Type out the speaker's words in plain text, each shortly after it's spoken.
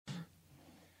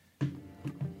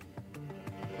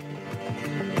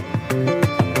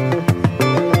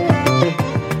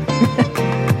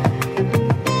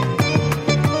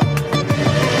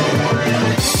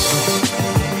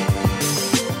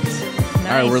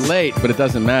we're late, but it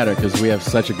doesn't matter because we have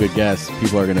such a good guest.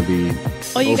 People are going to be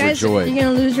you guys, you're overjoyed. going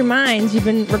to lose your minds. You've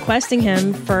been requesting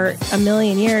him for a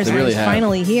million years, They and really he's have.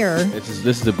 finally here. This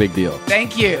is a big deal.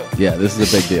 Thank you. Yeah, this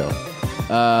is a big deal.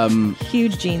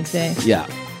 Huge Jeans Day. Yeah.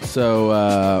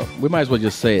 So we might as well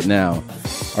just say it now.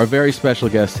 Our very special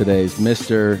guest today is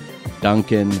Mr.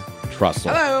 Duncan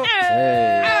Trussell. Hello.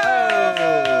 Hey.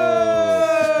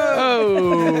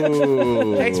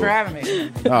 Oh. Thanks for having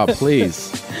me. Oh,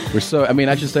 please. I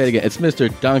should say it again. It's Mr.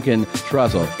 Duncan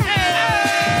Trussell.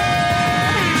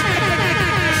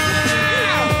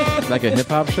 Like a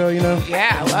hip-hop show, you know?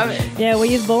 Yeah, I love it. Yeah, we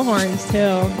use bullhorns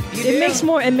too. You do?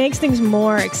 It makes things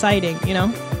more exciting, you know?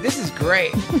 This is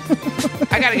great.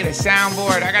 I got to get a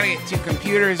soundboard. I got to get 2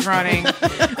 computers running.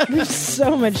 There's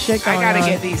so much shit going on. I got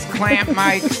to get these clamp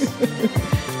mics.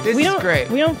 This is great.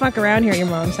 We don't fuck around here at your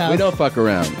mom's house. We don't fuck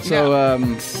around. So,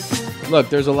 look,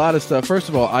 there's a lot of stuff. First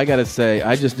of all, I got to say,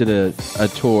 I just did a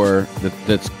tour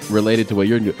that's related to what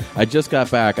you're doing. I just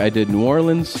got back. I did New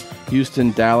Orleans,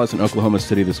 Houston, Dallas, and Oklahoma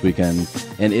City this weekend,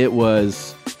 and it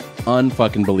was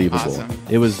unfucking believable. Awesome.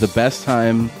 It was the best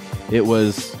time. It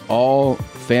was all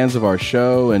fans of our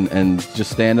show and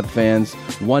just stand-up fans.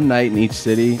 One night in each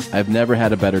city. I've never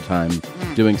had a better time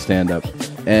doing stand-up.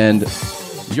 And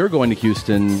you're going to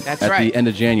Houston the end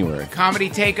of January. Comedy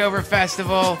Takeover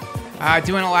Festival.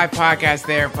 Doing a live podcast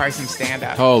there, probably some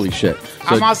stand-up. Holy shit. So,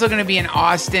 I'm also going to be in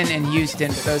Austin and Houston,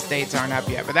 but those dates aren't up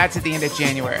yet. But that's at the end of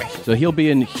January. So he'll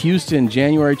be in Houston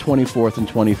January 24th and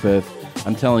 25th.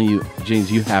 I'm telling you,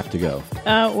 Jeans, you have to go.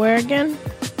 Where again?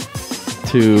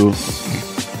 To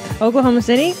Oklahoma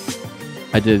City?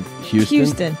 I did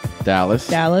Houston.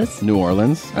 Dallas. New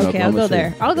Orleans. And Okay, I'll Oklahoma go City.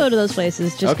 there. I'll go to those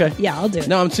places. Okay. Yeah, I'll do it.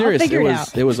 No, I'm serious. I'll figure it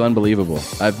out. It was unbelievable.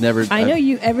 I know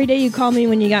you. Every day you call me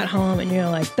when you got home, and you're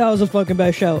like, "That was a fucking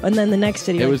best show." And then the next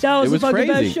city, that was a fucking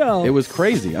crazy. best show. It was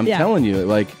crazy. I'm telling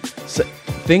you,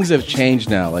 things have changed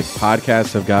now. Like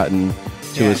podcasts have gotten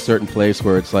to a certain place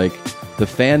where it's like the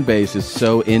fan base is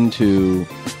so into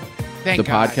Thank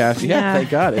God. podcast. Yeah, thank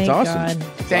God. It's awesome. God.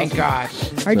 Thank God.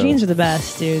 Our jeans are the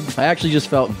best, dude. I actually just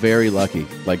felt very lucky.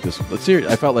 Like this,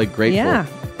 I felt like grateful. Yeah,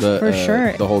 for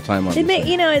sure. The whole time on this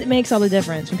thing. It makes all the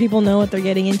difference when people know what they're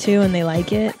getting into and they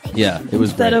like it. Yeah, it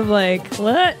was instead great. of like,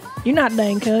 what? You're not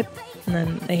Dane Cook. And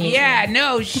then they hate you.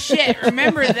 No shit.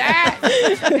 Remember that?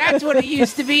 That's what it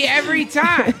used to be every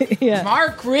time. Yeah.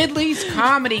 Mark Ridley's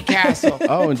Comedy Castle.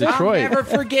 Oh, in Detroit. I'll never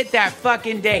forget that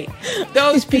fucking date.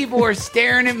 Those people were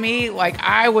staring at me like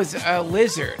I was a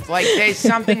lizard. Like there's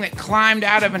something that climbed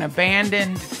out of an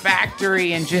abandoned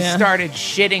factory and just started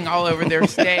shitting all over their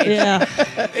stage. Yeah.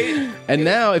 And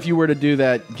now, if you were to do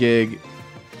that gig,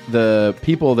 the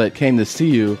people that came to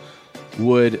see you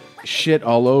would shit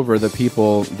all over the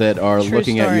people that are True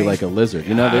looking at story. you like a lizard.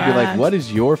 You know, they'd be like, what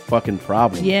is your fucking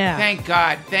problem? Yeah. Thank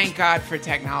God. Thank God for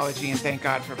technology and thank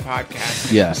God for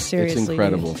podcasts. Yeah, Seriously, it's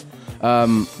incredible.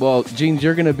 Well, Jeans,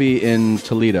 you're going to be in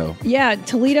Toledo. Yeah,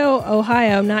 Toledo,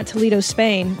 Ohio, not Toledo,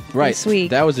 Spain. Right. This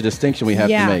week. That was a distinction we have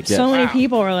to make. Yeah. So many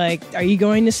people were like, "Are you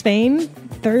going to Spain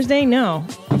Thursday?" No,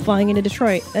 I'm flying into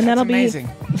Detroit, and that'll amazing.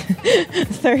 be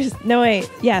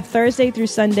Thursday through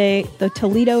Sunday, the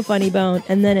Toledo Funny Bone,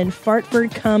 and then in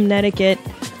Fartford, Connecticut.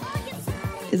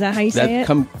 Is that how you say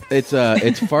it?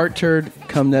 It's fart turd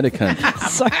Connecticut.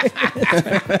 Sorry.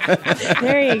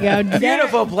 There you go.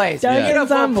 Beautiful place. Duncan's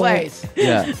Beautiful on board. place.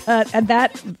 Yeah. At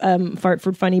that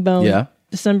Fartford Funny Bone. Yeah.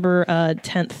 December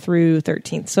 10th through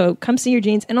 13th. So come see your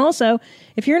jeans. And also,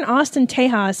 if you're in Austin,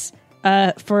 Tejas,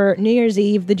 for New Year's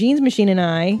Eve, the Jeans Machine and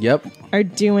I are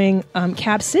doing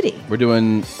Cap City. We're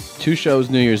doing 2 shows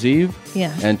New Year's Eve.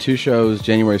 Yeah. And 2 shows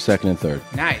January 2nd and 3rd.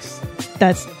 Nice.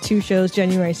 That's 2 shows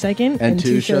January 2nd. And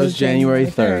 2 shows January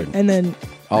 3rd. And then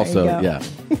also, there you go.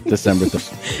 December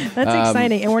 3rd. That's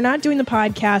exciting. And we're not doing the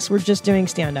podcast. We're just doing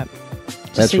stand-up.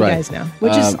 That's so you right. guys know.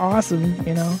 Which is awesome,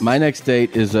 you know. My next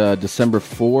date is December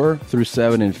 4 through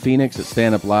 7 in Phoenix at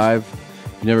Stand Up Live.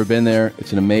 If you've never been there,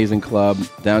 it's an amazing club,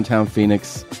 downtown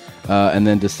Phoenix. And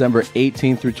then December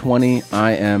 18 through 20,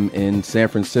 I am in San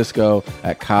Francisco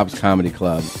at Cobb's Comedy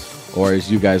Club, or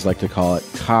as you guys like to call it,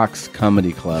 Cox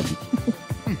Comedy Club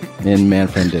in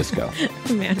Manfred Disco.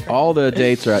 All the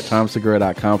dates are at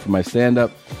tomsegura.com for my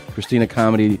stand-up,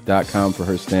 christinacomedy.com for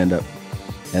her stand-up.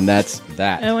 And that's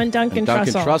that. Oh, and Duncan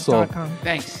Trussell.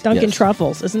 Thanks. Duncan Yes.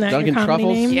 Truffles. Isn't that Duncan your comedy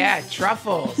Truffles? name? Yeah,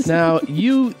 truffles. Now,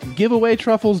 you give away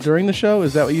truffles during the show?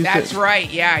 Is that what you That's said? right.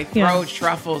 Yeah, I throw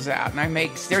truffles out, and I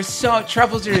make.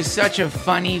 Truffles are just such a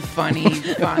funny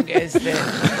fungus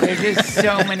that there's just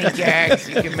so many gags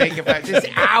you can make about. Just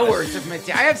hours of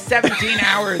material. I have 17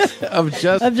 hours Of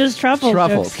just truffles.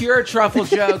 truffles. pure truffle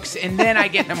jokes, and then I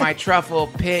get into my truffle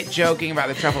pit joking about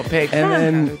the truffle pig. And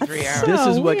then another 3 hours. this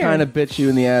is what weird. kind of bit you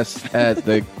in the ass at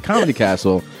the Comedy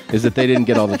Castle is that they didn't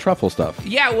get all the truffle stuff.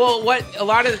 Yeah, well, there are a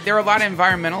lot of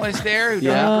environmentalists there who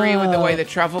don't agree with the way the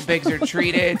truffle pigs are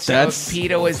treated. So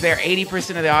PETA was there.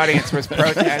 80% of the audience was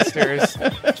protesters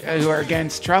who are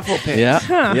against truffle pigs.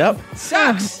 Yeah. Yep.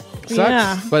 Sucks. Sucks.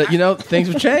 Yeah. But, things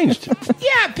have changed.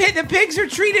 Yeah, the pigs are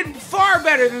treated far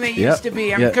better than they used to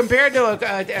be. I mean, compared to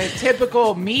a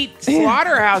typical meat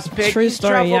slaughterhouse pig, True these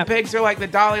story, truffle pigs are like the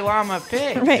Dalai Lama of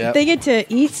pigs. Right. Yep. They get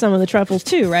to eat some of the truffles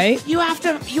too, right? You have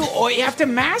to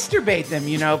masturbate them,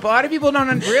 But a lot of people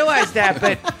don't realize that.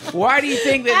 But why do you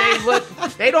think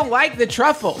that they don't like the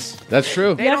truffles? That's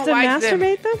true. They You have don't to like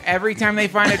masturbate them? Every time they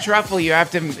find a truffle, you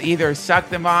have to either suck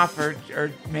them off or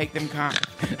make them come.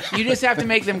 You just have to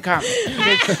make them come.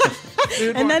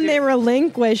 And then they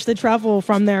relinquish the truffle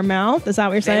from their mouth. Is that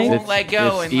what you're They saying? won't let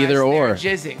go it's unless either they're or.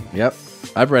 jizzing. Yep.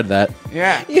 I've read that.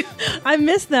 Yeah. I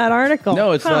missed that article.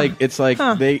 No, it's like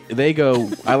they go,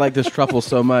 I like this truffle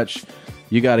so much,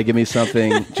 you got to give me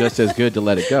something just as good to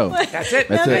let it go. That's it.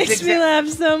 That makes me laugh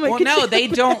so much. Well, no, they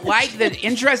don't like the.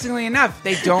 Interestingly enough,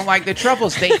 they don't like the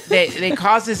truffles. They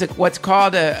cause this what's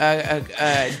called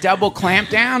a double clamp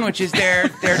down, which is their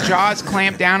jaws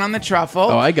clamp down on the truffle.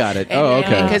 Oh, I got it.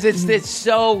 Okay. Because it's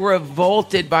so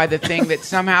revolted by the thing that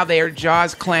somehow their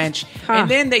jaws clench. And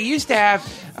then they used to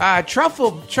have.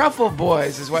 Truffle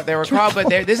boys is what they were called, but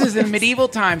this is in medieval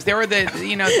times. They were the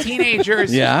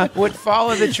teenagers would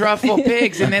follow the truffle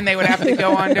pigs, and then they would have to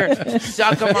go under,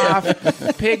 suck them off.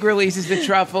 Pig releases the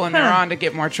truffle, and they're on to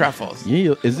get more truffles.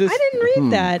 Is this? I didn't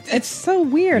read that. It's so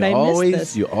weird. I missed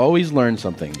this. You always learn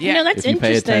something. Yeah. That's if you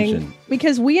pay interesting attention.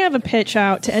 because we have a pitch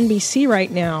out to NBC right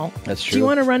now. That's true. Do you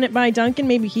want to run it by Duncan?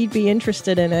 Maybe he'd be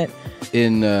interested in it.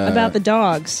 About the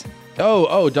dogs.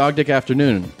 Dog Dick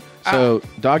Afternoon. So,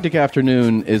 Dog Dick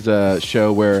Afternoon is a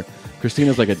show where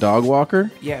Christina's like a dog walker.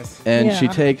 Yes. And she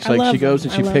takes, she goes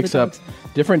and she picks up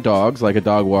different dogs, like a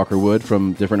dog walker would,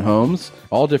 from different homes,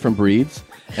 all different breeds.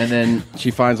 And then she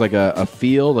finds like a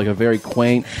field, like a very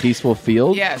quaint, peaceful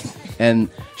field. Yes. And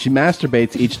she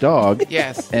masturbates each dog.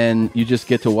 Yes. And you just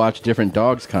get to watch different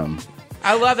dogs come.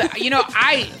 I love it.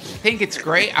 I think it's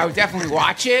great. I would definitely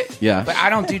watch it. Yeah. But I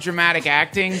don't do dramatic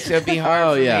acting, so it'd be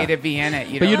hard for me to be in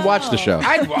it. But you'd watch the show.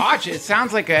 I'd watch it. It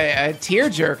sounds like a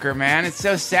tearjerker, man. It's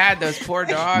so sad, those poor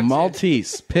dogs.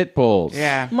 Maltese, pit bulls.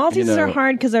 Yeah. Malteses are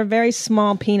hard because they're very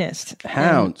small penis.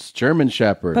 Hounds, German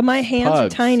Shepherd. But my hands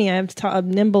pugs. are tiny. I have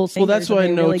nimble fingers. Well, that's why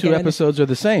no really two episodes are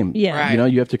the same. Yeah.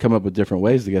 Right. You have to come up with different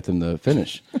ways to get them to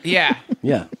finish. Yeah.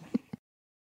 Yeah.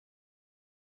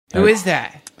 Who is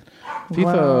that?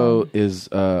 FIFO is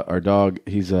our dog.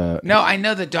 He's a... No, I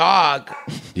know the dog.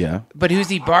 Yeah. But who's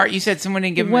he, Bart? You said someone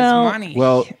didn't give him his money.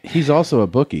 Well, he's also a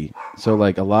bookie. So,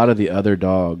 like, a lot of the other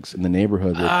dogs in the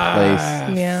neighborhood will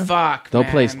place... Fuck, They'll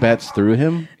place bets through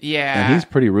him. Yeah. And he's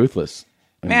pretty ruthless.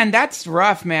 Man, that's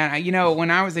rough, man.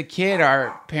 When I was a kid,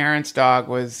 our parents' dog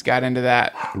got into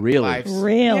that. Really?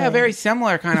 Really? Yeah, very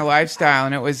similar kind of lifestyle,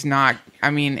 and it was not.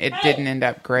 It didn't end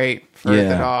up great for the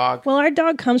dog. Well, our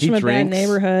dog comes from a bad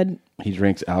neighborhood. He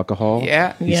drinks alcohol.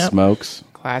 Yeah. He smokes.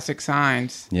 Classic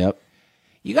signs. Yep.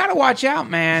 You got to watch out,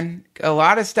 man. A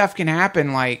lot of stuff can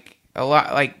happen.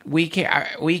 We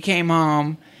came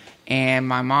home, and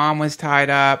my mom was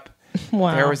tied up.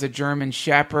 Wow. There was a German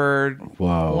Shepherd.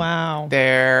 Whoa. Wow.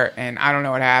 There, and I don't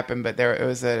know what happened, but it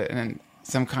was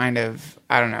some kind of,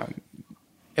 I don't know.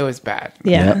 It was bad.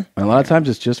 Yeah. And a lot of times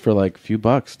it's just for like a few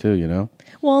bucks too,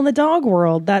 Well, in the dog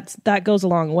world, that goes a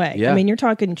long way. Yeah. I mean, you're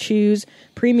talking chews,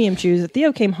 premium chews.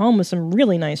 Theo came home with some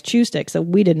really nice chew sticks that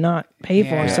we did not pay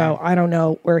for, so I don't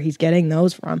know where he's getting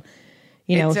those from.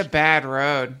 It's a bad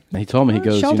road. He told me, he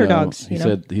goes, shelter dogs. He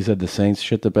said the Saints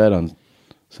shit the bed on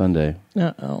Sunday.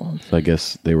 Uh-oh. So I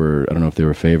guess I don't know if they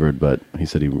were favored, but he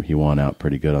said he won out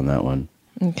pretty good on that one.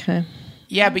 Okay.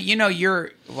 Yeah, but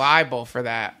you're liable for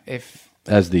that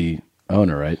as the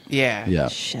owner, right? Yeah. Yeah.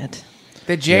 Shit.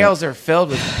 The jails are filled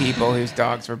with people whose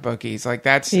dogs were bookies. Like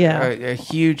that's a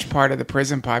huge part of the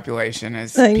prison population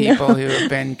is people who have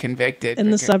been convicted in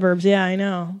the suburbs. Yeah, I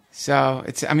know. So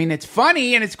it's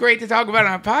funny and it's great to talk about it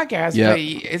on a podcast, but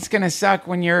it's going to suck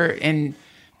when you're in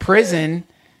prison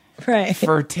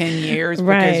for 10 years because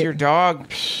Right. your dog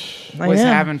was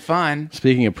having fun.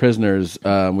 Speaking of prisoners,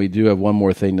 we do have one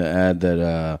more thing to add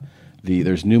that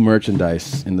there's new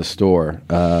merchandise in the store.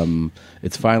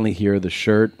 It's finally here. The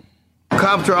shirt.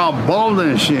 Cops are all bald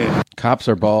and shit. Cops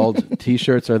are bald.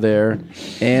 T-shirts are there,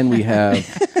 and we have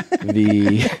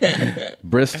the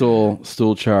Bristol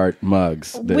stool chart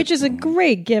mugs, which is a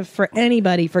great gift for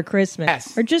anybody for Christmas.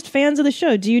 Yes. Or just fans of the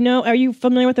show. Do you know? Are you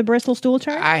familiar with the Bristol stool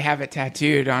chart? I have it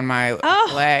tattooed on my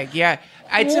leg. Yeah.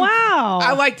 Wow.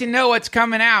 I like to know what's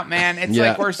coming out, man. It's Yeah.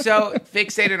 like we're so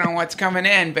fixated on what's coming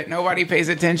in, but nobody pays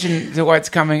attention to what's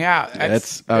coming out.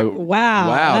 That's wow.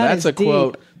 That That's is a deep.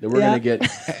 quote that we're gonna get.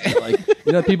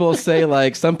 Like, people say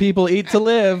like some people eat to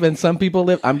live and some people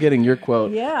live. I'm getting your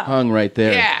quote hung right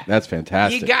there. Yeah. That's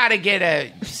fantastic. You got to get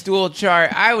a stool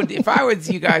chart. I would, if I was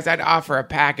you guys, I'd offer a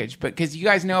package, but because you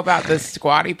guys know about the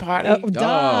squatty potty.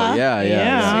 Duh.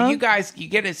 Yeah. So you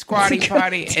get a squatty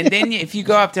potty, and then if you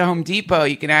go up to Home Depot,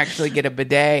 you can actually get a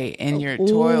bidet in your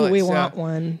toilet. We So want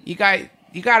one. You got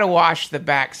to wash the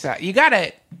backside. You got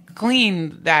to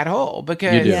clean that hole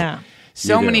because You do. Yeah.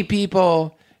 so You do. many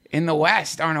people in the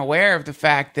West aren't aware of the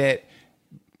fact that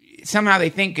somehow they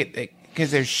think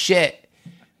because there's shit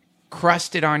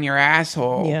crusted on your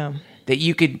asshole that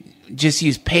you could just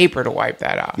use paper to wipe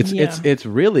that off. It's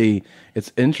really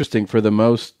interesting for the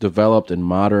most developed and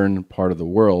modern part of the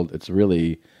world. It's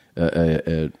really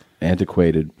a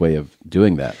antiquated way of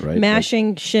doing that, right?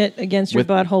 Mashing shit against your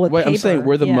butthole with paper. I'm saying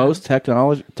we're the most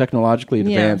technologically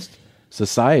advanced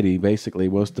society, basically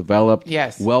most developed,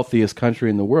 wealthiest country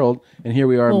in the world, and here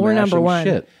we are. Well, we're number mashing one.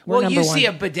 Shit. We're number you one. see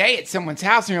a bidet at someone's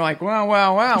house, and you're like,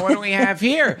 well, what do we have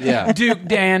here? Duke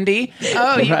Dandy.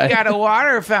 Oh, you've got a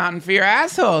water fountain for your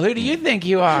asshole. Who do you think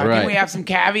you are? Right. Can we have some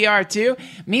caviar, too?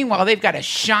 Meanwhile, they've got a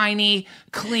shiny,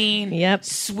 clean,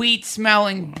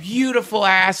 sweet-smelling, beautiful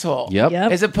asshole. Yep.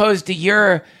 As opposed to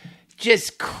your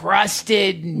just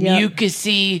crusted,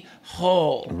 mucusy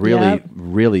hole.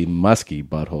 Really musky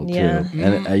butthole, too.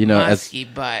 And, musky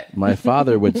butt. My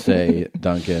father would say,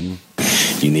 Duncan,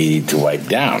 you need to wipe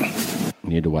down. You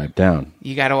need to wipe down.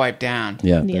 You got to wipe down.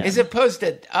 Yeah. As opposed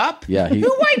to up? Yeah.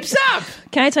 Who wipes up?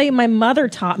 Can I tell you, my mother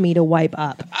taught me to wipe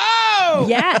up. Oh!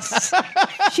 Yes.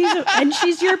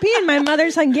 She's European. My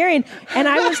mother's Hungarian. And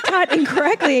I was taught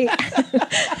incorrectly.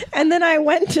 And then I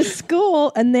went to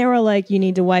school and they were like, you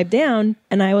need to wipe down.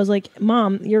 And I was like,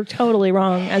 Mom, you're totally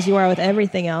wrong, as you are with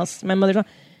everything else. My mother's wrong.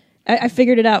 I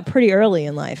figured it out pretty early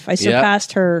in life. I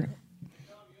surpassed her.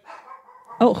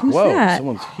 Oh, who's that?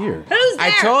 Someone's here. Who's there?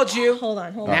 I told you. Hold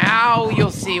on. Now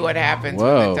you'll see what happens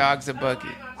when the dog's a bookie.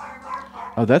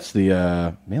 Oh, that's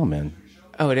the mailman.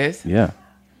 Oh, it is? Yeah.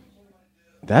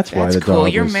 That's why the cool.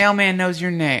 dog Your was, mailman knows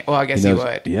your name. Well, I guess he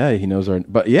would. Yeah, he knows our.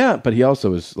 But he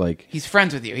also is like. He's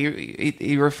friends with you.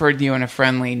 He referred to you in a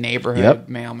friendly neighborhood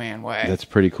mailman way. That's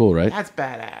pretty cool, right? That's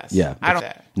badass. Yeah. I don't.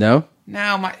 No.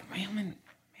 No, my mailman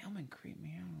creep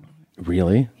me out.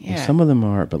 Really? Yeah. Well, some of them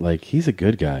are, but like he's a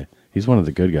good guy. He's one of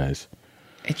the good guys.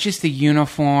 It's just the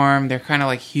uniform. They're kind of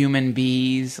like human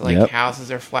bees. Like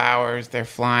houses are flowers. They're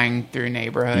flying through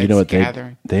neighborhoods. You know what?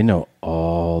 Gathering. They know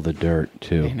all the dirt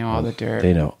too. They know all the dirt.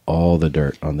 They know all the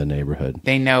dirt on the neighborhood.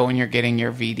 They know when you're getting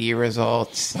your VD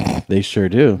results. They sure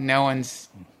do. No one's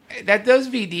those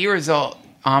VD result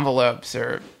envelopes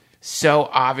are so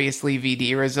obviously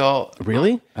VD result.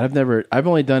 Really? I've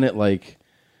only done it like.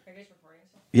 Are you guys recording?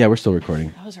 Yeah, we're still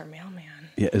recording. That was our mailman.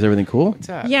 Yeah, is everything cool? What's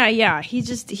up? Yeah.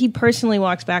 He personally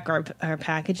walks back our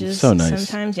packages. So nice.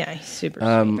 Sometimes, yeah, he's super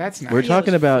sweet. That's nice. We're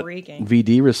talking about freaking.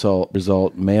 VD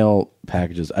result mail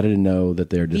packages. I didn't know that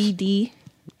they're just VD.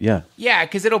 Yeah. Yeah,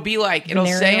 because it'll be like it'll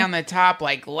say on the top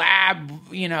like lab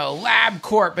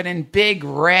court, but in big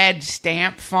red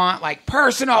stamp font, like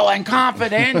personal and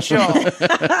confidential.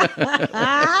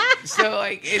 So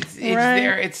like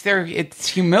it's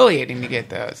humiliating to get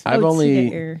those. I've only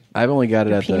got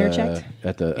it checked?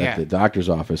 at the doctor's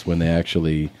office when they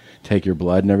actually take your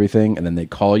blood and everything, and then they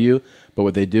call you. But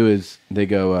what they do is they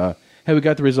go, "Hey, we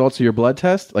got the results of your blood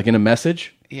test," like in a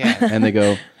message. Yeah, and they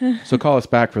go, "So call us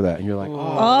back for that." And you're like,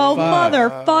 "Oh,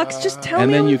 motherfucks, just tell me."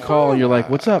 And then you call and you're like,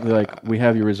 "What's up?" They're like, "We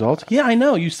have your results." Yeah, I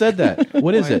know. You said that.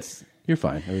 What is it? You're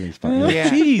fine. Everything's fine. You're like,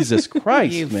 Jesus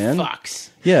Christ, you man. Fucks.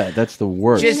 Yeah, that's the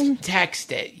worst. Just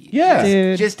text it. Yeah.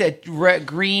 Dude. Just a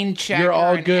green check. You're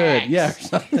all good. X.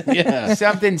 Yeah.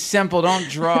 Something simple. Don't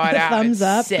draw it out. Thumbs It's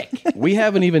up. sick. We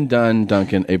haven't even done,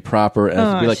 Duncan, a proper,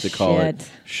 as we like to call it,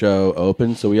 show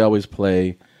open. So we always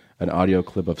play an audio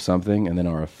clip of something and then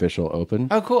our official open.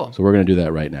 Oh, cool. So we're going to do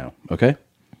that right now. Okay?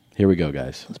 Here we go,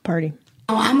 guys. Let's party.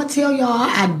 I'm going to tell y'all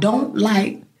I don't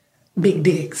like big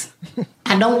dicks.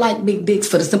 I don't like big dicks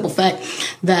for the simple fact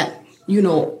that,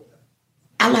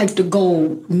 I like to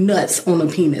go nuts on a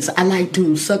penis. I like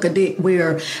to suck a dick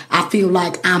where I feel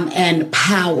like I'm in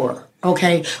power,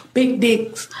 okay? Big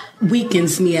dicks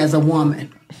weakens me as a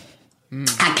woman.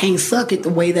 I can't suck it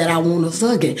the way that I want to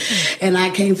suck it. And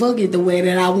I can't fuck it the way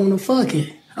that I want to fuck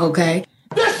it, okay?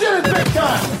 This shit is big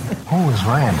time! Who is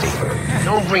Randy?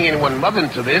 Don't bring anyone mother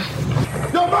into this.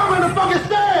 Your mom in the fucking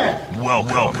stand!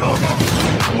 Welcome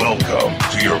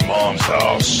to your mom's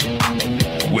house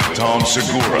with Tom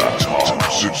Segura,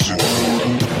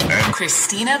 and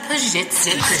Christina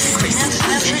Pazsitzky.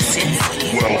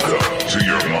 welcome to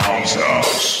your mom's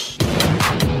house.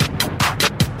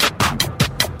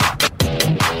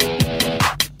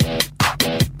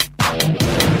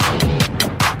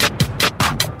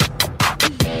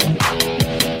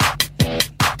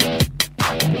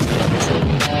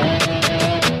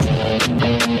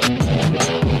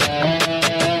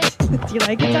 Do you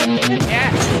like it, Duncan?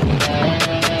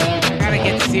 Yes. I gotta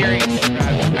get serious.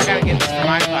 I gotta get this for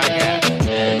my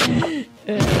podcast.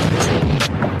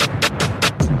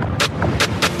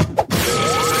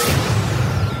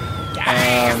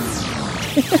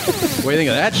 What do you think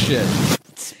of that shit?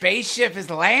 Spaceship is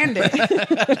landing.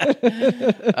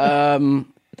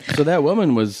 So that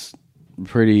woman was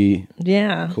pretty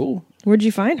Yeah. cool. Where'd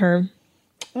you find her?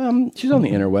 She's on the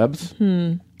interwebs.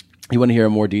 You want to hear a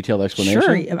more detailed explanation?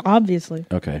 Sure, obviously.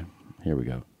 Okay, here we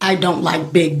go. I don't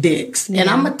like big dicks. And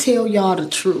I'm going to tell y'all the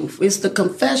truth. It's the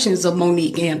confessions of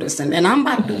Monique Anderson. And I'm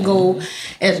about to go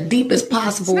as deep as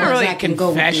possible It's not as really I a can go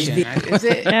with this confession, video. is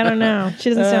it? I don't know. She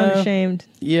doesn't sound ashamed.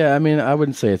 Yeah, I mean, I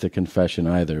wouldn't say it's a confession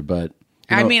either, but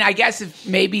you know, I mean, I guess if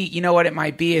maybe, you know what it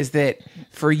might be is that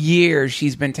for years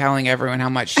she's been telling everyone how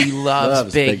much she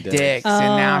loves big dicks.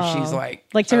 And now she's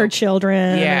like To her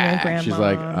children. Yeah. And her grandma. she's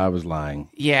like, I was lying.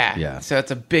 yeah. Yeah. So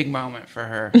it's a big moment for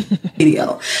her.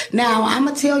 Video. Now, I'm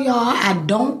going to tell y'all I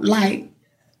don't like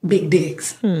big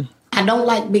dicks. I don't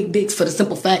like big dicks for the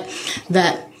simple fact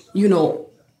that, you know,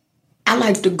 I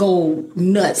like to go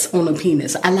nuts on a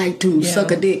penis. I like to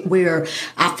suck a dick where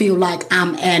I feel like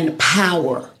I'm in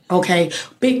power. Okay?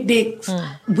 Big dicks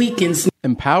weakens me.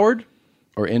 Empowered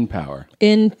or in power?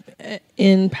 in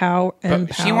power.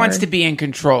 But she wants to be in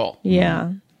control.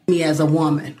 Yeah. As a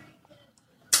woman.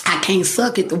 I can't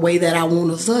suck it the way that I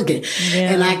want to suck it.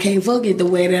 Yeah. And I can't fuck it the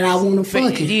way that I want to fuck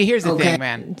But it. here's the Okay? thing,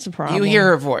 man. It's a problem. You hear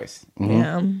her voice.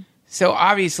 Yeah. So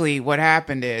obviously what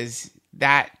happened is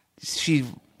that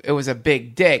it was a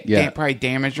big dick. Yeah. Probably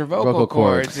damaged her vocal Vocal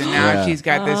cords. cords. And now Yeah. she's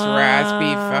got this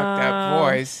raspy, fucked up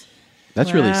voice.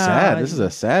 That's really Wow. sad. This is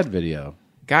a sad video.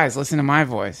 Guys, listen to my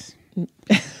voice.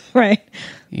 Right.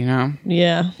 You know?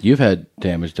 Yeah. You've had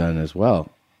damage done as well.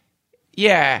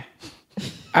 Yeah.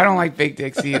 I don't like big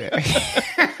dicks either. They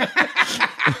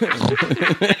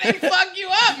fuck you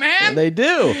up, man. They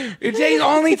do. It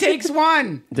only takes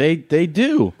one. They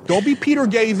do. Don't be Peter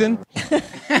gazing.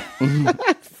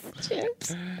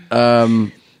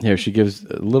 Here, she gives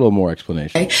a little more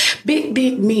explanation. Big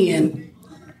dick men,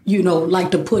 you know,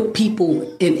 like to put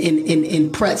people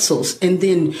in pretzels and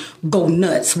then go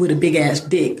nuts with a big ass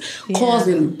dick,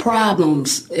 causing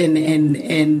problems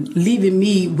and leaving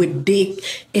me with dick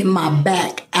in my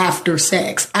back after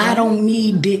sex. I don't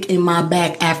need dick in my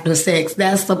back after sex.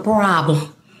 That's the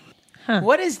problem.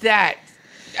 What is that?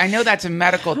 I know that's a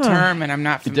medical term, and I'm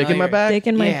not familiar. Dick in my back? Dick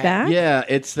in my Yeah. back? Yeah,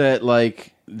 it's that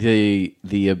like the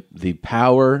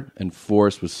power and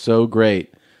force was so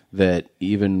great that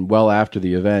even well after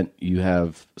the event, you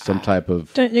have some type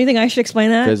of Do you think I should explain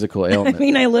that? physical ailment. I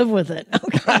mean, I live with it.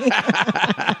 Okay.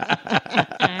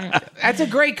 That's a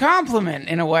great compliment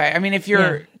in a way. I mean, if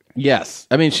you're... Yes.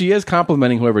 I mean, she is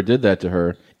complimenting whoever did that to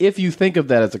her, if you think of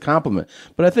that as a compliment.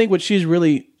 But I think what she's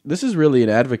really, this is really an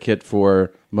advocate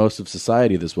for most of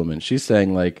society, this woman. She's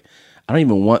saying, like, I don't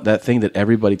even want that thing that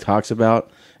everybody talks about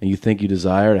and you think you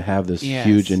desire to have this Yes.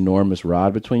 huge, enormous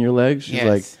rod between your legs. She's Yes.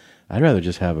 like, I'd rather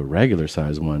just have a regular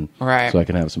size one Right. so I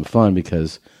can have some fun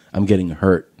because I'm getting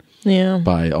hurt Yeah.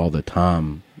 by all the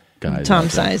Tom guys.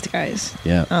 Tom-sized guys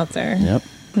Yeah. out there. Yep.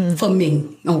 For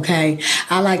me, okay,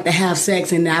 I like to have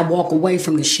sex and I walk away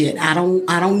from the shit. I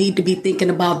don't need to be thinking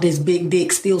about this big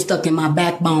dick still stuck in my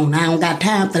backbone. I don't got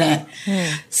time for that.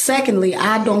 Secondly,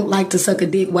 I don't like to suck a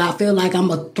dick where I feel like I'm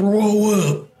gonna throw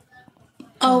up.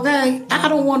 Okay, I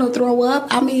don't want to throw up.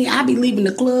 I mean, I be leaving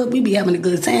the club, we be having a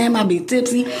good time, I be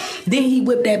tipsy. Then he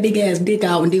whip that big ass dick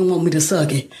out and didn't want me to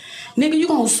suck it. Nigga, you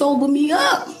gonna sober me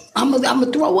up? I'm gonna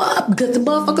throw up because the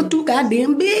motherfucker too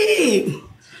goddamn big.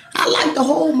 I like to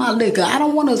hold my liquor. I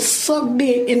don't want to suck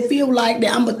dick and feel like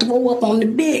that I'm going to throw up on the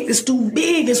dick. It's too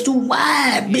big. It's too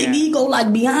wide. Big ego like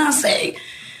Beyonce.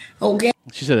 Okay?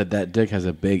 She said that dick has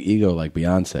a big ego like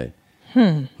Beyonce.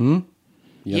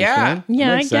 You Yeah. understand?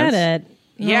 Yeah, I Makes get sense. it.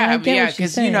 No, I get what she's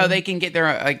because saying. they can get their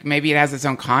like maybe it has its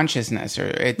own consciousness or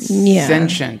it's Yeah.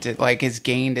 sentient. It like has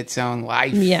gained its own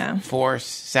life force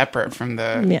separate from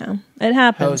the it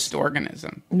happens. host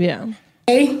organism. Yeah.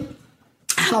 Okay?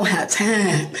 I don't have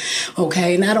time,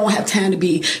 okay? And I don't have time to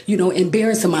be,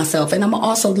 embarrassing myself. And I'm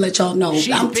also let y'all know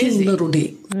I'm busy. Team Little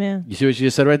Dick. Yeah. You see what she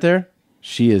just said right there?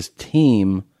 She is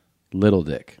Team Little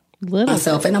Dick.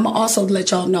 Myself. And I'm also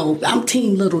let y'all know I'm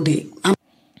Team Little Dick. I'm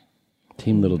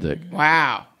Team Little Dick.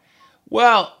 Wow.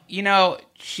 Well,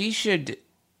 she should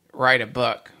write a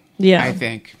book. Yeah. I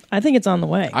think. I think it's on the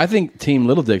way. I think Team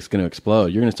Little Dick's going to explode.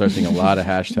 You're going to start seeing a lot of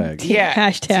hashtags. Yeah.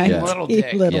 Hashtag Team Little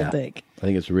Dick. Little Dick. I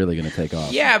think it's really going to take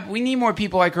off. Yeah, we need more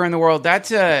people like her in the world.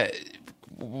 That's a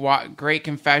great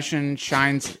confession.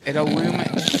 Shines. It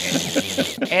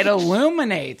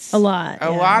illuminates A lot. A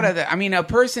lot of the. I mean, a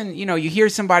person. You hear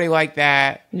somebody like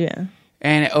that. Yeah.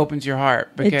 And it opens your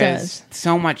heart because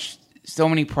does. so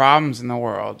many problems in the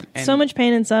world. And So much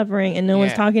pain and suffering, and no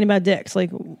one's Yeah. talking about dicks.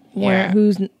 Like, why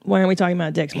aren't we talking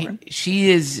about dicks more? She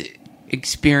is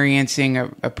experiencing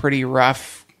a pretty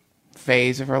rough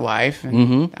phase of her life. And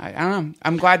Mm-hmm. I don't know.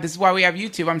 I'm glad this is why we have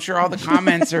YouTube. I'm sure all the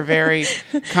comments are very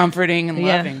comforting and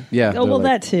loving. Yeah. Oh, well,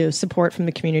 they're like- that too. Support from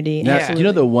the community. Now, Yeah. you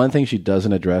know the one thing she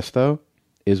doesn't address, though,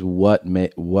 is what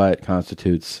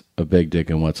constitutes a big dick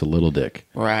and what's a little dick.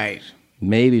 Right.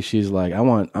 Maybe she's like,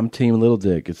 I'm Team Little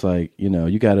Dick. It's like,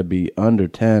 you got to be under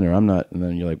 10 or I'm not. And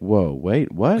then you're like, whoa,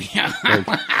 wait, what? Yeah.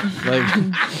 like,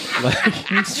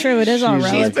 It's true. It is all She's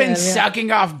relative. She's been yeah.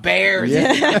 sucking off bears.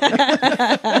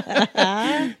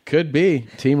 could be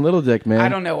Team Little Dick, man. I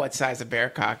don't know what size a bear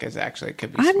cock is actually. It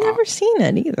could be I've small. never seen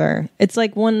it either. It's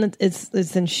like one that it's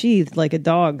ensheathed like a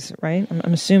dog's, right?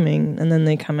 I'm assuming, and then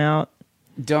they come out.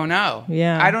 Don't know.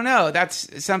 Yeah. I don't know.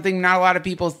 That's something not a lot of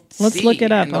people Let's see look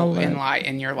it up.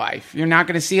 in your life. You're not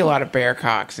going to see a lot of bear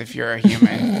cocks if you're a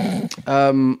human.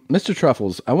 Mr.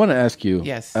 Truffles, I want to ask you.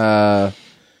 Yes. How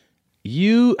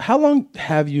long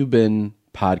have you been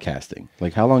podcasting?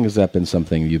 Like, how long has that been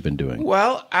something you've been doing?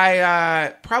 Well,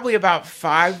 I probably about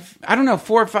 4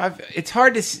 or 5. It's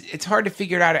hard to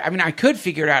figure it out. I mean, I could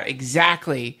figure it out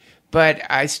exactly, but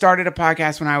I started a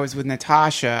podcast when I was with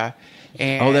Natasha.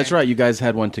 And Oh, that's right. You guys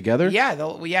had one together? Yeah, the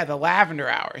Lavender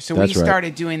Hour. So That's we right.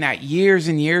 started doing that years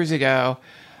and years ago.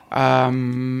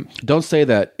 Don't say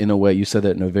that in a way. You said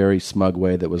that in a very smug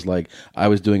way that was like, I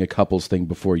was doing a couples thing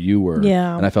before you were.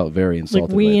 Yeah. And I felt very insulted.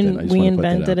 Like we right then. I just we wanna put that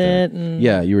out invented there. it. And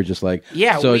Yeah, you were just like,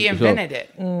 Yeah, so- we invented it.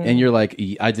 And you're like,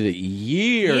 I did it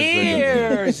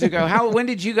years ago. When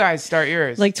did you guys start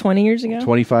yours? like 20 years ago.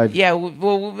 25. Yeah,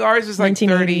 well, ours was like 30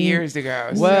 1980. years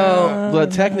ago. Well,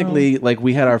 technically, like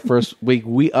we had our first week.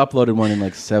 We uploaded one in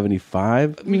like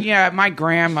 75. Yeah, my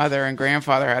grandmother and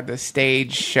grandfather had the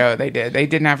stage show they did. They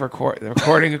didn't have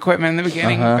recording equipment in the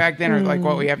beginning back then, or like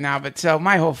what we have now. But so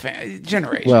my whole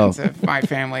generations of my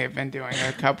family have been doing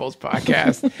a couples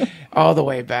podcast all the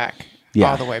way back.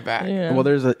 Yeah. All the way back. Yeah. Well,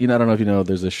 there's I don't know if you know,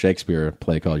 there's a Shakespeare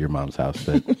play called Your Mom's House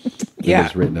that Yeah.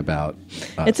 was written about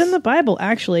us. It's in the Bible,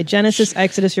 actually. Genesis,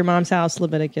 Exodus, Your Mom's House,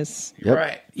 Leviticus. Yep.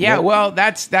 Right. Yeah. Yep. Well,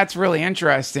 that's really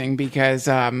interesting because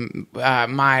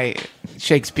my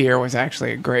Shakespeare was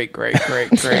actually a great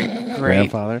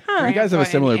Grandfather. You guys have a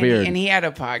similar beard. and he had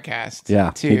a podcast.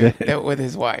 Yeah, he too, did. with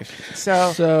his wife.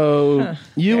 So So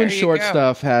you There and you Short go.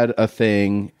 Stuff had a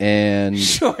thing, and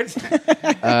short.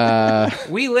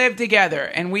 We lived together,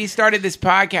 and we started this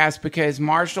podcast because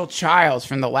Marshall Childs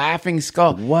from the Laughing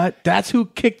Skull. what? That's who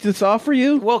kicked this off for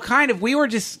you? Well, kind of. We were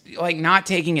just like not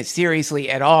taking it seriously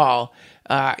at all.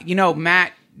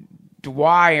 Matt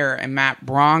Dwyer and Matt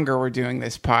Bronger were doing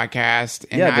this podcast.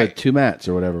 And Yeah, the two Matts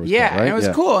or whatever. It was yeah, called, right? and it was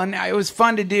Yeah. cool, and it was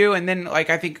fun to do. And then, like,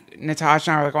 I think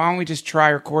Natasha and I were like, why don't we just try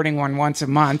recording one once a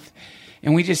month?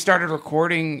 And we just started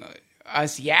recording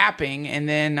us yapping, and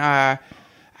then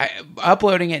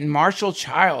uploading it. And Marshall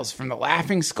Childs from the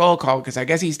Laughing Skull called because I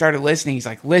guess he started listening. He's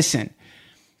like, listen,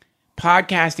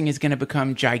 podcasting is going to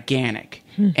become gigantic,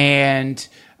 and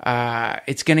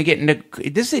it's going to get into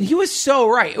this. And he was so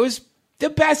right. It was the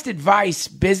best advice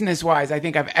business-wise I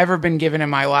think I've ever been given in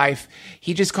my life.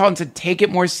 He just called and said, take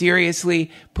it more seriously,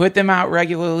 put them out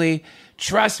regularly.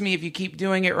 Trust me, if you keep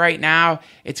doing it right now,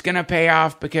 it's going to pay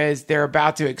off because they're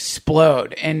about to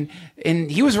explode. And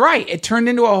he was right. It turned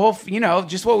into a whole,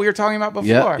 just what we were talking about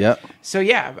before. Yeah. So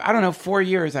yeah, I don't know, 4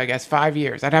 years, I guess, 5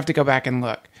 years. I'd have to go back and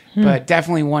look. But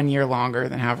definitely 1 year longer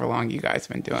than however long you guys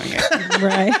have been doing it.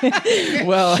 Right.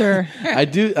 Well, Sure. I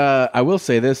do. I will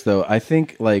say this though. I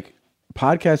think like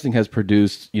podcasting has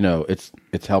produced. It's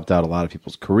helped out a lot of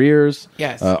people's careers.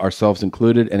 Yes. Ourselves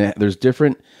included, and there's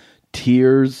different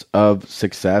tiers of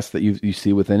success that you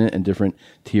see within it and different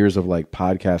tiers of like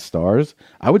podcast stars,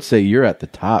 I would say you're at the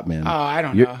top, man. Oh, I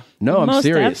don't know. No, I'm Most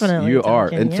serious. definitely, You are.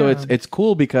 Duncan, And so yeah. it's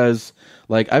cool because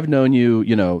like I've known you,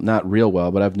 not real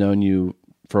well, but I've known you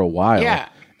for a while. Yeah.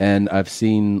 And I've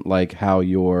seen like how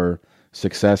your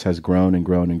success has grown and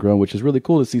grown and grown, which is really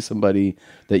cool to see somebody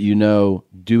that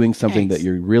doing something Thanks. that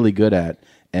you're really good at,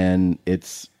 and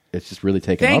it's just really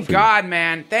taken off. Thank for you. God,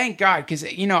 man. Thank God. Because,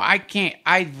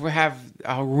 I have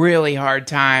a really hard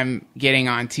time getting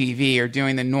on TV or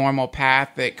doing the normal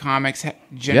path that comics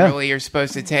generally are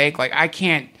supposed to take. Like,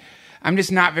 I'm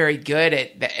just not very good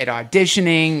at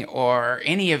auditioning or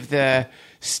any of the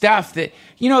stuff that,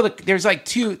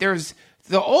 there's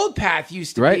the old path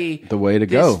used to be the way to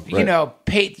go.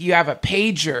 Right. You have a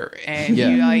pager and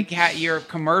your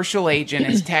commercial agent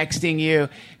is texting you.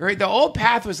 Right? The old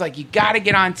path was like, you got to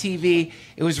get on TV.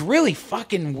 It was really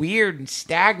fucking weird and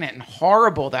stagnant and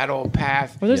horrible, that old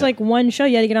path. Well, there's like one show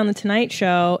you had to get on the Tonight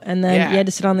Show, and then you had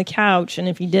to sit on the couch, and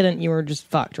if you didn't, you were just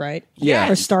fucked, right? Yeah.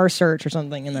 Or Star Search or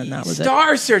something, and then that was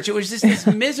Star Search. It was just this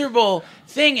miserable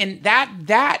thing, and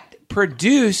that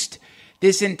produced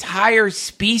this entire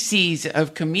species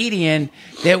of comedian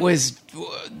that was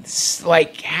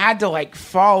like had to like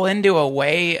fall into a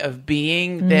way of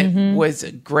being that was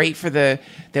great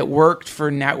that worked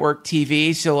for network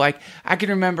TV. So like I can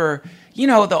remember,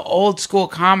 the old school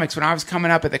comics when I was coming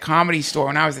up at the Comedy Store,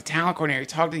 when I was a talent coordinator, you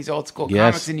talk to these old school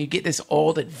comics and you get this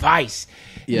old advice.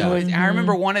 Yeah. I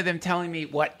remember one of them telling me,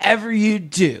 whatever you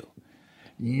do,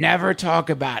 never talk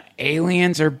about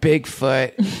aliens or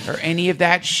Bigfoot or any of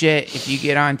that shit if you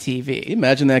get on TV.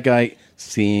 Imagine that guy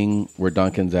seeing where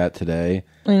Duncan's at today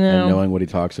and knowing what he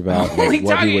talks about. What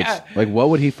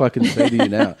would he fucking say to you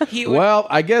now? Well,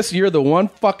 I guess you're the one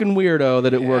fucking weirdo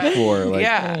that it worked for. Like,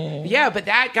 yeah, but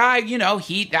that guy,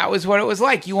 that was what it was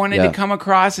like. You wanted to come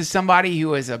across as somebody who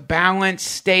was a balanced,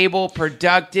 stable,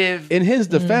 productive. In his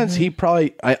defense, he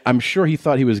probably, I'm sure he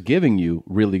thought he was giving you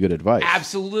really good advice.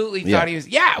 Absolutely thought he was.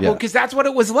 Well, because that's what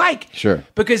it was like. Sure.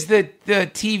 Because the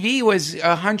TV was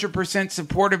 100%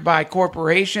 supported by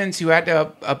corporations who had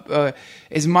to,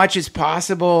 as much as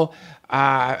possible,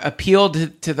 appeal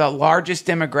to the largest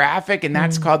demographic, and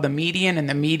that's called the median, and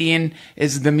the median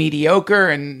is the mediocre,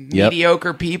 and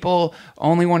mediocre people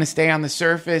only want to stay on the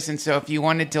surface. And so if you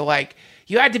wanted to,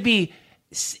 you had to be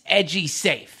edgy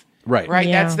safe. Right.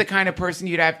 Yeah. That's the kind of person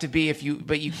you'd have to be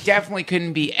but you definitely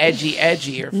couldn't be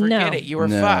edgy or forget it. You were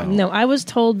fucked. No, I was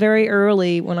told very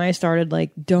early when I started,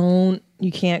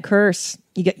 you can't curse.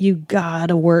 You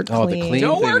gotta work clean. Oh, the clean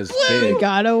Don't thing work is clean. big. You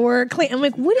gotta work clean. I'm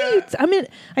like, what do you? I mean,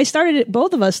 I started it.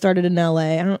 Both of us started in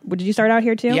L.A. Did you start out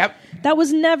here too? Yep. That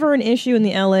was never an issue in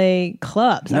the L.A.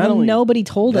 clubs. Nobody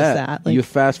told us that. You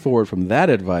fast forward from that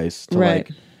advice to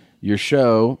your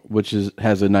show, which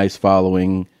has a nice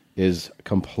following, is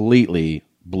completely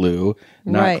blue,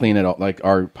 not clean at all, like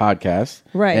our podcast.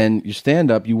 Right. And you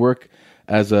stand up, you work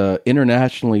as a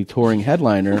internationally touring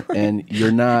headliner, and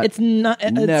you're not. It's not.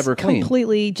 Never it's clean.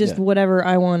 Completely just whatever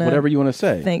I want to. Whatever you want to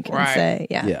say. Think and say.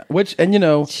 Yeah. Yeah. Which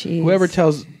whoever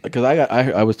tells, because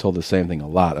I was told the same thing a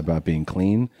lot about being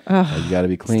clean. You got to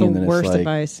be clean. It's the and worst it's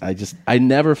like, advice. I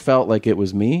never felt like it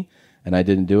was me, and I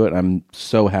didn't do it. I'm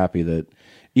so happy that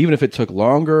even if it took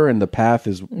longer and the path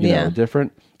is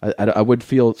different, I would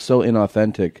feel so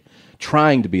inauthentic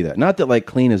trying to be that. Not that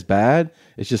clean is bad.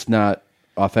 It's just not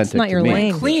authentic. It's not to your me.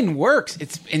 lane. Clean works.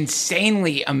 It's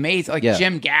insanely amazing.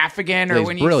 Jim Gaffigan, or He's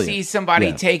when brilliant. you see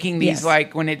somebody taking these,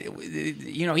 when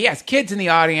he has kids in the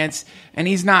audience and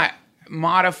he's not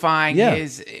modifying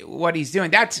what he's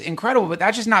doing. That's incredible, but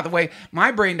that's just not the way.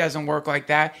 My brain doesn't work like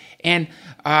that. And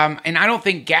I don't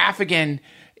think Gaffigan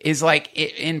is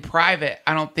in private.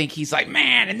 I don't think he's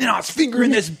man, and then I was fingering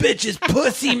this bitch's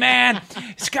pussy, man.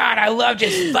 Scott, I love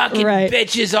just fucking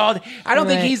bitches all day. I don't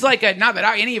think he's not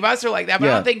that any of us are like that, but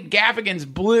I don't think Gaffigan's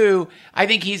blue. I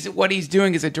think what he's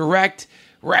doing is a direct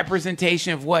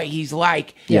representation of what he's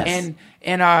like. Yes.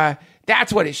 And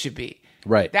that's what it should be.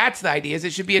 Right. That's the idea. Is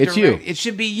it should be It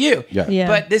should be you. Yeah.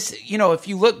 But this, if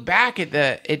you look back at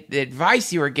the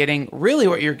advice you were getting, really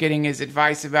what you're getting is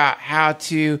advice about how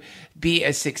to be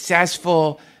a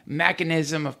successful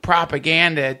mechanism of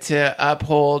propaganda to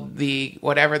uphold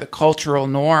whatever the cultural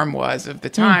norm was of the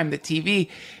time. The TV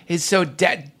is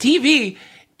TV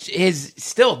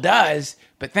still does,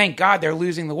 but thank God they're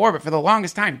losing the war. But for the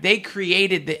longest time, they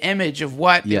created the image of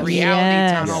what the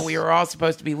reality tunnel we were all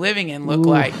supposed to be living in looked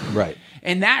like. Right.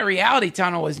 And that reality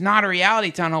tunnel was not a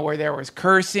reality tunnel where there was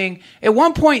cursing. At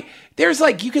one point, there's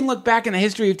you can look back in the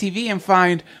history of TV and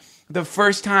find the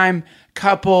first time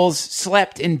couples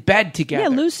slept in bed together. Yeah,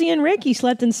 Lucy and Ricky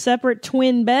slept in separate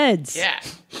twin beds. Yeah.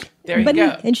 There you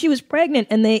go. And she was pregnant,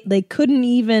 and they couldn't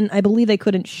even, I believe they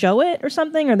couldn't show it or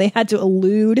something, or they had to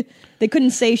allude. They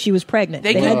couldn't say she was pregnant.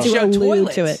 They had couldn't to show allude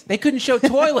toilets. to it. They couldn't show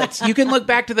toilets. You can look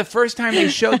back to the first time they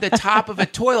showed the top of a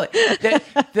toilet.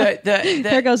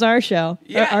 There goes our show,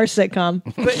 our sitcom.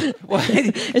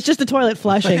 It's just the toilet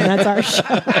flushing. That's our show.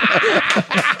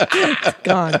 It's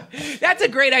gone. That's a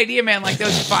great idea, man. Like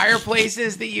those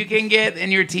fireplaces that you can get in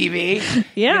your TV.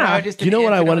 Yeah. Do you know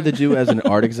what I wanted to do as an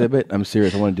art exhibit? I'm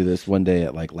serious. I want to do this one day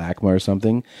at like LACMA or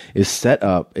something. Is set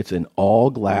up. It's an all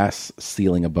glass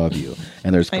ceiling above you,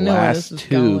 and there's glass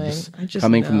tubes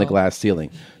coming from the glass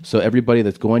ceiling. So everybody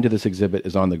that's going to this exhibit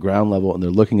is on the ground level, and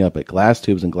they're looking up at glass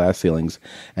tubes and glass ceilings,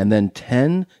 and then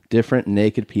 10 different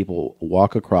naked people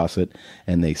walk across it,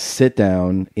 and they sit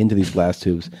down into these glass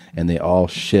tubes, and they all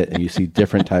shit, and you see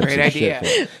different types Great of idea.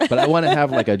 shit. But I want to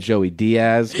have like a Joey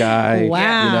Diaz guy,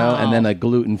 Wow. you know, and then a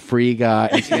gluten-free guy,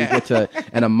 and so you get to,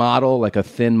 and a model, like a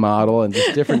thin model, and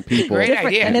just different people. Great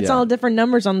idea. And it's all different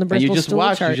numbers on the And Bristol you just stool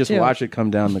watch, chart, you just too. watch it come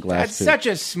down the glass That's tube. such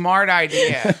a smart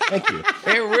idea. Thank you.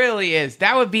 It really is.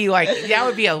 That would be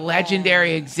a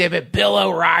legendary exhibit. Bill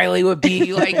O'Reilly would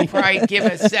be like, probably give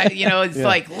a set, it's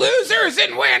like losers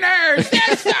and winners.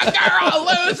 This sucker a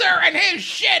loser and his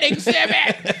shit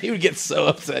exhibit. He would get so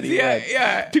upset.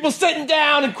 Yeah. People sitting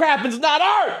down and crapping's not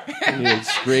art. He would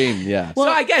scream, yeah. So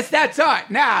I guess that's art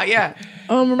now, yeah.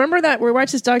 Remember that we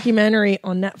watched this documentary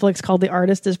on Netflix called The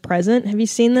Artist is Present? Have you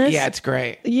seen this? Yeah, it's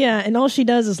great. Yeah, and all she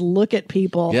does is look at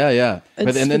people. Yeah.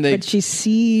 But she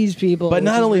sees people. But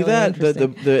not only that,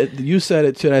 you said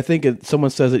it too, and I think someone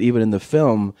says it even in the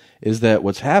film, is that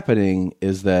what's happening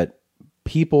is that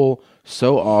people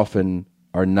so often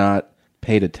are not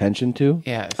paid attention to.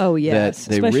 Yes. Oh, yes.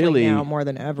 That they especially really, now more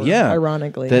than ever, yeah,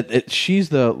 ironically. That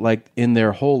she's in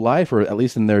their whole life, or at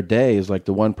least in their day, is like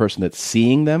the one person that's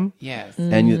seeing them. Yes.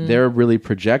 And they're really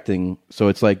projecting. So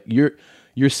it's like you're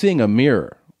seeing a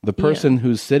mirror. The person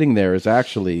who's sitting there is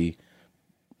actually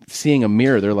seeing a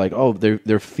mirror. They're like, oh,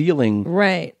 they're feeling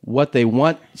what they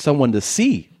want someone to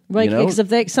see. Like,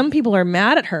 because some people are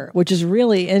mad at her, which is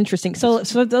really interesting. So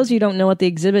for those of you who don't know what the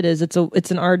exhibit is, it's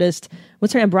an artist.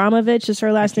 What's her name? Abramovich is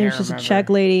her last name. She's a Czech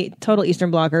lady, total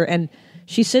Eastern Blocker, and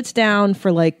she sits down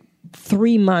for like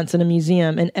 3 months in a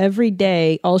museum, and every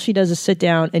day all she does is sit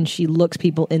down and she looks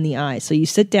people in the eye. So you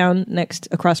sit down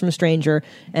across from a stranger,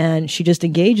 and she just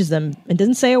engages them and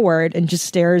doesn't say a word and just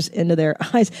stares into their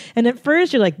eyes. And at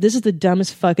first you're like, this is the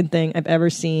dumbest fucking thing I've ever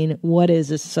seen. What is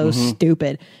this? So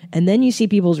stupid. And then you see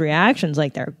people's reactions,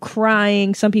 like they're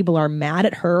crying. Some people are mad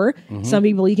at her. Some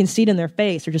people, you can see it in their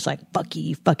face. They're just like, fuck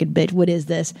you, fucking bitch. What is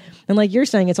this? And like you're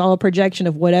saying, it's all a projection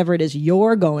of whatever it is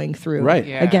you're going through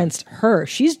against her.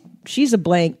 She's a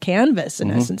blank canvas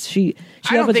in essence. She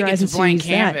I don't opens think her eyes it's and a blank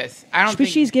sees canvas. that. I don't think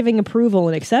she's giving approval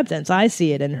and acceptance. I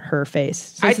see it in her face.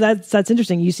 So that's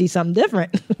interesting. You see something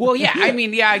different. Well, yeah. I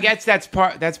mean, yeah. I guess that's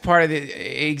part of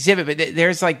the exhibit. But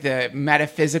there's like the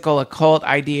metaphysical, occult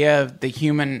idea of the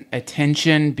human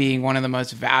attention being one of the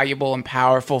most valuable and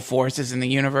powerful forces in the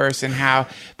universe, and how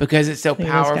because it's so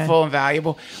powerful and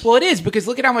valuable. Well, it is, because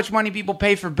look at how much money people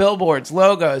pay for billboards,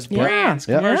 logos, brands,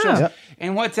 commercials. Yeah.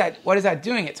 And what is that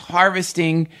doing? It's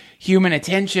harvesting human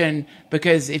attention,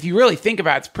 because if you really think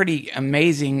about it, it's pretty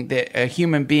amazing that a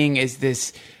human being is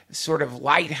this sort of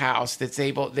lighthouse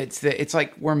it's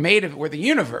like we're the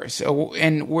universe,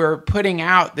 and we're putting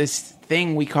out this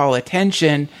thing we call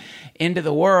attention into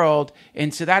the world.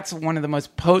 And so that's one of the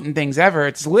most potent things ever.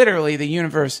 It's literally the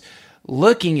universe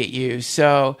looking at you.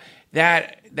 So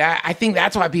that I think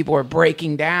that's why people are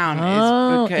breaking down.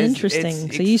 Oh, is because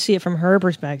interesting. So you see it from her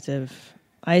perspective.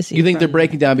 I see. You think they're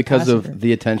breaking down because of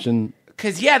the attention?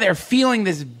 Because they're feeling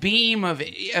this beam of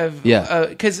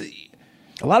because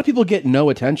a lot of people get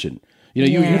no attention.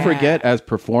 You forget as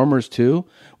performers too.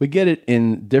 We get it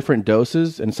in different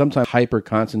doses and sometimes hyper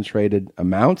concentrated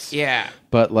amounts. Yeah.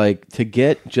 But like to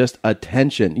get just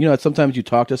attention, sometimes you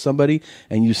talk to somebody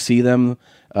and you see them.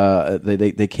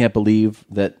 They can't believe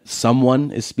that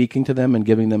someone is speaking to them and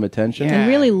giving them attention. And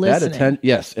really listening.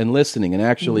 Yes, and listening and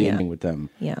actually being with them.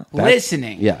 Yeah.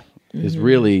 Listening. Yeah. Is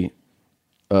really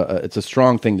it's a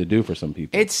strong thing to do for some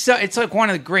people. It's like one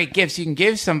of the great gifts you can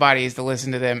give somebody is to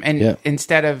listen to them, and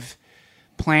instead of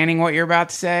planning what you're about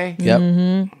to say.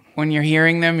 Yep. When you're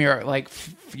hearing them, you're like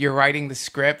you're writing the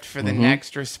script for the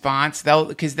next response.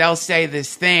 They'll say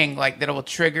this thing like that will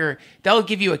trigger. They'll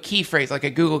give you a key phrase, like a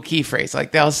Google key phrase.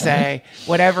 Like they'll say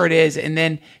whatever it is, and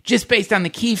then just based on the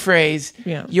key phrase,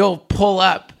 you'll pull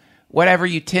up whatever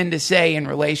you tend to say in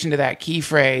relation to that key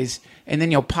phrase, and then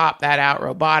you'll pop that out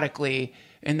robotically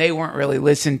and they weren't really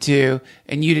listened to,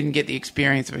 and you didn't get the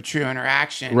experience of a true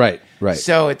interaction. Right.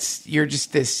 So you're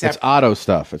just this. It's auto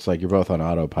stuff. It's like you're both on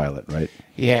autopilot, right?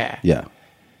 Yeah. Yeah.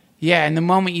 And the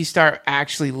moment you start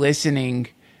actually listening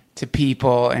to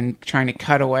people and trying to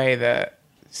cut away the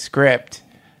script,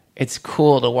 it's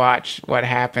cool to watch what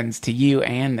happens to you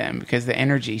and them because the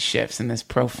energy shifts in this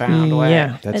profound way.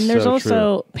 Yeah. That's and there's so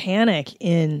also panic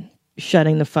in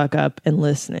shutting the fuck up and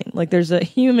listening. Like there's a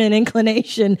human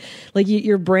inclination, like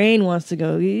your brain wants to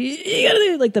go, you gotta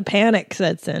do, like the panic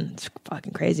sets in. It's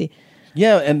fucking crazy.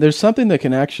 Yeah, and there's something that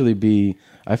can actually be,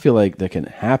 I feel like that can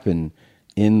happen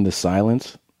in the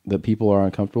silence that people are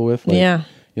uncomfortable with. Like, Yeah.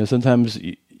 You know, sometimes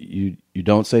you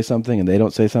don't say something and they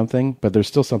don't say something, but there's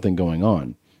still something going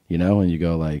on, you know, and you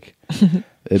go like,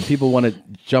 and people want to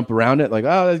jump around it. Like,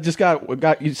 oh, I just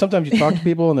got you. Sometimes you talk to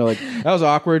people and they're like, that was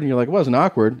awkward. And you're like, it wasn't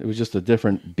awkward. It was just a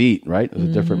different beat, right? It was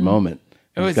a different moment.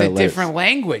 It was a different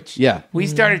language. Yeah. We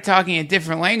started talking a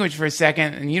different language for a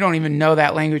second, and you don't even know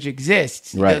that language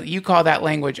exists. Right. You call that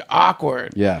language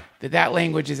awkward. Yeah. That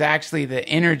language is actually the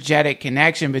energetic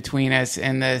connection between us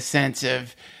in the sense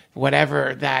of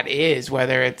whatever that is,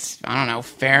 whether it's, I don't know,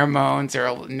 pheromones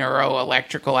or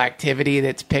neuroelectrical activity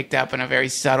that's picked up in a very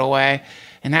subtle way.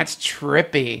 And that's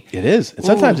trippy. It is. And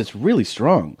sometimes it's really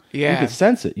strong. Yeah. You can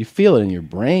sense it. You feel it in your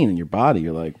brain and your body.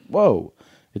 You're like, whoa.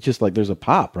 It's just like there's a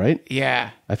pop, right?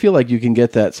 Yeah. I feel like you can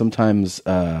get that sometimes,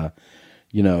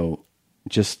 you know,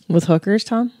 just With hookers,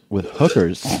 Tom? with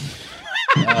hookers.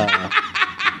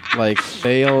 Like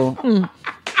they'll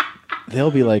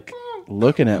be like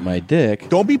looking at my dick,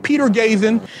 Don't be Peter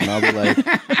gazing. and I'll be like,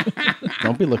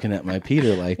 don't be looking at my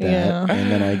Peter like that. Yeah.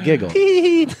 And then I giggle,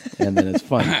 and then it's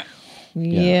fun.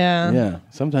 Yeah. Yeah.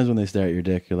 Sometimes when they stare at your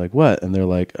dick, you're like, what? And they're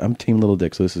like, I'm Team Little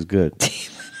Dick, so this is good.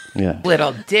 Yeah.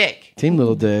 Little dick. Team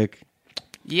Little Dick.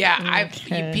 Yeah,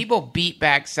 people beat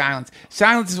back silence.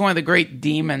 Silence is one of the great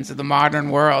demons of the modern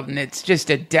world, and it's just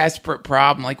a desperate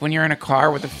problem. Like when you're in a car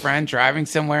with a friend driving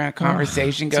somewhere and a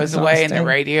conversation goes away and the exhausting.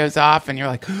 radio's off, and you're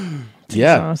like,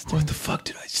 Yeah. Exhausting. what the fuck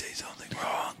did I say something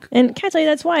wrong? And can I tell you,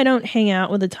 that's why I don't hang out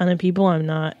with a ton of people. I'm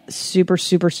not super,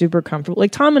 super, super comfortable.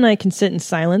 Like Tom and I can sit in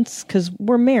silence because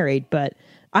we're married, but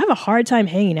I have a hard time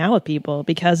hanging out with people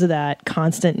because of that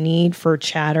constant need for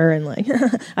chatter. And like,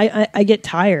 I get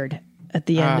tired at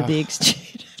the end of the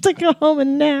exchange. It's like go home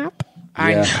and nap.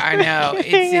 I know.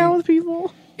 Hang out with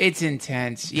people. It's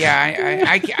intense. Yeah,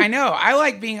 I know. I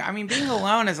like being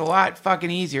alone is a lot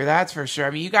fucking easier. That's for sure. I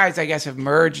mean, you guys, I guess, have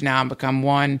merged now and become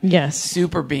one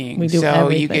super being. We do so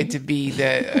everything. you get to be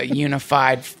the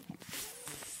unified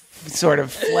sort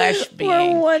of flesh being.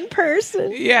 We're one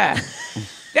person. Yeah.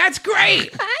 That's great.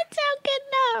 I don't get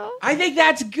no. I think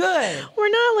that's good. We're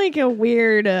not like a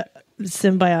weird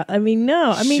symbiote. I mean,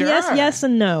 no. I mean, Sure. yes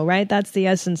and no, right? That's the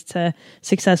essence to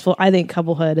successful, I think,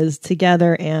 couplehood is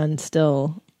together and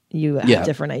still you have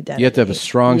different identities. You have to have a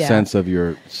strong sense of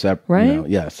your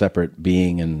separate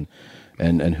being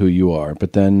and who you are.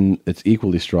 But then it's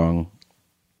equally strong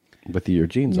with your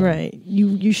genes on. Right.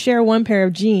 You share one pair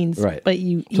of jeans, Right. but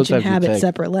you each Sometimes you inhabit take-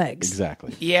 separate legs.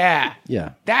 Exactly. Yeah.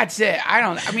 Yeah. That's it.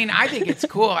 I think it's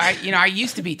cool. I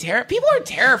used to be people are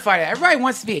terrified. Everybody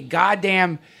wants to be a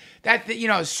goddamn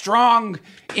strong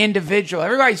individual.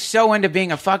 Everybody's so into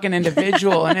being a fucking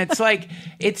individual, and it's like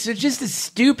it's just a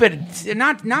stupid.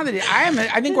 Not that I am.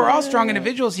 I think we're all strong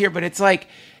individuals here, but it's like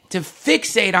to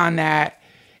fixate on that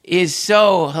is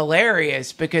so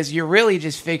hilarious because you're really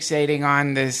just fixating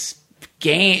on this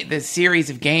series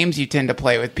of games you tend to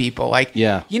play with people. Like,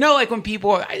 like when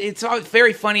people, it's always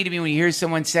very funny to me when you hear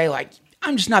someone say like,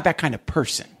 I'm just not that kind of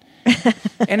person.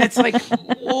 And it's like,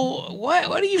 well,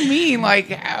 what do you mean? Like,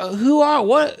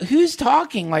 who's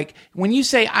talking? Like when you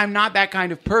say I'm not that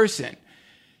kind of person,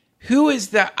 who is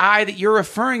the I that you're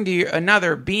referring to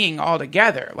another being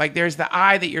altogether? Like there's the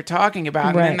I that you're talking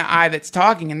about and then the I that's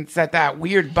talking. And it's that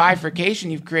weird bifurcation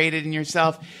you've created in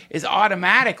yourself is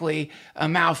automatically a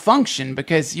malfunction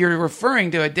because you're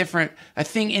referring to a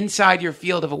thing inside your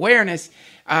field of awareness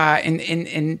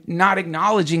and not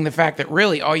acknowledging the fact that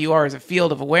really all you are is a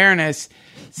field of awareness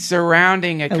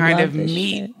surrounding a kind of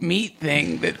meat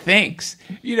thing that thinks,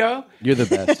 You're the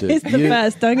best, dude. He's the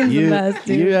best. Duncan's the best,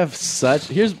 dude. You have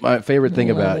here's my favorite thing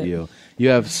about you. You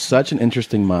have such an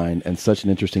interesting mind and such an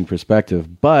interesting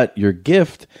perspective, but your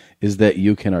gift is that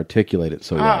you can articulate it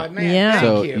so well. Man, thank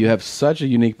so you. You have such a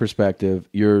unique perspective.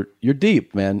 You're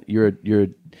deep, man. You're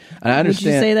And I understand.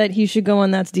 Would you say that he should go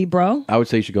on That's Deep Bro? I would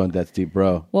say you should go on That's Deep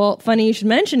Bro. Well, funny you should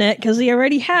mention it because he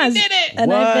already has. He did it!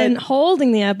 And What? I've been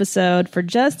holding the episode for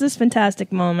just this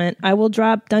fantastic moment. I will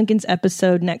drop Duncan's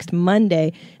episode next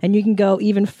Monday, and you can go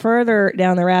even further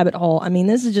down the rabbit hole. I mean,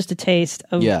 this is just a taste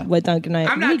of what Duncan and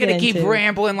I I'm not going to keep into.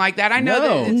 rambling like that. I know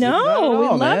that. Not at all, we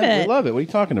love man. it. We love it. What are you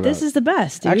talking about? This is the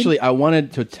best, dude. Actually, I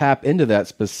wanted to tap into that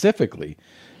specifically,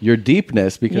 your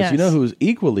deepness, because Yes. you know who's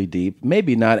equally deep,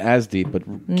 maybe not as deep,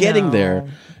 but getting there.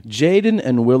 Jaden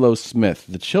and Willow Smith,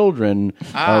 the children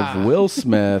of Will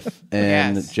Smith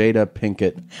and Yes. Jada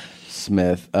Pinkett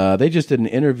Smith. They just did an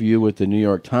interview with the New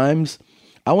York Times.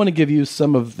 I want to give you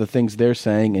some of the things they're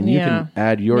saying, and you can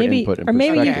add your input and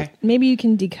perspective. Maybe you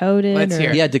can decode it. Let's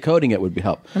hear it. Yeah, decoding it would be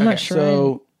help. I'm not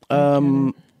sure.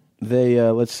 So, they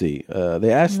let's see.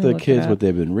 They asked the kids what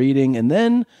they've been reading, and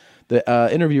then the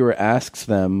interviewer asks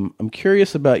them, "I'm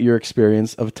curious about your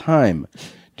experience of time.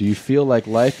 Do you feel like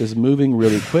life is moving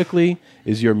really quickly?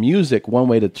 Is your music one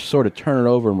way to sort of turn it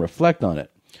over and reflect on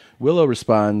it?" Willow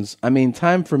responds, "I mean,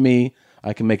 time for me,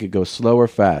 I can make it go slow or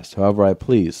fast, however I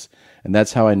please, and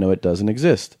that's how I know it doesn't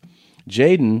exist."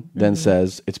 Jaden then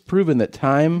says, "It's proven that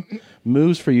time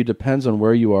moves for you depends on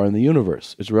where you are in the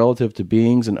universe. It's relative to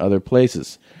beings in other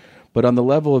places. But on the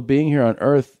level of being here on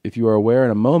Earth, if you are aware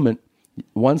in a moment,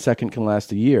 1 second can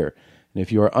last a year. And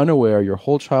if you are unaware, your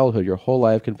whole childhood, your whole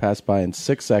life can pass by in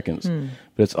 6 seconds.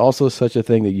 But it's also such a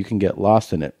thing that you can get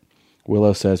lost in it."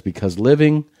 Willow says, "Because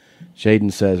living."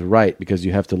 Jaden says, "Right, because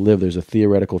you have to live. There's a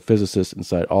theoretical physicist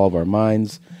inside all of our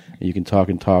minds. And you can talk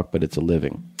and talk, but it's a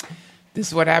living." This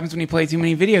is what happens when you play too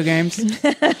many video games.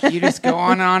 You just go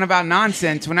on and on about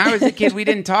nonsense. When I was a kid, we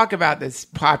didn't talk about this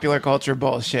popular culture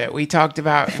bullshit. We talked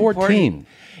about 14.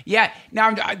 Yeah,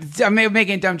 now I'm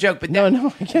making a dumb joke, but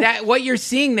that what you're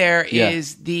seeing there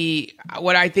is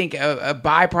what I think a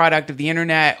byproduct of the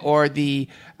internet, or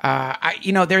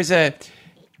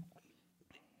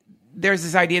there's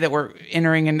this idea that we're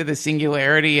entering into the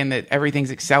singularity and that everything's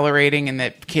accelerating and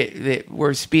that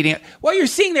we're speeding up. What you're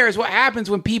seeing there is what happens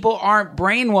when people aren't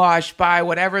brainwashed by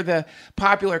whatever the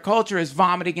popular culture is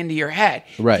vomiting into your head.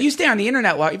 Right. If you stay on the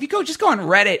internet long, if you just go on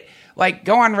Reddit,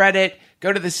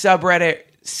 go to the subreddit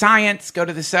science, go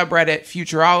to the subreddit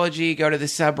futurology, go to the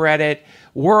subreddit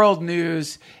world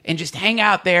news, and just hang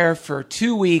out there for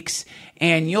 2 weeks,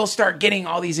 and you'll start getting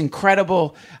all these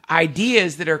incredible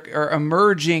ideas that are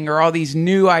emerging, or all these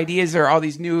new ideas, or all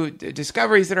these new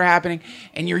discoveries that are happening,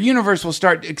 and your universe will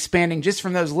start expanding just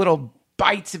from those little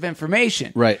bites of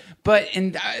information. Right. But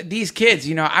in these kids,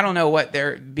 I don't know what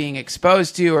they're being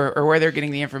exposed to or where they're getting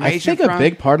the information I think from. a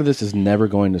big part of this is never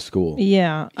going to school.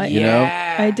 Yeah.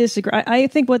 I disagree. I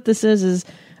think what this is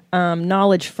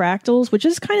knowledge fractals, which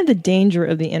is kind of the danger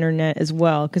of the internet as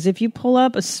well. Because if you pull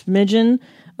up a smidgen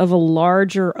of a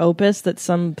larger opus that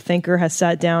some thinker has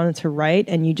sat down to write,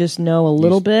 and you just know a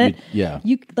little bit,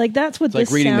 you like that's what it's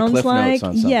this like reading sounds the cliff like. notes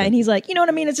on something. Yeah, and he's like, you know what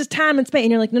I mean? It's just time and space, and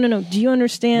you're like, no. Do you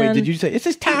understand? Wait, did you say it's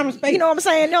just time and space? You know what I'm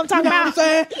saying? You know what I'm talking about?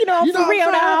 saying? For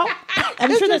real now. I'm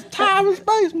sure It's just time and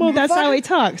space, motherfucker. that's how he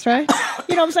talks, right?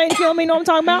 You know what I'm saying? You feel me? Know what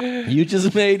I'm talking about? You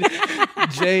just made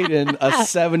Jaden a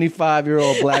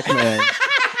 75-year-old black man.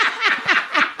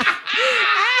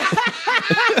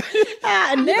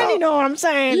 And then you know what I'm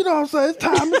saying? You know what I'm saying? It's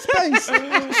time and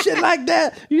space. Shit like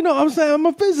that. You know what I'm saying? I'm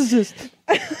a physicist.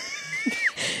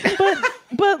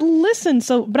 But listen,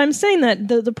 but I'm saying that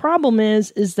the problem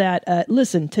is that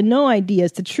listen, to know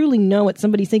ideas, to truly know what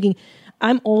somebody's thinking.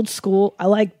 I'm old school. I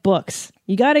like books.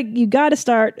 You gotta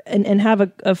start and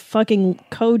have a fucking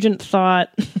cogent thought.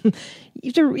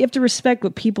 You have to respect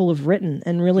what people have written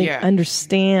and really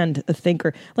understand a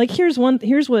thinker. Like here's what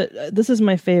this is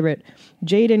my favorite.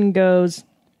 Jaden goes,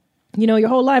 your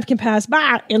whole life can pass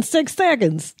by in 6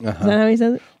 seconds. Is that how he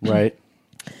says it? Right.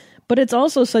 But it's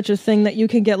also such a thing that you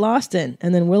can get lost in.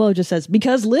 And then Willow just says,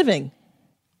 because living.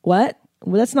 What?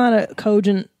 Well, that's not a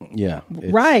cogent. Yeah.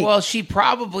 Right. Well, she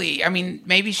probably,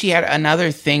 maybe she had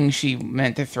another thing she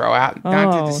meant to throw out,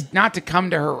 not to come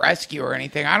to her rescue or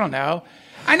anything. I don't know.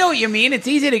 I know what you mean. It's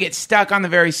easy to get stuck on the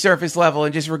very surface level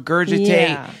and just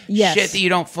regurgitate shit that you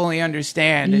don't fully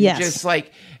understand, and just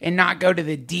and not go to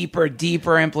the deeper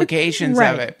implications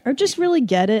of it, or just really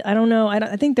get it. I don't know.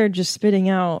 I think they're just spitting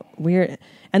out weird.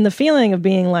 And the feeling of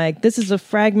being like, this is a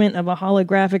fragment of a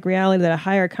holographic reality that a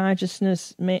higher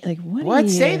consciousness made. Like, what?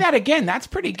 Say that again. That's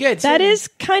pretty good. That is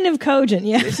kind of cogent,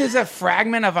 yeah. This is a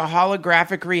fragment of a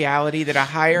holographic reality that a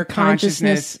higher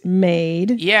consciousness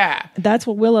made. Yeah. That's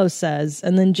what Willow says.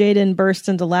 And then Jaden bursts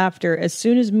into laughter. As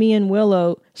soon as me and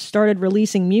Willow started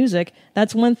releasing music,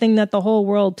 that's one thing that the whole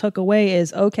world took away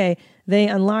is, okay, they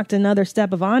unlocked another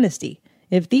step of honesty.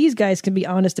 if these guys can be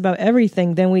honest about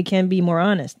everything, then we can be more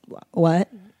honest. What?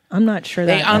 I'm not sure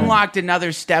They that unlocked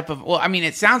another step of, well, I mean,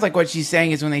 it sounds like what she's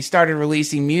saying is when they started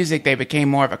releasing music, they became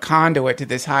more of a conduit to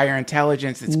this higher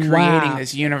intelligence that's creating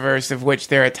this universe of which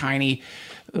they're a tiny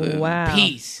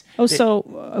piece. Oh,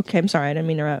 okay, I'm sorry, I didn't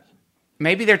mean to interrupt.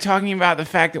 Maybe they're talking about the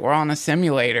fact that we're all in a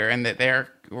simulator and that they're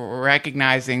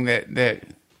recognizing that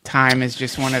time is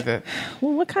just one of the...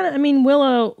 Well, what kind of, I mean,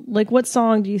 Willow, like, what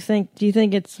song do you think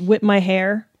it's Whip My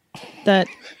Hair? That...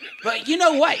 But you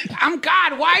know what?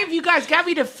 Why have you guys got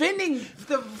me defending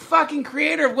the fucking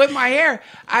creator of Whip My Hair?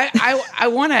 I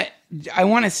want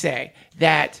to say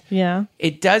that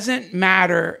it doesn't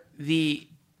matter the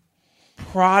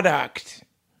product.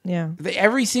 Yeah.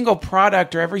 Every single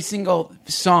product or every single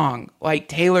song, like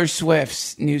Taylor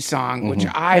Swift's new song, which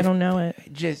I don't know it.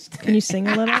 Just Can you sing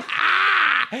a little?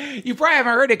 You probably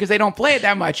haven't heard it because they don't play it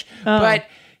that much. Oh. But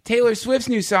Taylor Swift's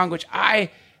new song, which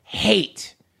I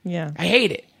hate. Yeah. I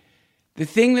hate it. The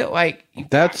thing that, like...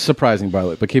 That's surprising, by the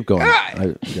way, but keep going.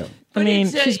 I mean,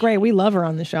 she's great. We love her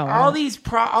on the show. All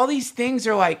these things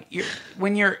are like...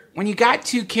 When you got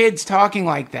two kids talking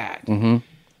like that,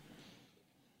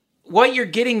 what you're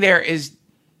getting there is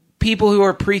people who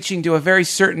are preaching to a very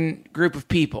certain group of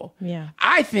people. Yeah.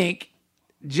 I think,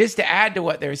 just to add to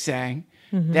what they're saying,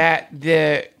 that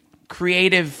the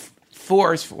creative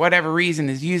force, for whatever reason,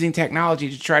 is using technology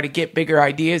to try to get bigger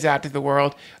ideas out to the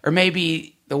world, or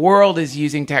maybe the world is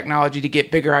using technology to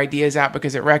get bigger ideas out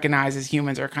because it recognizes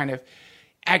humans are kind of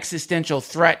existential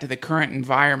threat to the current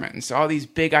environment. And so all these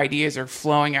big ideas are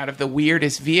flowing out of the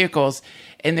weirdest vehicles.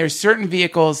 And there's certain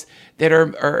vehicles that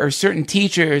are certain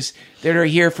teachers that are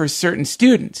here for certain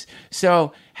students.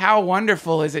 So how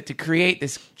wonderful is it to create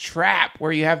this trap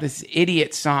where you have this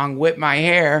idiot song, Whip My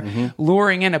Hair,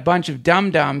 luring in a bunch of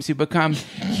dum-dums who become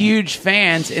huge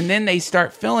fans, and then they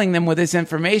start filling them with this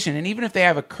information. And even if they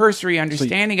have a cursory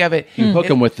understanding of it... You hook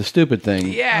them with the stupid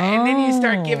thing. Yeah, and then you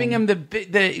start giving them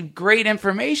the great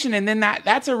information, and then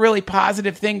that's a really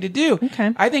positive thing to do.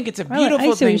 Okay. I think it's a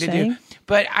beautiful thing to do.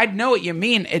 But I know what you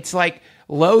mean. It's like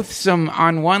loathsome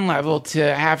on one level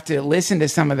to have to listen to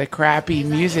some of the crappy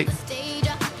music.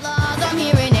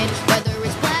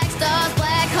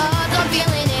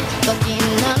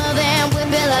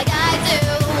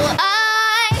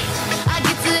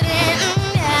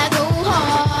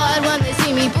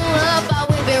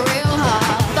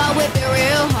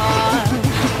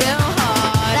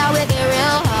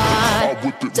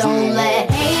 Don't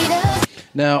let haters.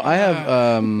 Now, I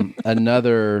have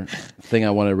another thing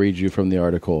I want to read you from the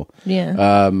article.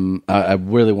 Yeah. I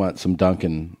really want some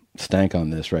Duncan stank on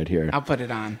this right here. I'll put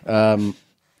it on.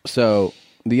 So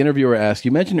the interviewer asked,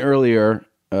 you mentioned earlier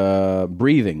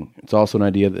breathing. It's also an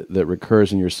idea that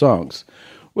recurs in your songs.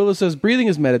 Willow says, breathing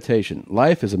is meditation.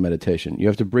 Life is a meditation. You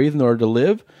have to breathe in order to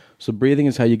live, so breathing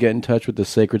is how you get in touch with the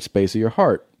sacred space of your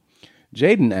heart.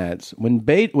 Jaden adds, when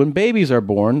babies are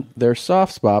born, their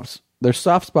soft spots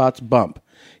bump.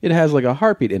 It has like a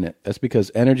heartbeat in it. That's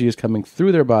because energy is coming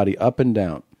through their body up and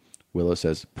down. Willow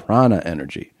says prana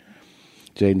energy.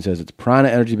 Jaden says it's prana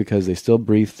energy because they still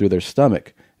breathe through their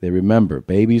stomach. They remember.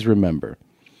 Babies remember.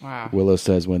 Wow. Willow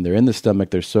says when they're in the stomach,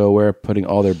 they're so aware, putting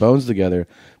all their bones together,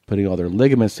 putting all their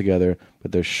ligaments together,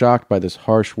 but they're shocked by this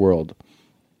harsh world,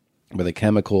 by the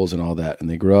chemicals and all that, and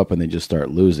they grow up and they just start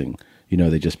losing. You know,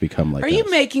 they just become like Are you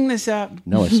making this up?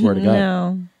 No, I swear to God.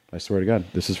 No. I swear to God.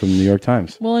 This is from the New York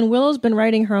Times. Well, and Willow's been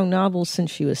writing her own novels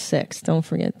since she was 6. Don't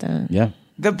forget that. Yeah.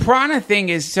 The prana thing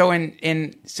is so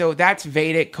so that's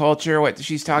Vedic culture. What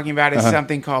she's talking about is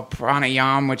something called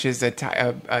pranayama, which is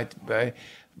a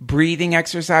breathing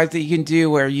exercise that you can do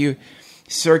where you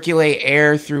circulate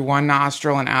air through one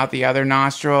nostril and out the other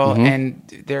nostril. And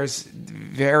there's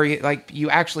you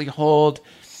actually hold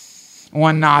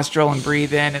one nostril and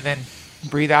breathe in and then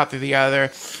breathe out through the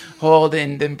other, hold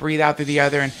and then breathe out through the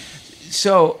other. And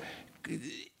so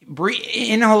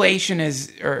inhalation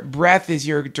breath is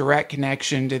your direct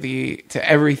connection to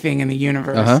everything in the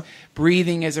universe.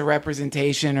 Breathing is a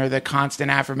representation or the constant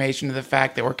affirmation of the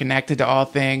fact that we're connected to all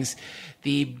things.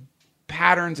 The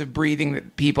patterns of breathing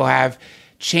that people have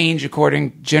change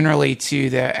according generally to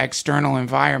the external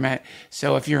environment.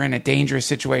 So if you're in a dangerous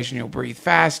situation, you'll breathe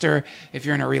faster. If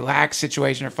you're in a relaxed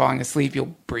situation or falling asleep,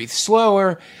 you'll breathe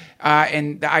slower.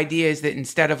 And the idea is that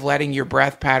instead of letting your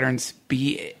breath patterns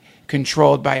be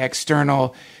controlled by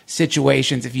external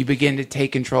situations, if you begin to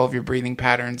take control of your breathing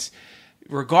patterns,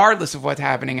 regardless of what's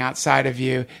happening outside of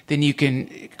you, then you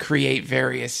can create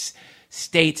various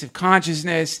states of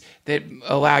consciousness that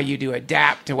allow you to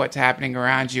adapt to what's happening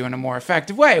around you in a more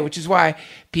effective way, which is why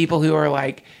people who are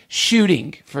like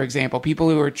shooting, for example, people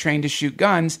who are trained to shoot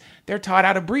guns, they're taught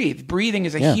how to breathe. Breathing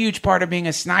is a huge part of being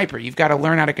a sniper. You've got to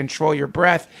learn how to control your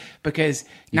breath because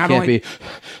not you can't only... be...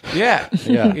 Yeah,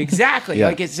 exactly. Yeah.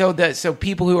 Like it's so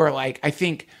people who are like, I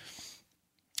think...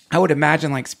 I would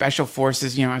imagine like special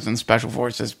forces, I was in special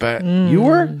forces, but... You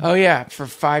were? Oh, yeah, for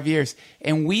 5 years.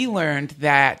 And we learned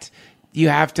that you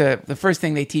have to... The first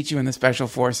thing they teach you in the special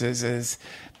forces is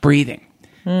breathing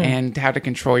and how to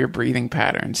control your breathing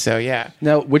patterns. So, yeah.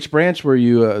 Now, which branch were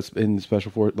you in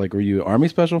special force? Like, were you Army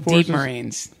Special Forces? Deep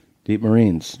Marines. Deep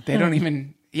Marines. They don't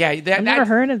even... Yeah, I've never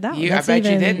heard of that one. I bet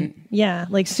you didn't. Yeah,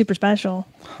 like super special.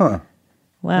 Huh.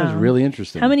 Wow. That was really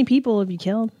interesting. How many people have you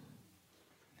killed?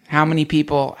 How many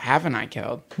people haven't I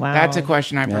killed? Wow. That's a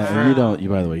question I Yeah, prefer. and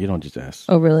by the way, you don't just ask.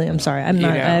 Oh, really? I'm sorry. I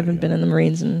haven't been in the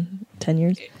Marines in 10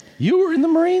 years. You were in the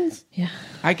Marines? Yeah.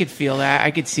 I could feel that.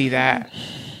 I could see that.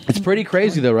 It's pretty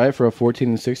crazy, though, right, for a 14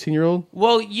 and 16-year-old?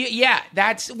 Well, yeah,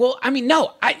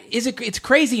 it's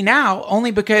crazy now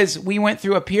only because we went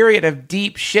through a period of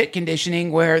deep shit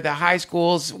conditioning where the high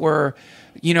schools were,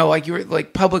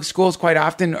 like public schools quite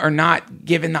often are not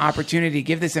given the opportunity to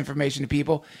give this information to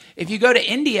people. If you go to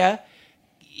India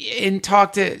and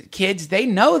talk to kids, they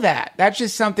know that. That's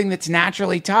just something that's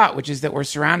naturally taught, which is that we're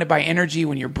surrounded by energy.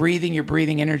 When you're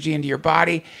breathing energy into your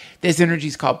body. This energy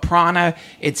is called prana.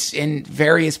 It's in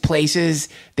various places.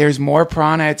 There's more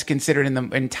prana. It's considered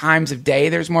in times of day.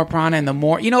 There's more prana in the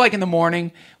like in the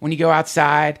morning when you go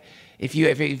outside. If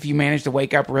you manage to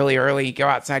wake up really early, you go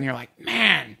outside and you're like,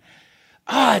 man,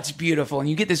 oh, it's beautiful. And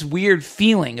you get this weird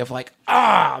feeling of like,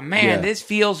 oh man, this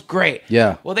feels great.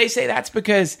 Yeah. Well, they say that's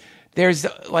because there's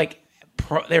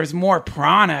there's more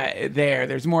prana there.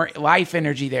 There's more life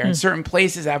energy there. And certain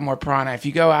places have more prana. If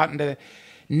you go out into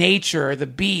nature or the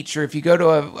beach, or if you go to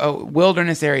a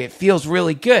wilderness area, it feels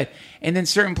really good. And then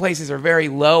certain places are very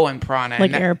low in prana.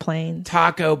 Like airplanes.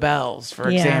 Taco Bells, for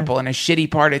example, in a shitty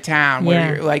part of town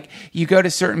where you're like, you go to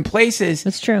certain places.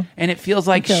 That's true. And it feels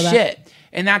like shit.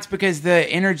 And that's because the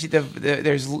energy,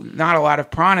 there's not a lot of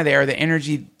prana there. The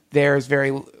energy there is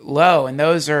very low. And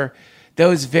those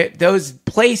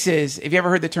places, have you ever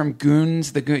heard the term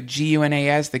goons, the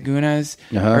Gunas, the gunas,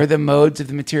 or the modes of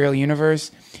the material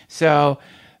universe? So,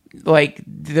 like,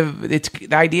 the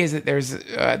idea is that there's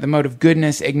the mode of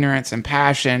goodness, ignorance, and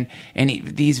passion, and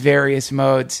these various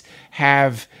modes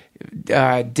have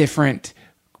different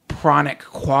pranic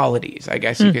qualities, I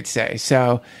guess you could say.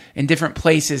 So, in different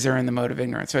places are in the mode of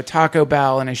ignorance. So, a Taco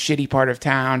Bell in a shitty part of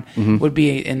town would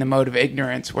be in the mode of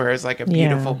ignorance, whereas like a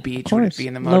beautiful beach would be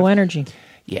in the mode low of energy.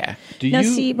 Yeah.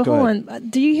 But hold on.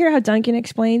 Do you hear how Duncan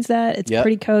explains that? It's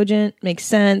pretty cogent, makes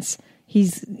sense.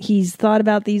 He's thought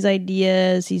about these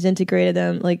ideas. He's integrated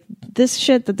them. Like this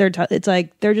shit that it's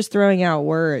like they're just throwing out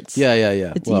words.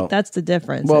 Yeah. That's the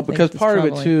difference. Well, because part of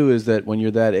it too is that when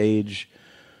you're that age,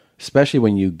 especially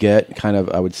when you get kind of,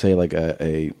 I would say, like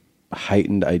a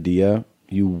heightened idea,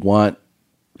 you want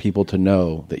people to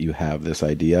know that you have this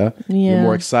idea. Yeah. You're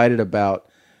more excited about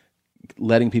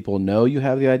letting people know you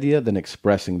have the idea than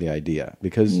expressing the idea,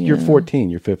 because you're 14,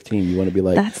 you're 15, you want to be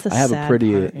like, that's the I have sad a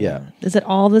pretty part, is that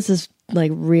all this is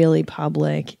like really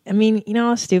public. I mean, you know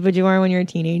how stupid you are when you're a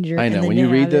teenager. I know, when you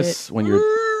read this when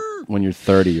you're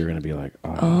 30, you're gonna be like,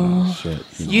 oh shit.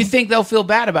 You think they'll feel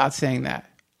bad about saying that?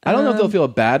 I don't know if they'll feel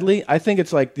badly. I think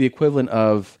it's like the equivalent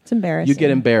of, it's embarrassing. You get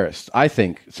embarrassed. I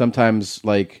think sometimes,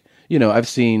 like, I've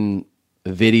seen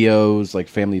videos, like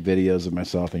family videos of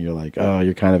myself, and you're like, oh,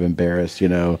 you're kind of embarrassed,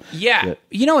 Yeah.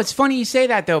 It's funny you say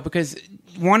that though, because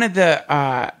one of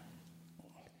the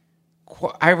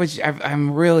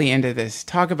I'm really into this.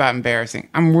 Talk about embarrassing.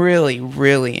 I'm really,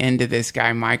 really into this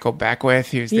guy Michael Beckwith,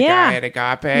 who's the guy at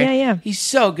Agape. Yeah. He's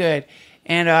so good,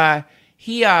 and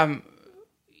he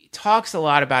talks a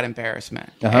lot about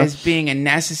embarrassment as being a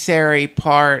necessary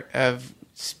part of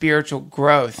spiritual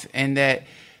growth, and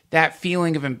that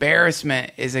feeling of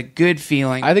embarrassment is a good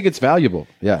feeling. I think it's valuable.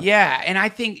 Yeah. Yeah. And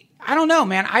I don't know,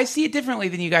 man. I see it differently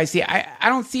than you guys see it. I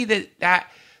don't see that,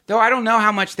 though I don't know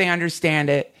how much they understand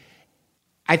it.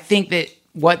 I think that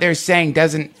what they're saying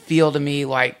doesn't feel to me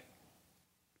like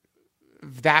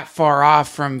that far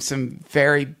off from some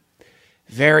very,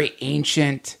 very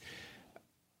ancient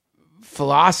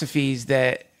philosophies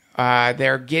that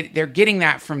they're getting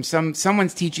that from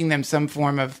someone's teaching them some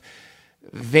form of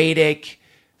Vedic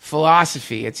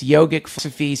philosophy. It's yogic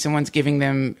philosophy. Someone's giving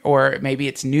them, or maybe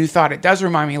it's new thought. It does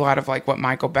remind me a lot of like what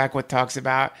Michael Beckwith talks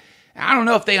about. I don't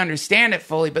know if they understand it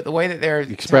fully, but the way that they're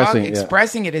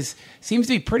expressing it seems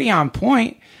to be pretty on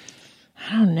point.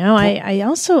 I don't know.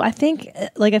 I think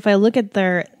like if I look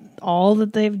at all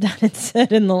that they've done and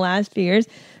said in the last few years,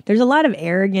 there's a lot of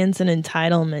arrogance and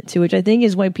entitlement to, which I think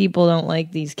is why people don't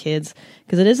like these kids,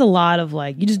 because it is a lot of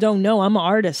like, you just don't know. I'm an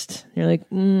artist. You're like,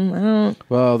 I don't.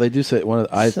 Well, they do say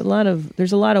there's a lot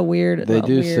of weird. They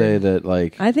do say that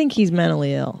like I think he's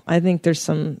mentally ill. I think there's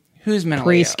some who's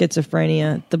mentally ill?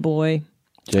 Schizophrenia. The boy.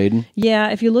 Jaden? Yeah,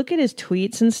 if you look at his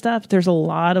tweets and stuff, there's a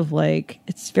lot of like,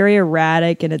 it's very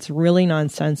erratic and it's really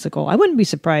nonsensical. I wouldn't be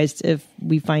surprised if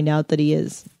we find out that he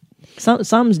is.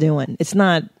 Something's doing.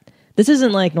 This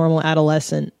isn't like normal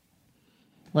adolescent,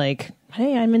 like,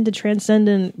 hey, I'm into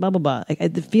transcendent, blah, blah, blah. Like,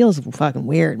 it feels fucking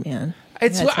weird, man.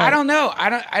 I don't know.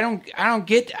 I don't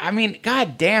get. I mean,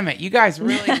 God damn it! You guys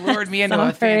really lured me into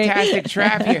a fantastic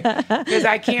trap here because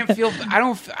I can't feel.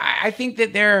 I think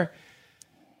that they're.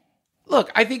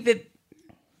 Look, I think that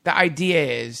the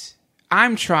idea is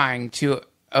I'm trying to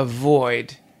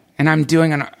avoid, and I'm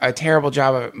doing a terrible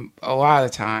job of it a lot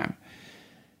of the time.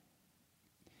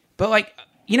 But like,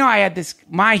 I had this.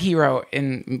 My hero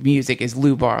in music is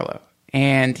Lou Barlow.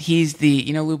 And he's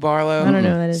Lou Barlow? I don't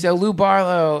know who that is. So Lou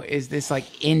Barlow is this like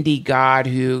indie god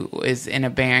who is in a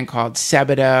band called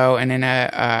Sebadoh and in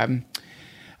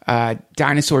a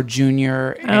Dinosaur Jr.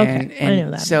 And, okay. and I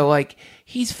know that. So like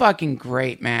he's fucking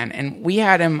great, man. And we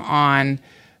had him on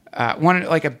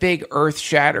a big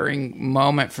earth-shattering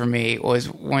moment for me was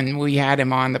when we had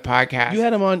him on the podcast. You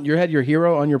had him on. You had your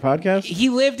hero on your podcast. He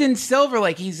lived in Silver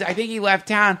Lake. I think he left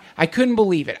town. I couldn't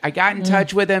believe it. I got in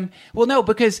touch with him. Well, no,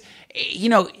 because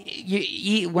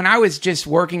when I was just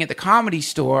working at the Comedy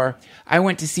Store, I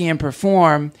went to see him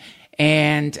perform,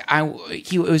 and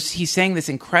he sang this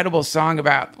incredible song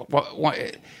about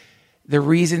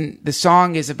the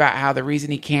song is about how the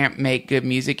reason he can't make good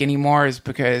music anymore is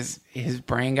because his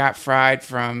brain got fried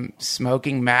from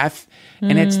smoking meth.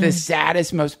 And it's the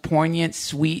saddest, most poignant,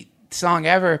 sweet song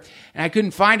ever. And I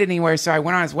couldn't find it anywhere. So I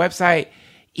went on his website,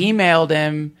 emailed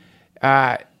him,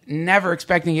 never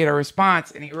expecting to get a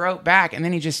response. And he wrote back, and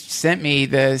then he just sent me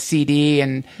the CD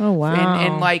and, oh, wow.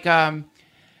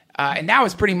 And that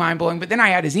was pretty mind-blowing. But then I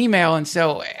had his email, and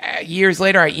so years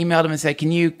later, I emailed him and said,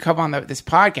 can you come on this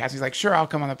podcast? He's like, sure, I'll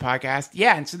come on the podcast.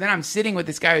 Yeah, and so then I'm sitting with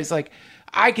this guy who's like,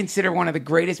 I consider one of the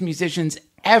greatest musicians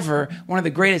ever, one of the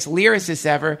greatest lyricists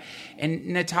ever. And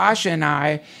Natasha and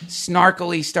I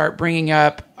snarkily start bringing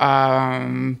up,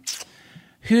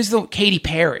 Katy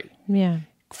Perry. Yeah.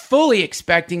 Fully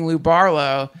expecting Lou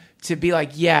Barlow to be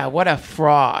like, yeah, what a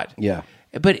fraud. Yeah.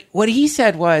 But what he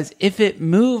said was, if it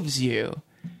moves you,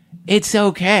 it's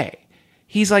okay.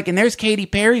 He's like, and there's Katy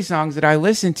Perry songs that I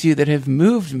listen to that have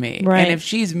moved me. Right. And if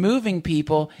she's moving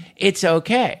people, it's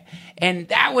okay. And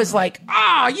that was like,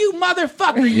 you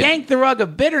motherfucker, yanked the rug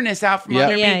of bitterness out from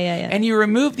under me. Yeah. And you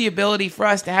removed the ability for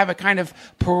us to have a kind of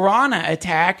piranha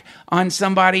attack on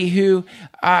somebody who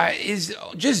is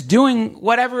just doing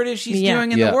whatever it is she's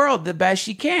doing in the world the best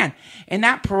she can. And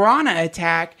that piranha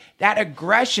attack, that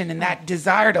aggression and that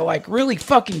desire to like really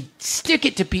fucking stick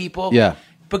it to people. Yeah.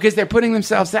 Because they're putting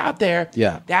themselves out there.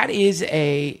 Yeah. That is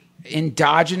a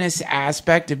endogenous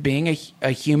aspect of being a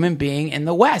human being in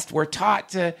the West. We're taught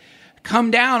to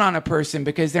come down on a person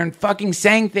because they're fucking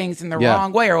saying things in the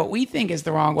wrong way or what we think is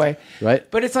the wrong way. Right.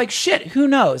 But it's like, shit, who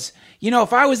knows?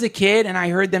 If I was a kid and I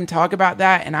heard them talk about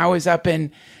that and I was up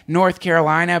in North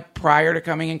Carolina prior to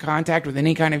coming in contact with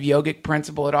any kind of yogic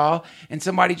principle at all, and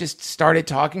somebody just started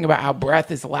talking about how breath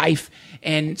is life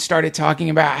and started talking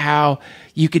about how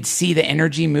you could see the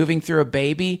energy moving through a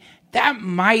baby, that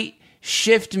might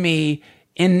shift me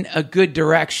in a good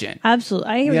direction. Absolutely.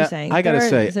 I hear what you're saying. I gotta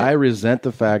say, I resent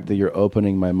the fact that you're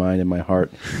opening my mind and my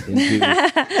heart into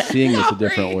seeing this a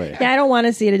different way. Yeah, I don't want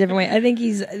to see it a different way. I think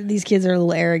these kids are a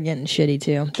little arrogant and shitty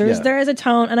too. There is a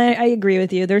tone, and I agree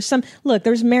with you. There's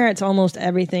merit to almost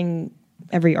everything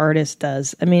every artist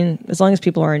does. I mean, as long as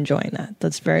people are enjoying that,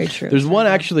 that's very true. There's one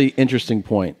actually interesting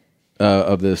point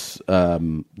of this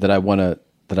that I want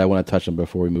to touch on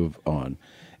before we move on.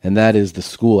 And that is the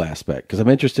school aspect, because I'm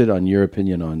interested on your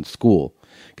opinion on school,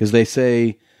 because they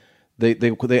say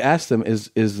they ask them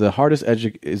is the hardest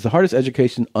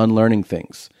education unlearning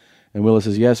things, and Willis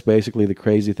says yes. Basically, the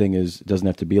crazy thing is it doesn't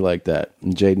have to be like that.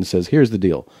 And Jaden says here's the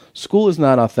deal: school is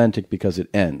not authentic because it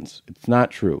ends. It's not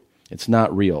true. It's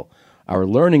not real. Our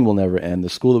learning will never end. The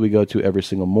school that we go to every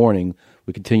single morning,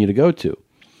 we continue to go to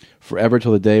forever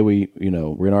till the day we're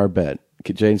in our bed.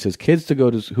 Jaden says kids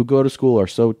who go to school are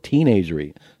so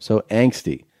teenagery, so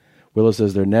angsty. Willow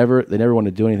says they never want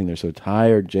to do anything. They're so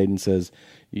tired. Jaden says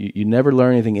you never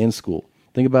learn anything in school.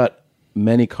 Think about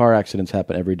many car accidents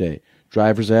happen every day.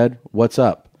 Driver's ed, what's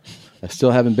up? I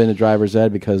still haven't been to driver's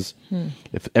ed because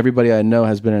if everybody I know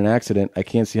has been in an accident, I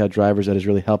can't see how driver's ed is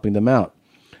really helping them out.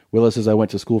 Willis says, I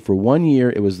went to school for 1 year.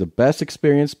 It was the best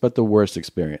experience, but the worst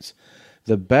experience.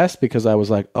 The best because I was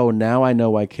like, oh, now I know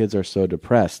why kids are so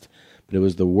depressed. But it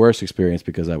was the worst experience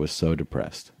because I was so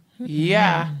depressed.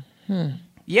 Yeah.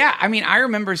 Yeah, I mean, I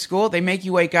remember school. They make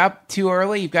you wake up too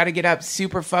early. You've got to get up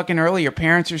super fucking early. Your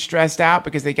parents are stressed out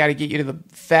because they got to get you to the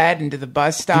Fed and to the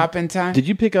bus stop in time. Did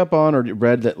you pick up on or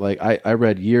read that, like, I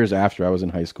read years after I was in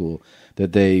high school,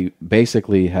 that they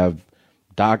basically have,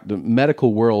 the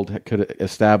medical world could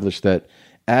establish that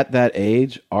at that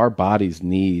age, our bodies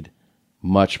need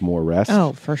much more rest.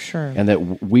 Oh, for sure. And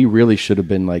that we really should have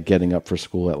been like getting up for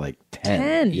school at like 10.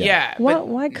 10? Yeah.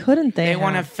 Why couldn't they? They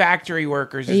want to factory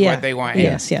workers is Yeah. what they want.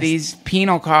 Yes, yes. These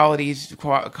penal colonies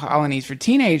for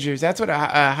teenagers, that's what a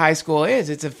high school is.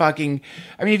 It's a fucking...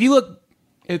 I mean, if you look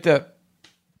at the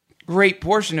great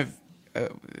portion of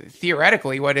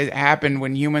theoretically what had happened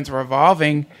when humans were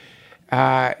evolving...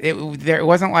 it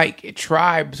wasn't like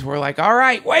tribes were like, all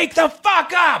right, wake the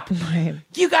fuck up. Right.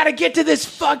 You got to get to this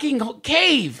fucking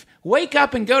cave. Wake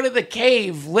up and go to the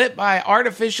cave lit by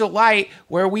artificial light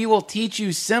where we will teach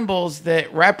you symbols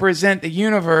that represent the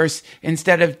universe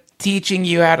instead of teaching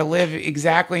you how to live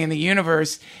exactly in the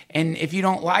universe. And if you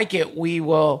don't like it, we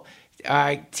will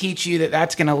teach you that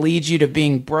that's going to lead you to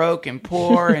being broke and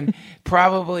poor and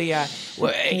probably, a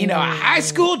high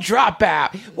school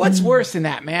dropout. What's worse than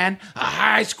that, man? A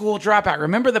high school dropout.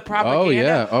 Remember the propaganda? Oh,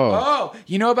 yeah. Oh,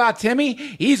 you know about Timmy?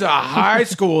 He's a high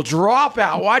school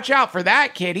dropout. Watch out for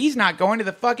that kid. He's not going to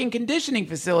the fucking conditioning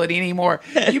facility anymore.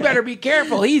 You better be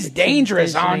careful. He's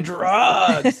dangerous on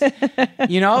drugs.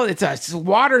 It's a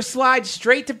water slide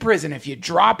straight to prison. If you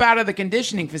drop out of the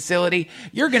conditioning facility,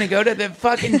 you're going to go to the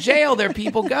fucking jail their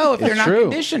people go if they're not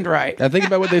conditioned right. And think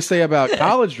about what they say about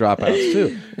college dropouts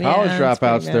too. College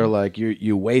dropouts, they're like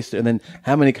you waste. And then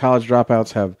how many college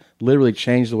dropouts have literally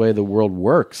changed the way the world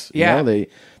works? Yeah, they're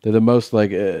the most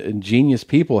like ingenious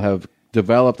people. Have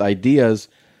developed ideas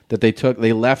that they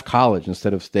left college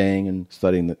instead of staying and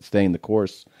staying the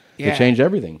course. Yeah. They changed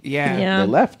everything. Yeah. They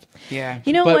left. Yeah,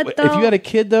 You know But what, though? if you had a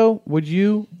kid though, would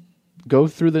you go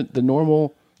through the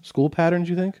normal school patterns,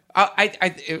 you think?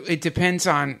 It depends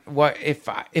on what if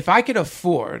I could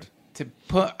afford to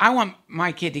put. I want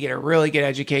my kid to get a really good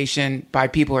education by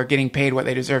people who are getting paid what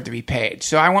they deserve to be paid.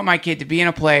 So I want my kid to be in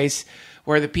a place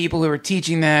where the people who are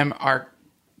teaching them are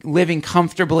living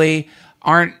comfortably,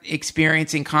 aren't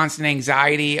experiencing constant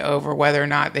anxiety over whether or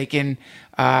not they can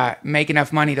make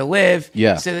enough money to live.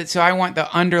 Yeah. So I want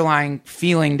the underlying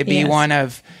feeling to be one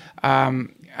of.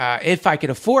 If I could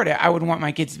afford it, I would want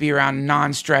my kids to be around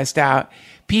non-stressed out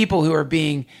people who are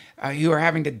being, who are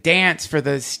having to dance for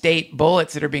the state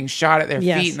bullets that are being shot at their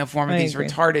feet in the form of these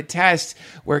retarded tests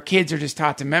where kids are just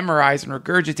taught to memorize and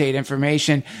regurgitate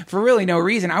information for really no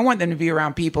reason. I want them to be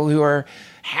around people who are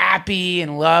happy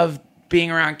and love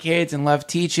being around kids and love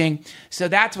teaching. So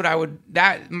that's what I would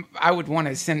want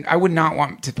to send. I would not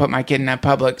want to put my kid in a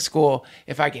public school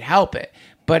if I could help it.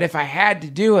 But if I had to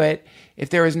do it, if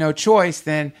there was no choice,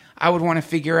 then I would want to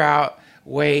figure out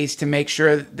ways to make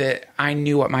sure that I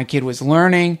knew what my kid was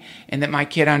learning and that my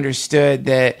kid understood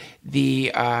that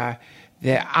that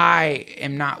I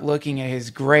am not looking at his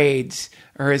grades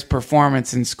or his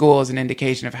performance in school as an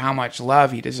indication of how much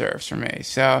love he deserves from me.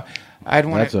 So I'd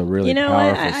want That's a really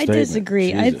powerful I statement.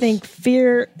 disagree. Jesus. I think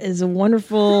fear is a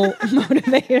wonderful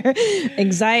motivator.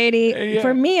 Anxiety.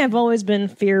 For me, I've always been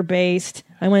fear-based.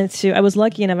 I was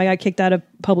lucky enough, I got kicked out of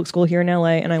public school here in LA,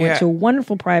 and I went to a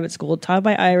wonderful private school taught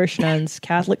by Irish nuns,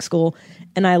 Catholic school,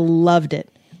 and I loved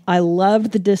it. I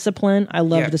loved the discipline. I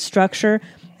loved the structure.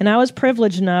 And I was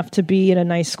privileged enough to be in a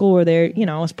nice school where it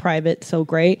was private, so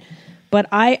great. But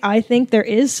I think there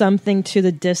is something to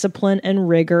the discipline and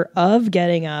rigor of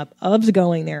getting up, of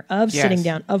going there, of sitting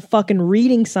down, of fucking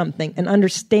reading something and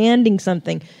understanding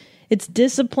something. It's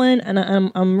discipline, and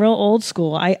I'm real old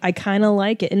school. I kind of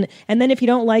like it. And then if you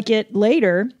don't like it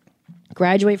later,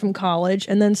 graduate from college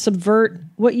and then subvert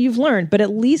what you've learned. But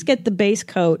at least get the base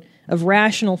coat of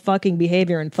rational fucking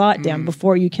behavior and thought down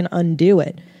before you can undo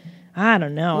it. I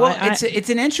don't know. Well, it's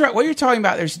an intro. What you're talking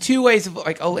about, there's two ways of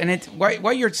and it's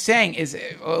what you're saying is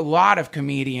a lot of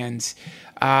comedians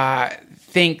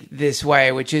think this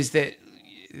way, which is that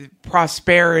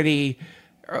prosperity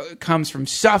comes from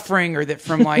suffering, or that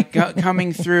from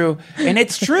coming through, and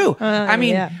it's true. I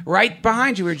mean, right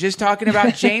behind you, we were just talking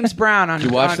about James Brown. Did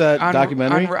you watch that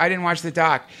documentary? I didn't watch the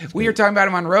doc. We were talking about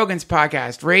him on Rogan's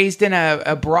podcast. Raised in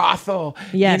a brothel,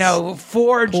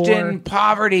 forged in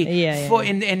poverty,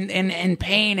 in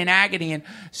pain and agony, and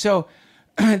so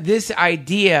this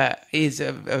idea is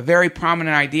a very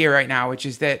prominent idea right now, which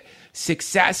is that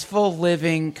successful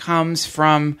living comes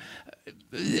from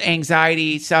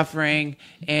anxiety, suffering,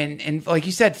 and like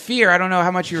you said, fear. I don't know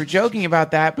how much you were joking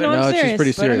about that, but No, I'm she's serious.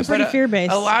 pretty serious. Pretty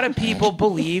fear-based. a lot of people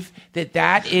believe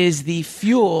that is the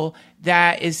fuel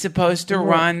that is supposed to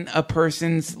run a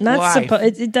person's life.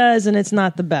 It does, and it's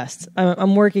not the best.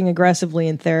 I'm working aggressively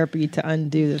in therapy to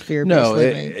undo the fear-based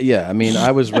living. Yeah. I mean,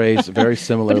 I was raised very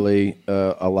similarly.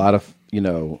 A lot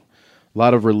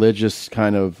of religious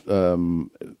kind of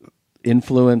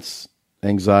influence,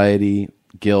 anxiety,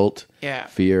 guilt,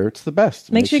 fear. It's the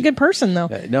best. Makes you a good person, though.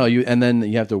 And then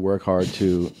you have to work hard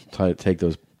to try to take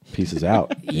those pieces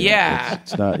out.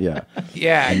 It's not.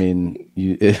 Yeah. I mean,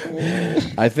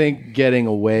 I think getting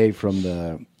away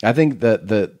from I think that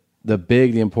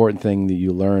the important thing that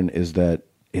you learn is that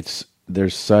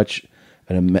there's such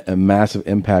a massive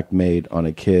impact made on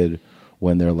a kid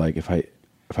when they're like, if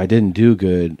I didn't do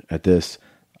good at this,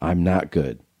 I'm not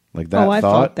good. Like that I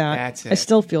thought. felt that. That's it. I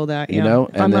still feel that. You know,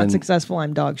 if I'm not successful,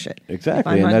 I'm dog shit.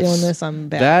 Exactly. If I'm not doing this, I'm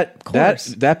bad.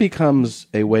 That becomes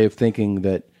a way of thinking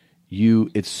that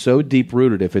it's so deep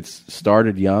rooted. If it's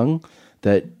started young,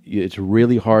 that it's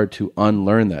really hard to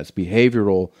unlearn that. It's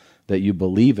behavioral that you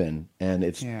believe in, and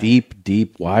it's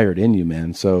deep wired in you,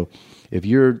 man. So if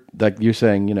you're like you're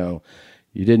saying, you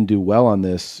didn't do well on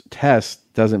this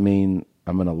test, doesn't mean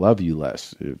I'm going to love you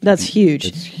less. That's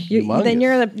huge. Then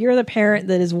you're the parent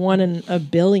that is one in a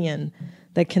billion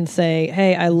that can say,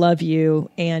 "Hey, I love you,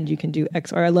 and you can do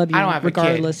X," or "I love you," I don't have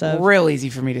regardless a kid. of. Real easy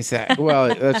for me to say.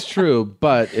 Well, that's true,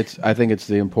 but I think it's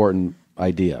the important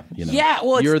idea. Yeah,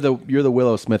 well, you're the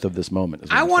Willow Smith of this moment.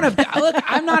 I want to look.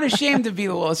 I'm not ashamed to be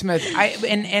the Willow Smith.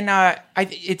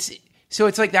 It's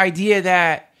like the idea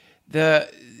that the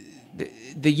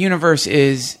universe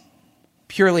is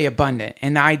purely abundant,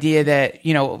 and the idea that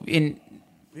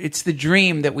it's the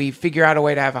dream that we figure out a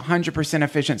way to have 100%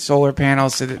 efficient solar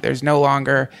panels so that there's no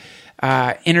longer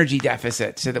energy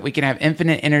deficit, so that we can have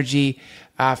infinite energy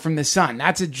from the sun.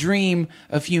 That's a dream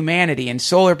of humanity, and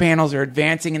solar panels are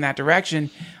advancing in that direction.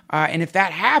 And if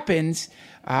that happens,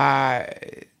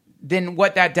 then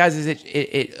what that does is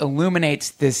it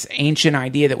illuminates this ancient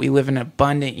idea that we live in an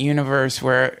abundant universe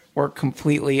where we're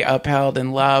completely upheld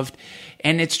and loved.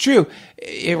 And it's true.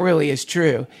 It really is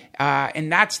true.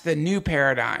 And that's the new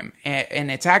paradigm.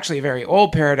 And it's actually a very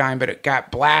old paradigm, but it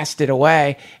got blasted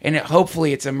away. And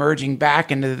hopefully it's emerging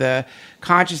back into the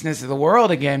consciousness of the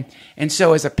world again. And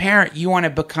so as a parent, you want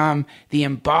to become the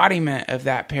embodiment of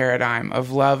that paradigm of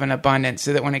love and abundance,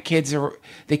 so that when the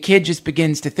kid just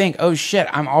begins to think, oh shit,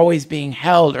 I'm always being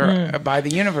held by the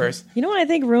universe. You know what I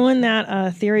think ruined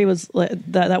that theory was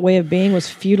that way of being was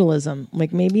feudalism.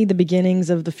 Like maybe the beginnings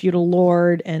of the feudal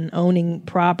lord and owning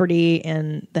property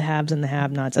and the haves and the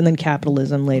have-nots, and then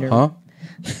capitalism later. Huh?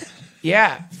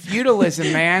 Yeah,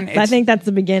 feudalism, man. I think that's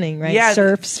the beginning, right? Yeah.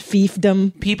 Serfs,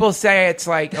 fiefdom. People say it's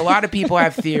like, a lot of people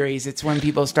have theories. It's when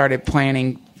people started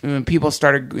planning,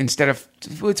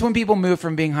 it's when people moved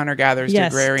from being hunter-gatherers to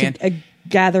agrarian.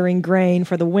 Gathering grain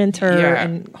for the winter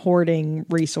and hoarding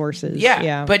resources.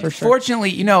 Yeah, but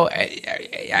fortunately,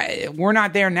 we're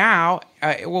not there now.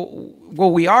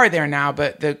 Well, we are there now,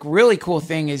 but the really cool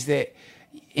thing is that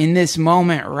in this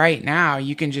moment right now,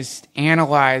 you can just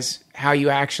analyze how you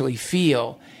actually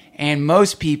feel. And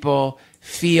most people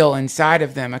feel inside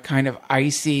of them a kind of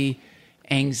icy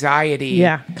anxiety.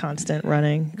 Yeah, constant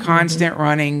running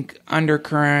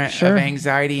undercurrent of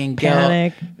anxiety and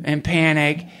guilt and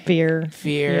panic. Fear.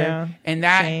 Yeah. And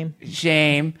that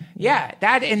shame. Yeah,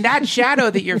 that shadow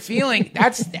that you're feeling,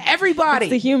 that's everybody.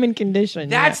 It's the human condition.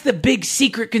 That's the big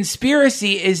secret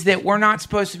conspiracy, is that we're not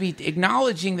supposed to be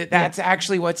acknowledging that that's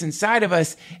actually what's inside of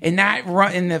us. And that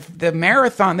in the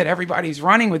marathon that everybody's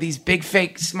running with these big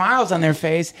fake smiles on their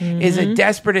face is a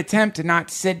desperate attempt to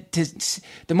not sit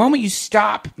the moment you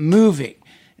stop moving,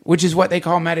 which is what they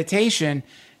call meditation,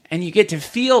 and you get to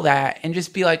feel that and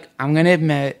just be like, I'm going to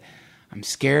admit I'm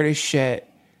scared as shit.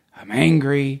 I'm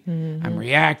angry. I'm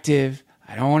reactive.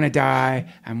 I don't want to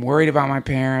die. I'm worried about my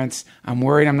parents. I'm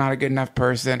worried I'm not a good enough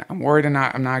person. I'm worried I'm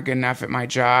not good enough at my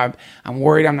job. I'm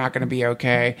worried I'm not going to be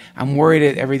okay. I'm worried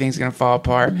that everything's going to fall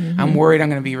apart. I'm worried I'm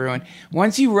going to be ruined.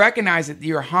 Once you recognize that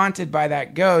you're haunted by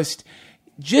that ghost,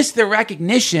 just the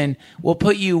recognition will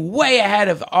put you way ahead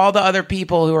of all the other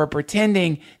people who are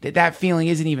pretending that feeling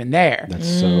isn't even there. That's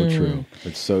so true.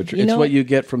 It's so true. It's what you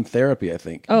get from therapy, I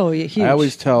think. Oh, yeah, huge. I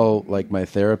always tell my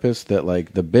therapist that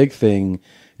the big thing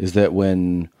is that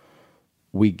when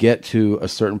we get to a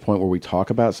certain point where we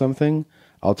talk about something,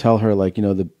 I'll tell her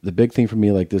the big thing for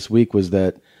me this week was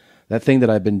that that thing that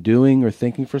I've been doing or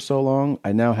thinking for so long,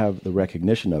 I now have the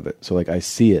recognition of it. So like I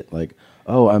see it like,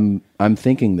 oh, I'm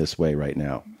thinking this way right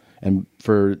now. And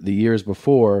for the years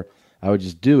before, I would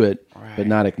just do it, but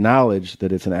not acknowledge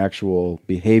that it's an actual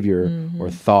behavior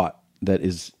or thought that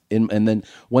is in. And then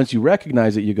once you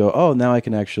recognize it, you go, oh, now I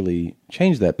can actually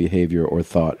change that behavior or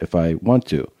thought if I want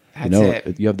to. That's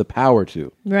it. You have the power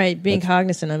to. Right, being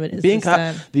cognizant of it is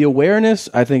the awareness,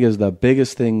 I think, is the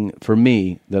biggest thing for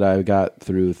me that I got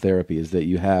through therapy, is that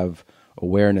you have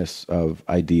awareness of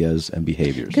ideas and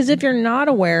behaviors. Because if you're not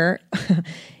aware,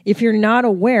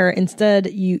 instead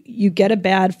you get a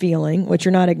bad feeling, which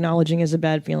you're not acknowledging as a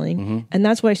bad feeling, and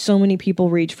that's why so many people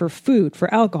reach for food,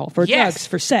 for alcohol, for drugs,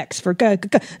 for sex, for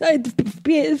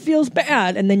it feels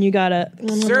bad, and then you gotta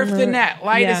surf the net,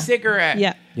 light a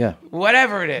cigarette,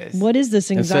 whatever it is. What is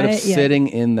this anxiety? Instead of sitting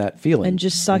in that feeling and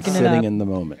just sucking and it up, sitting in the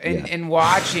moment, and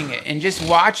watching it, and just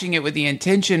watching it with the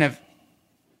intention of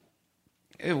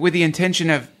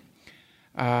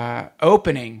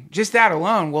opening. Just that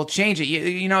alone will change it.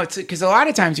 You know, it's because a lot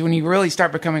of times when you really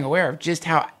start becoming aware of just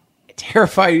how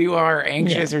terrified you are, or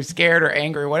anxious or scared or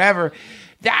angry or whatever,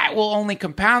 that will only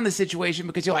compound the situation,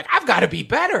 because you're like, I've got to be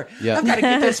better. I've got to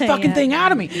get this fucking thing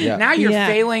out of me. Now you're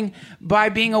failing by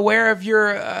being aware of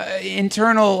your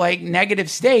internal like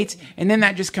negative states, and then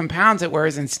that just compounds it.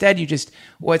 Whereas instead you just,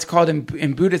 what's called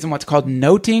in Buddhism, what's called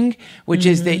noting, which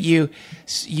is that you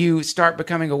start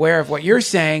becoming aware of what you're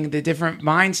saying, the different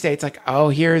mind states, like, oh,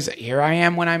 here I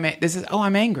am when I'm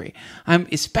I'm angry.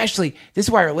 This is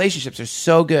why relationships are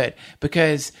so good,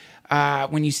 because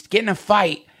when you get in a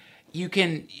fight, you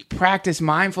can practice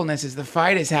mindfulness as the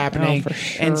fight is happening. Oh, for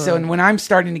sure. And so when I'm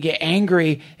starting to get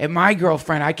angry at my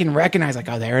girlfriend, I can recognize, like,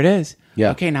 oh, there it is.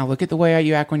 Yeah. Okay, now look at the way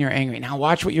you act when you're angry. Now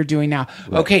watch what you're doing now.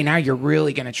 Right. Okay, now you're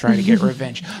really going to try to get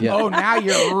revenge. Oh, now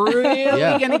you're really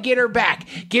going to get her back.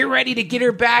 Get ready to get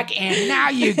her back, and now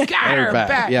you got her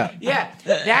back. Yeah.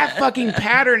 That fucking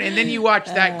pattern, and then you watch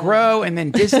that grow and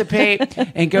then dissipate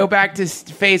and go back to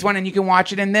phase one, and you can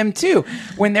watch it in them too.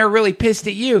 When they're really pissed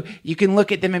at you, you can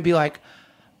look at them and be like,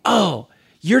 oh,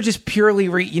 you're just purely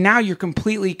now you're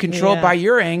completely controlled by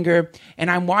your anger,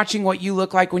 and I'm watching what you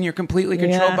look like when you're completely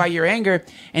controlled by your anger.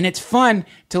 And it's fun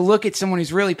to look at someone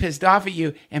who's really pissed off at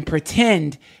you and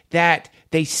pretend that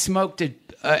they smoked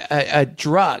a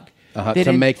drug.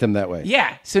 To make them that way.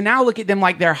 Yeah. So now look at them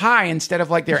like they're high instead of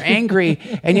like they're angry.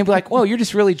 And you'll be like, whoa, you're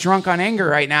just really drunk on anger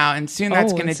right now. And soon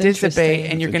that's going to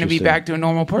dissipate, and you're going to be back to a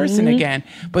normal person again.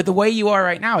 But the way you are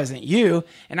right now isn't you.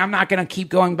 And I'm not going to keep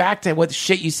going back to what the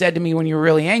shit you said to me when you were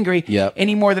really angry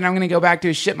any more than I'm going to go back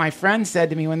to shit my friends said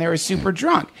to me when they were super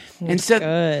drunk. And so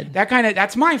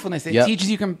that's mindfulness. It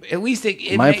teaches you at least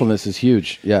mindfulness is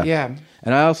huge. Yeah. Yeah.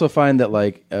 And I also find that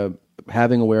like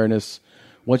having awareness,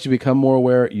 once you become more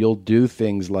aware, you'll do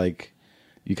things like,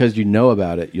 because you know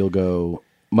about it, you'll go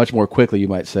much more quickly. You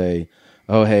might say,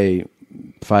 oh, hey,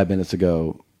 5 minutes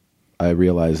ago, I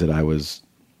realized that I was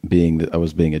being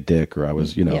a dick, or I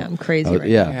was, I'm crazy right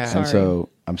now. And so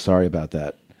I'm sorry about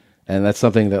that. And that's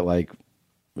something that like,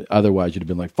 otherwise you'd have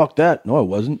been like, fuck that. No, I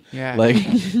wasn't. Yeah. Like,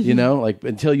 like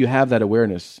until you have that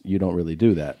awareness, you don't really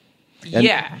do that.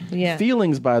 And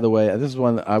feelings, by the way, this is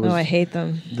one that I was. Oh, I hate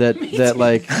them. That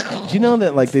like, do you know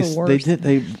that like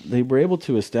they were able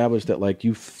to establish that like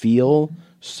you feel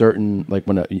certain, like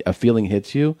when a feeling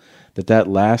hits you, that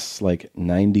lasts like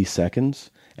 90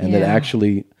 seconds, and that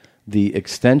actually the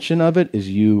extension of it is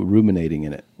you ruminating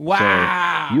in it.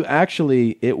 Wow. So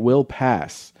it will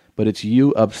pass. But it's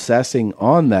you obsessing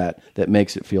on that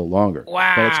makes it feel longer.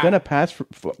 Wow! But it's going to pass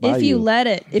by if you let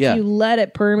it. If you let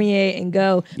it permeate and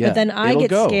go. Yeah. But then I get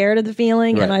scared of the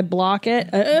feeling and I block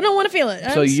it. I don't want to feel it.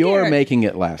 So you're making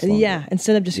it last longer. Yeah.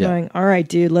 Instead of just going, all right,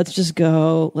 dude, let's just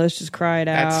go. Let's just cry it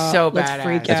out. That's so let's badass.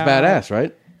 Freak That's out. badass,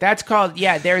 right? That's called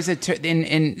there's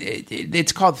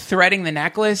it's called threading the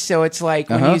necklace. So it's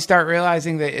like when you start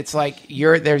realizing that it's like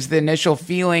there's the initial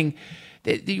feeling.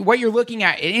 What you're looking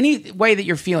at, any way that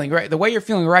you're feeling, right? The way you're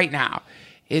feeling right now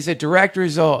is a direct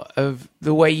result of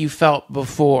the way you felt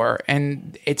before,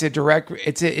 and it's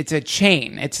a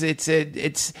chain.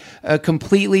 It's a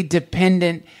completely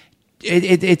dependent.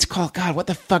 It's called, God, what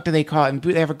the fuck do they call it? And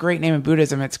they have a great name in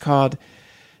Buddhism. It's called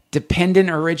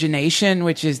dependent origination,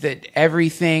 which is that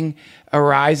everything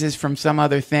arises from some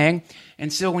other thing.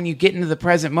 And so when you get into the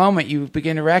present moment, you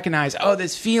begin to recognize, oh,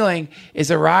 this feeling is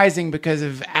arising because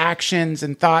of actions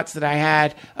and thoughts that I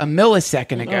had a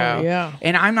millisecond ago. Oh, yeah.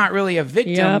 And I'm not really a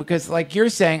victim because, like you're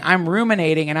saying, I'm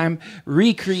ruminating and I'm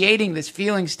recreating this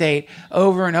feeling state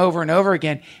over and over and over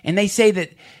again. And they say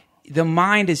that the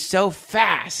mind is so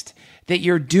fast that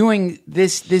you're doing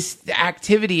this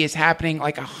activity is happening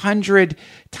like 100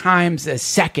 times a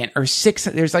second, or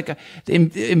there's like I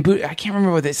can't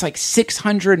remember what it's like,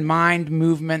 600 mind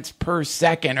movements per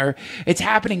second, or it's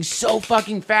happening so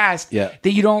fucking fast that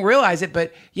you don't realize it.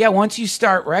 But yeah, once you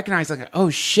start recognizing, like, oh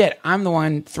shit, I'm the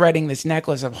one threading this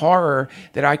necklace of horror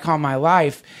that I call my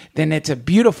life, then it's a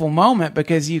beautiful moment,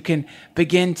 because you can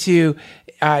begin to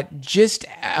just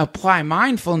apply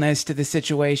mindfulness to the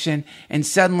situation, and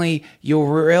suddenly you'll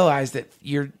realize that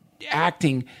you're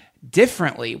acting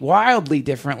differently, wildly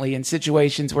differently, in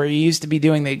situations where you used to be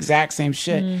doing the exact same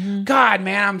shit. God,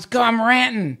 man, I'm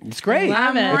ranting. It's great.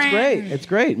 Love it. It's great. It's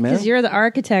great, man. Because you're the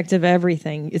architect of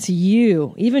everything. It's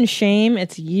you. Even shame,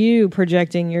 it's you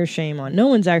projecting your shame on. No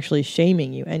one's actually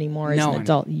shaming you anymore as an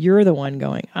adult. You're the one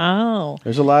going, oh.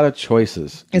 There's a lot of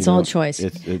choices. It's all choice.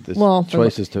 It's well,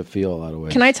 choices to feel a lot of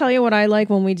ways. Can I tell you what I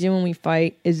like when we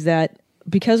fight is that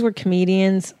because we're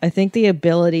comedians, I think the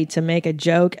ability to make a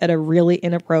joke at a really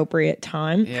inappropriate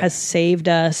time has saved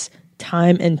us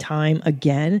time and time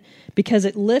again, because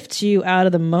it lifts you out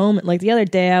of the moment. Like the other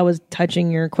day, I was touching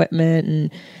your equipment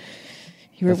and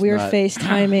we were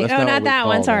FaceTiming. Oh, not that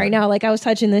one. Sorry. No, like I was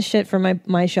touching this shit for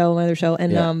my show, my other show.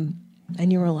 And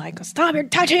and you were like, stop, you're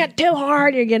touching it too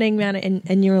hard. You're getting mad.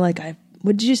 And you were like,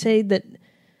 what did you say that?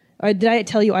 Or did I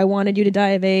tell you I wanted you to die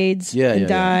of AIDS and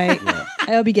die? Yeah.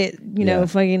 I hope you get,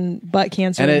 fucking butt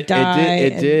cancer and die.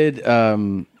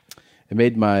 It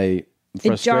made my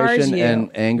frustration and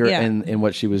anger in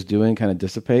what she was doing kind of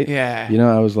dissipate. Yeah.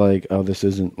 I was like, oh, this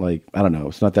isn't like, I don't know,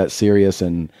 it's not that serious,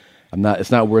 and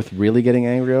it's not worth really getting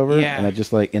angry over. Yeah. And I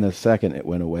just like, in a second, it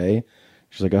went away.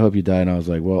 She's like, I hope you die. And I was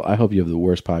like, well, I hope you have the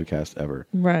worst podcast ever.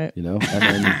 Right. And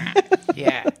then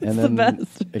yeah. And then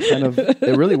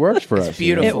it really works for us. It's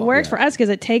beautiful. It works for us because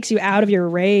it takes you out of your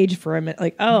rage for a minute.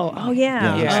 Like, oh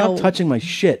yeah. Stop touching my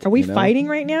shit. Are we fighting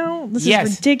right now? This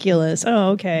is ridiculous. Oh,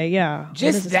 okay, yeah.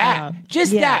 Just that.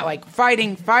 That. Like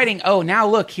fighting. Oh, now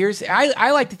look,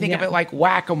 I like to think of it like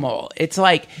whack-a-mole. It's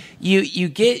like you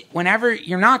get, whenever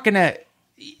you're not gonna,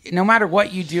 no matter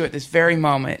what you do at this very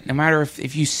moment, no matter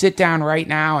if you sit down right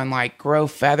now and like grow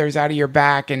feathers out of your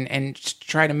back and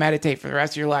try to meditate for the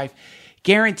rest of your life,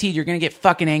 guaranteed you're going to get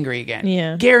fucking angry again.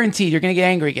 Yeah. Guaranteed you're going to get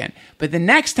angry again. But the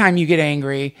next time you get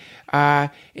angry,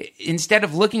 instead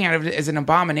of looking at it as an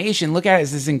abomination, look at it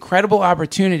as this incredible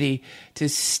opportunity to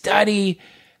study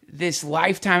this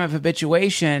lifetime of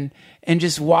habituation and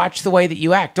just watch the way that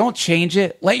you act. Don't change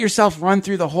it. Let yourself run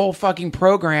through the whole fucking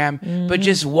program, but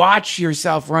just watch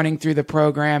yourself running through the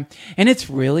program. And it's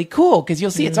really cool because you'll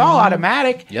see it's all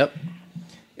automatic. Yep.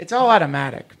 It's all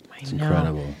automatic. It's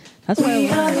incredible. That's why we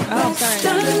are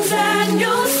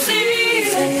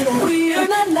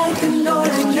not like an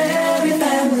ordinary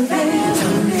family.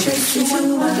 Take you to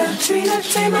a latrina,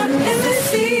 train my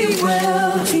embassy.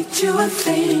 Will teach you a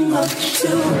thing or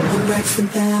two. Braxton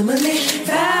family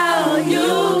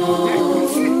values.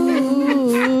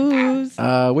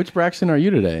 Which Braxton are you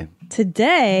today?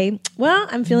 Today, well,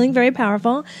 I'm feeling very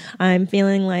powerful. I'm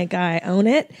feeling like I own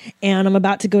it, and I'm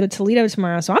about to go to Toledo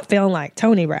tomorrow, so I'm feeling like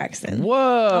Tony Braxton.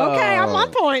 Whoa. Okay, I'm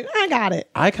on point. I got it.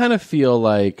 I kind of feel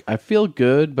like I feel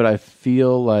good, but I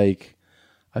feel like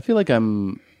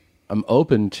I'm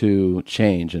open to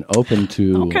change and open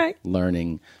to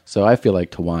learning. So I feel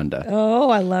like Tawanda.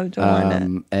 Oh, I love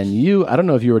Tawanda. And you, I don't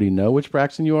know if you already know which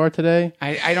Braxton you are today.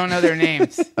 I don't know their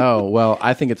names. Oh, well,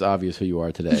 I think it's obvious who you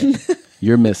are today.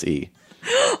 You're Miss E.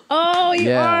 Oh,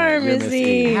 you are Miss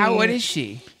E. What is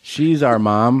she? She's our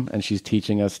mom, and she's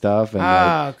teaching us stuff.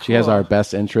 And she has our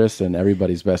best interests and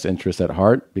everybody's best interests at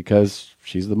heart because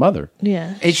she's the mother.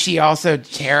 Yeah. Is she also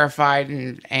terrified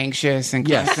and anxious and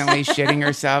constantly shitting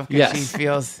herself because she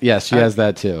feels... Yes, she has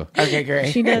that too. Okay,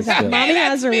 great. She does. Mommy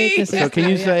has her weaknesses. So can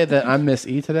you say that I'm Miss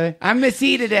E today? I'm Miss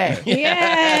E today.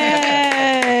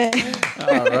 Yay!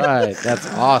 All right. That's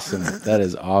awesome. That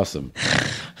is awesome.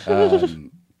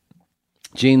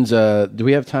 Jeans, do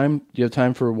we have time? Do you have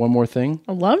time for one more thing?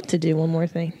 I'd love to do one more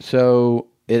thing. So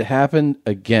it happened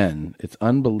again. It's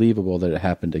unbelievable that it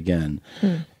happened again.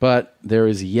 But there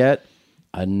is yet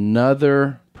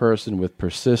another person with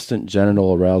persistent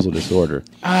genital arousal disorder.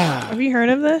 Have you heard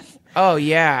of this? Oh,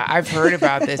 yeah. I've heard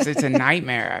about this. It's a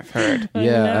nightmare, I've heard.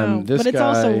 Yeah. But it's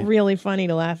also really funny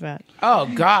to laugh at.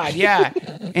 Oh, God, yeah.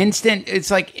 Instant.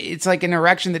 It's like an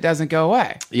erection that doesn't go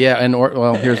away. Yeah, and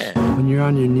here's... When you're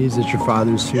on your knees at your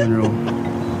father's funeral,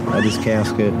 at his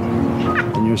casket,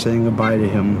 and you're saying goodbye to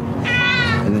him,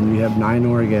 and then you have 9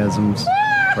 orgasms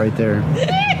right there,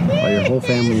 while your whole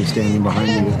family is standing behind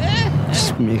you, it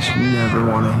just makes you never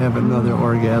want to have another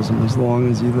orgasm as long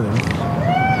as you live.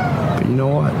 But you know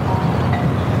what?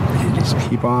 You just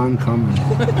keep on coming.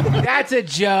 That's a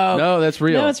joke. No, that's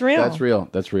real. No, it's real.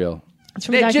 That's real. It's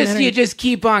from a documentary. You just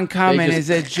keep on coming is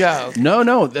a joke.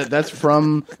 No, that's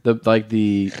from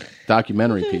the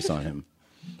documentary piece on him.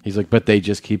 He's like, but they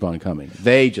just keep on coming.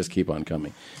 They just keep on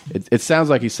coming. It sounds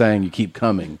like he's saying you keep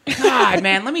coming. God,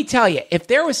 man, let me tell you, if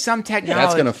there was some technology...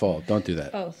 That's going to fall. Don't do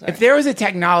that. Oh, sorry. If there was a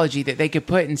technology that they could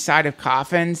put inside of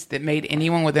coffins that made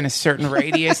anyone within a certain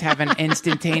radius have an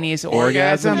instantaneous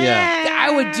orgasm,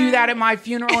 I would do that at my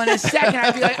funeral in a second.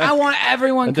 I'd be like, I want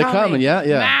everyone coming.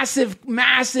 Yeah.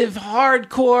 Massive,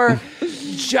 hardcore,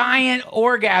 giant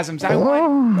orgasms. I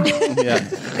want...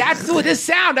 That's the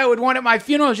sound I would want at my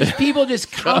funeral, just people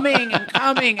just coming and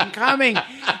coming and coming.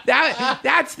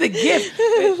 That's the gift.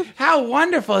 How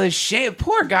wonderful is shame.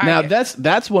 Poor guy. Now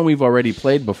that's one we've already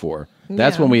played before.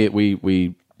 That's when we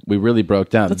really broke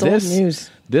down. That's old news.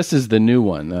 This is the new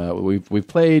one. We've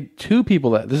played two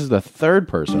people. This is the third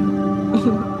person.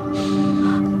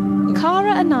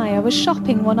 Cara Anaya was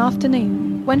shopping one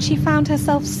afternoon when she found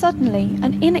herself suddenly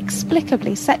and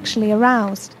inexplicably sexually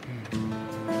aroused.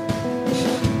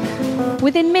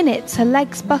 Within minutes, her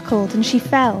legs buckled and she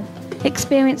fell,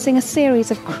 experiencing a series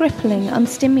of crippling,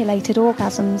 unstimulated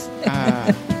orgasms.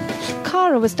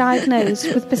 Cara was diagnosed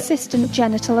with persistent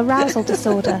genital arousal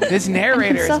disorder. This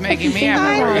narrator is making me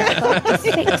up to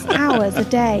 6 hours a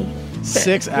day.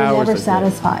 6 hours. You're never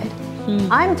satisfied.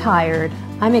 I'm tired.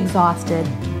 I'm exhausted.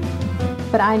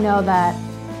 But I know that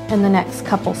in the next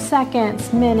couple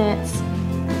seconds, minutes,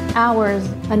 hours,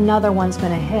 another one's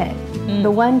going to hit. The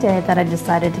one day that I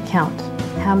decided to count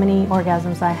how many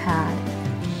orgasms I had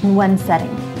in one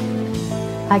setting,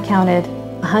 I counted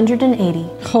 180.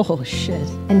 Oh, shit.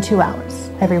 In 2 hours,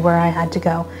 everywhere I had to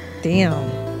go. Damn.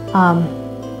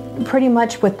 Pretty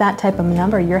much with that type of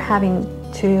number, you're having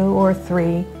 2 or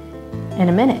 3 in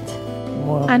a minute.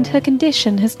 Whoa. And her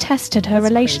condition has tested her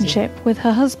relationship with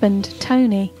her husband,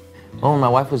 Tony. Well, when my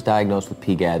wife was diagnosed with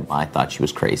PGAD, I thought she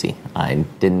was crazy. I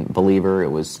didn't believe her.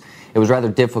 It was rather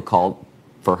difficult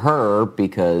for her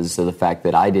because of the fact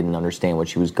that I didn't understand what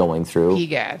she was going through.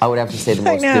 PGAD. I would have to say the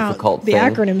most difficult thing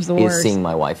acronym's the is worst. seeing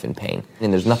my wife in pain.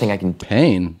 And there's nothing I can do.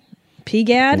 Pain?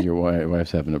 PGAD? Your wife's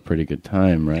having a pretty good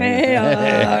time, right? Hey,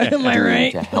 am I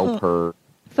right? To help her.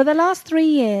 For the last 3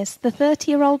 years, the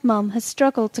 30-year-old mum has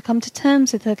struggled to come to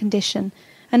terms with her condition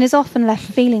and is often left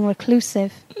feeling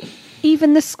reclusive.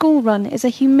 Even the school run is a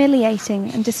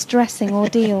humiliating and distressing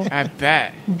ordeal. I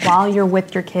bet. While you're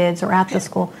with your kids or at the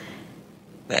school,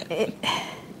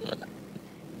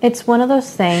 it's one of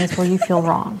those things where you feel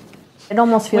wrong. It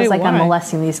almost feels like I'm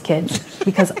molesting these kids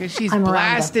because she's I'm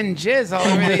blasting jizz all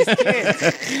over these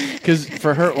kids. Because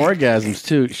for her orgasms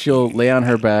too, she'll lay on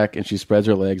her back and she spreads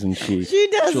her legs and she'll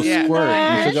squirt.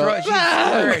 And she'll go, She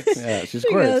squirts. Yeah, she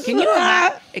squirts.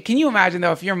 Can you imagine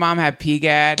though if your mom had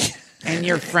PGAD and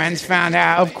your friends found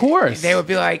out? Of course, they would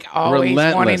be like always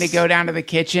relentless. wanting to go down to the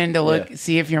kitchen to look,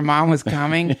 see if your mom was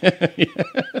coming.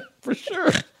 For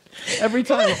sure, every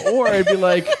time. Or it'd be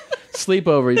like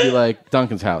sleepover. You'd be like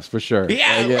Duncan's house for sure.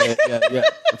 Yeah.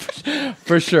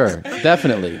 For sure,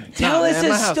 definitely. Tell us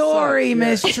a story,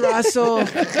 Miss Trussell.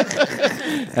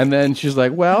 And then she's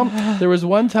like, "Well, there was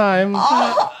one time."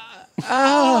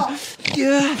 Can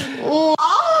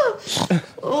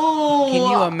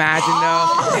you imagine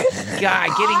though? God,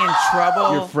 getting in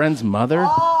trouble. Your friend's mother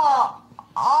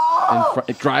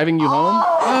driving you home,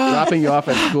 dropping you off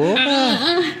at school.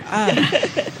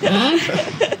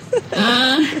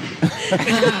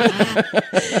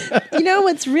 You know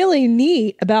what's really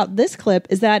neat about this clip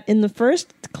is that in the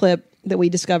first clip that we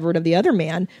discovered of the other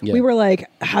man, we were like,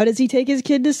 how does he take his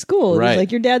kid to school? Right. He's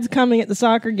like, your dad's coming at the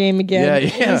soccer game again.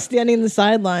 Yeah. He's standing in the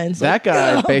sidelines. That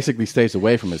guy basically stays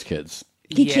away from his kids.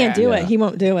 He can't do it. He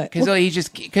won't do it.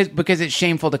 Because it's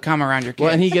shameful to come around your kids.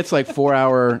 Well, and he gets like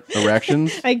 4-hour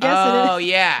erections. I guess it is. Oh,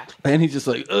 yeah. And he's just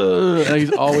like, ugh, and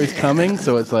he's always coming.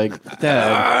 So it's like,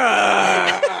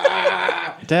 Dad,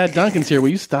 Duncan's here. Will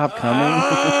you stop coming?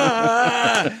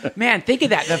 Man, think of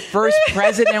that. The first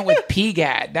president with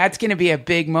PGAD. That's going to be a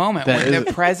big moment when the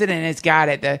president has got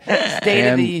it. The state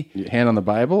of the... Hand on the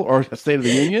Bible or State of the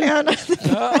Union?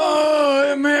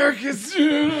 Oh, America's...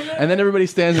 And then everybody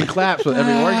stands and claps with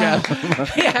every orgasm.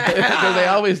 Because they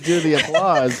always do the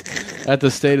applause at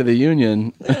the State of the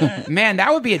Union. Man,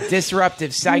 that would be a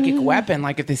disruptive psychic weapon.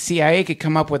 Like if the CIA could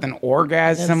come up with an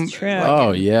orgasm. That's true.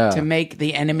 Like, to make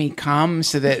the enemy come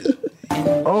so that...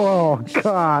 Oh,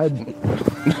 God.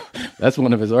 That's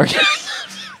one of his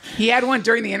orgasms. He had one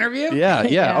during the interview?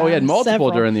 Yeah. Oh, he had multiple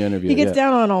several. during the interview. He gets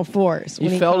down on all fours.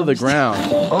 He fell to the ground.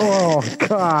 Oh,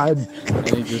 God.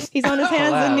 He's on his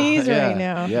hands and knees right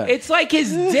now. Yeah. It's like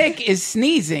his dick is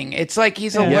sneezing. It's like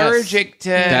he's allergic to...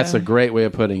 That's a great way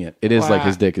of putting it. It is like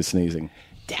his dick is sneezing.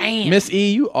 Damn. Miss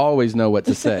E, you always know what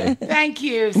to say. Thank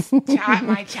you,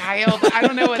 my child. I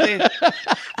don't know what it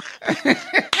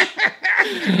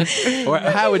Or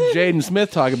how would Jaden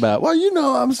Smith talk about? Well, you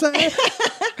know what I'm saying.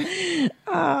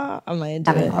 I'm not into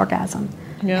having it. an orgasm.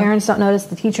 Yeah. Parents don't notice,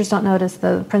 the teachers don't notice,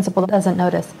 the principal doesn't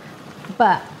notice.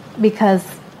 But because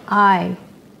I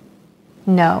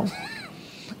know,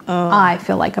 I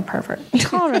feel like a pervert.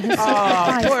 Cara has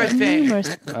sacrificed poor thing.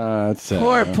 numerous. That's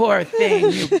sad. Poor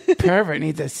thing. You pervert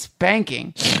needs a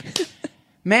spanking.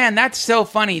 Man, that's so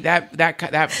funny.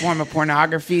 That form of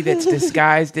pornography that's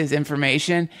disguised as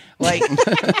information. Like,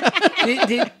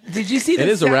 did you see? It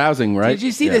is arousing, right? Did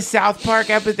you see the South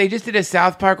Park episode? They just did a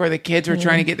South Park where the kids were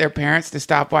trying to get their parents to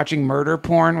stop watching murder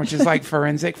porn, which is like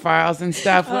forensic files and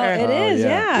stuff. Where It is,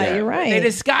 yeah, you're right. they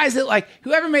disguise it like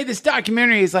whoever made this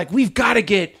documentary is like, we've got to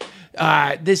get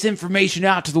this information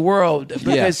out to the world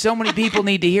because so many people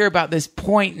need to hear about this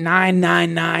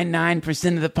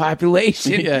 0.9999% of the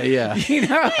population. Yeah. You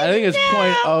know? I think it's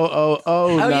 0.000.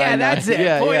 Oh yeah, that's it.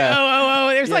 Yeah,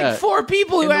 0.000. There's like 4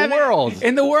 people who in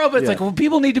the world. But it's like, well,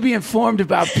 people need to be informed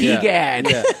about PGAD.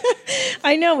 Yeah.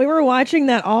 I know. We were watching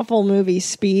that awful movie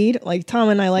Speed. Like Tom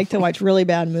and I like to watch really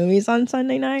bad movies on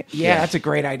Sunday night. Yeah, that's a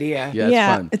great idea. Yeah, it's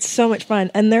fun. It's so much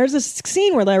fun. And there's this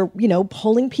scene where they're,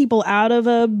 pulling people out of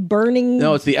a burning.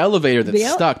 No, it's the elevator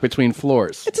that's stuck between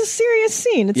floors. It's a serious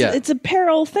scene. It's a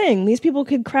peril thing. These people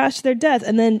could crash to their death.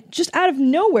 And then just out of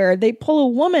nowhere, they pull a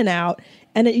woman out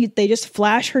and they just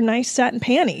flash her nice satin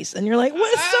panties. And you're like,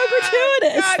 what is so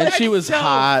gratuitous? God, And she was so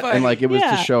hot, funny. and like it was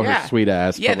to show her sweet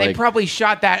ass. Yeah, but, they like, probably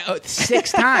shot that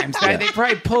 6 times. They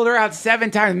probably pulled her out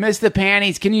 7 times, missed the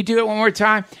panties. Can you do it one more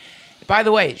time? By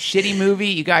the way, shitty movie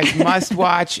you guys must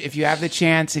watch if you have the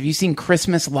chance. Have you seen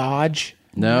Christmas Lodge?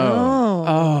 No.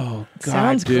 Oh, God.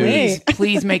 Sounds great.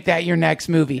 Please make that your next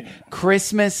movie.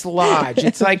 Christmas Lodge.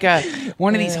 It's like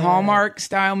one of these Hallmark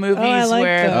style movies I like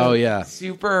where those. Oh, yeah.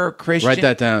 super Christian. Write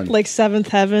that down. Like Seventh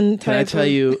Heaven. Can I tell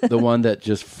you the one that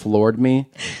just floored me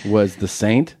was The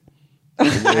Saint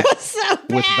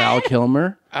with Val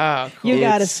Kilmer. Oh, cool. You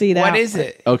got to see that. What is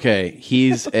it? Okay,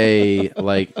 he's a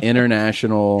like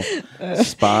international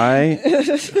spy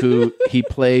who he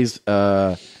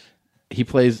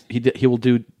will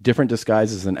do different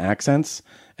disguises and accents,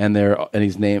 and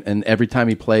he's named, and every time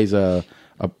he plays a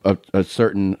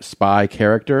certain spy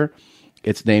character,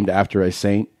 it's named after a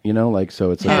saint, like,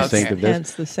 so it's like a saint of this.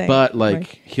 Hence the saint, but like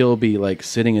right. he'll be like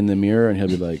sitting in the mirror and he'll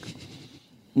be like,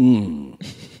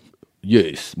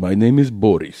 yes, my name is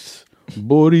Boris.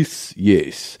 Boris,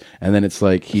 yes. And then it's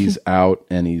like he's out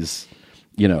and he's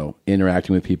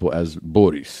interacting with people as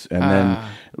Boris. And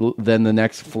then the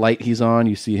next flight he's on,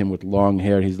 you see him with long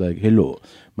hair. And he's like, hello,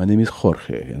 my name is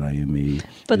Jorge, and I am a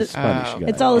Spanish guy.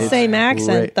 It's all the same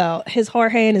accent, great. though. His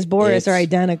Jorge and his Boris are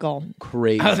identical.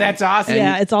 Crazy. Oh, that's awesome.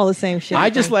 Yeah, it's all the same shit. I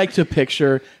just like to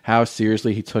picture how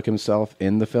seriously he took himself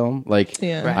in the film. Like,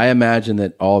 I imagine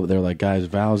that they're like, guys,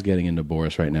 Val's getting into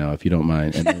Boris right now, if you don't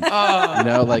mind. And then,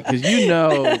 because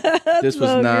this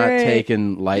was not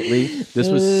taken lightly. This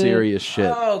was serious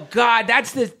shit. Oh, God.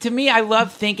 To me, I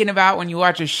love thinking about when you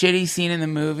watch a shitty scene in the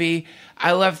movie.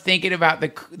 I love thinking about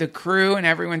the crew and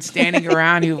everyone standing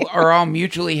around who are all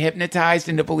mutually hypnotized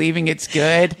into believing it's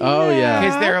good. Oh, yeah.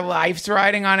 Because their life's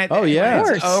riding on it. Oh, yeah.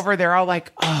 When it's over, they're all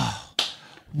like, oh,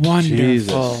 wonderful,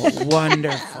 Jesus.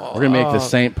 wonderful. We're going to make The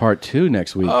Saint Part 2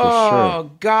 next week for sure. Oh,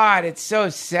 God, it's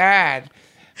so sad.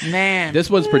 Man. This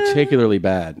one's particularly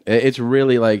bad. It's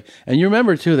really like, and you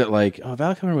remember too that like,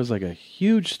 Val Kilmer was like a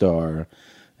huge star,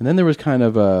 and then there was kind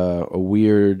of a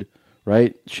weird,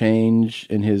 change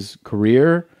in his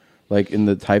career, like in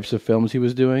the types of films he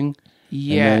was doing.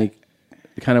 Yeah. And then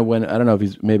he kind of went, I don't know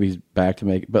if he's back to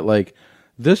make, but like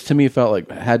this to me felt like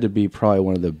had to be probably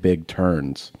one of the big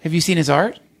turns. Have you seen his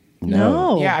art?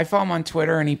 No. Yeah, I follow him on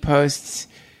Twitter, and he posts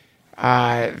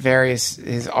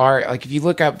his art. Like if you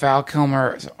look up Val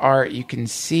Kilmer's art, you can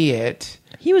see it.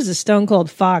 He was a stone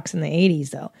cold fox in the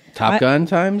 80s, though. Top Gun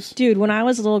times? Dude, when I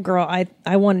was a little girl,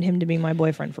 I wanted him to be my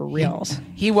boyfriend for reals.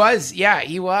 He was. Yeah,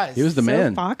 he was. He was the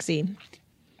man. Foxy.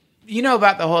 You know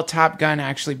about the whole Top Gun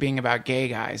actually being about gay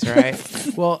guys, right?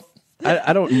 Well,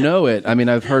 I don't know it. I mean,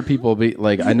 I've heard people be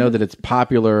like, I know that it's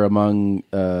popular among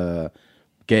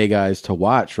gay guys to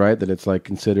watch, right? That it's like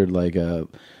considered like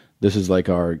this is like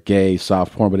our gay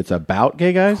soft porn, but it's about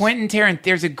gay guys?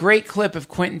 There's a great clip of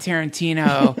Quentin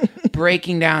Tarantino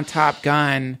breaking down Top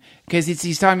Gun because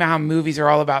he's talking about how movies are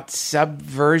all about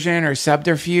subversion or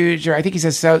subterfuge, or I think he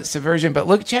says subversion.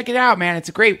 But check it out, man. It's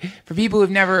great for people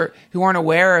who aren't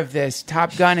aware of this.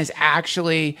 Top Gun is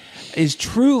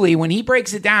truly, when he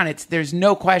breaks it down, there's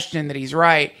no question that he's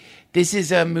right. this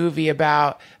is a movie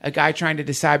about a guy trying to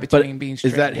decide between being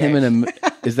straight.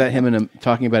 Is that him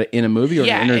talking about it in a movie or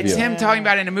an interview? It's him talking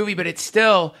about it in a movie, but it's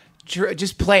still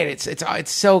just play it.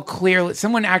 It's so clear.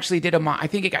 Someone actually did I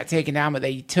think it got taken down, but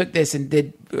they took this and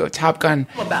did Top Gun.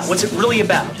 What's it really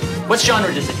about? What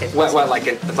genre does it take? What like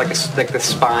the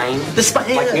spine? The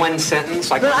spine. Like one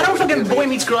sentence. Like no, I don't fucking Boy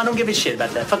Meets Girl. I don't give a shit about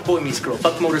that. Fuck Boy Meets Girl.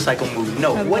 Fuck motorcycle movie.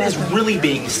 No, what is really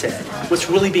being said? What's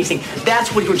really being seen?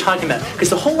 That's what you were talking about. Because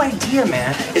the whole idea,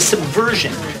 man, is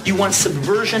subversion. You want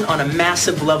subversion on a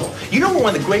massive level. You know what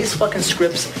one of the greatest fucking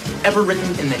scripts ever written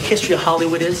in the history of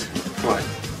Hollywood is? What?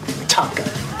 Top Gun.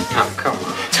 Oh, come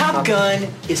on. Top Gun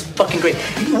is fucking great.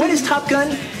 What is Top Gun?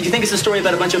 You think it's a story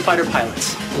about a bunch of fighter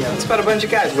pilots? Yeah, it's about a bunch of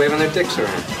guys waving their dicks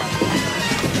around.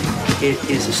 It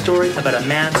is a story about a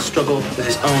man's struggle with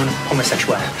his own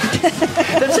homosexuality.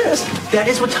 That's it. That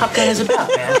is what Top Gun is about,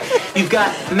 man. You've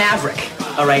got Maverick,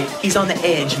 all right? He's on the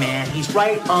edge, man. He's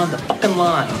right on the fucking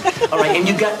line, all right? And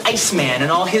you've got Iceman and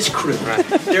all his crew. Right.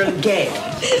 They're gay.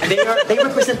 They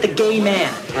represent the gay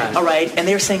man, right. All right? And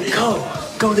they're saying, go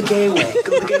the gay way.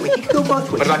 Go the gay way. He can go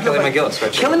both ways. What about Kelly McGillis?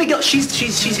 Right? Kelly McGillis,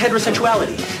 she's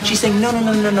heterosexuality. She's saying, no.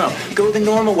 Go the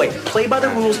normal way. Play by the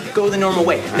rules, go the normal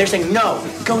way. And they're saying, no,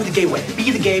 go the gay way. Be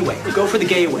the gay way. Go for the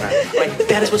gay way. Right?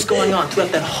 That is what's going on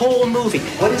throughout that whole movie.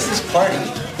 What is this party?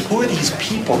 Who are these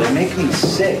people? They make me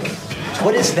sick.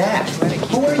 What is that?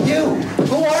 Who are you?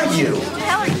 Who are you? Who the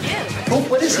hell are you?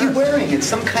 What is he wearing? It's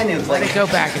some kind of like go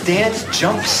back. dance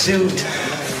jumpsuit,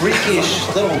 freakish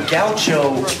little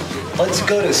gaucho. Let's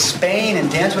go to Spain and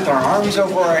dance with our arms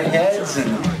over our heads.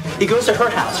 And he goes to her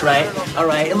house, right? All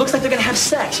right. It looks like they're gonna have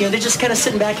sex. You know, they're just kind of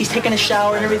sitting back. He's taking a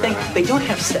shower and everything. They don't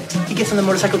have sex. He gets on the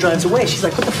motorcycle, drives away. She's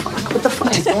like, what the fuck? What the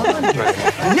fuck is going on here?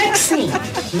 Next scene,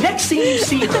 you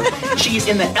see her. She's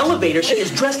in the elevator. She is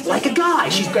dressed like a guy.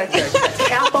 She's got the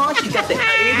cap on. She's got the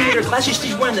aviator glasses.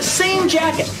 She's wearing the same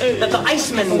jacket that the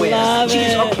Iceman wears.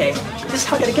 She's okay. This is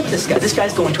how I gotta get this guy. This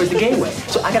guy's going towards the gay way.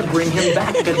 So I gotta bring him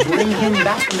back. I gotta bring him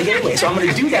back from the gay way. So I'm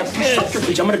gonna do that through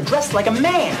subterfuge. I'm gonna dress like a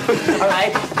man. All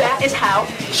right. That is how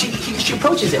she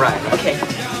approaches it. Right. Okay.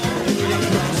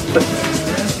 But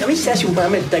let me just ask you. I'm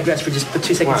gonna digress for just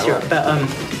 2 seconds here. But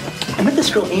I met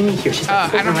this girl Amy here. She's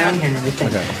like floating around here and everything.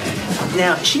 Okay.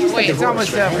 Now she's Wait, it's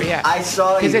almost over. Yeah. I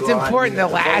saw you. Because it's important. The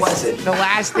was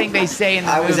last thing they say in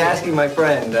the movie. I was asking my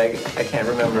friend. I can't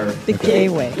remember. The gay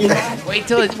way. Wait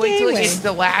till it gets to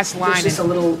the last line. It's just a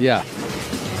little. Yeah.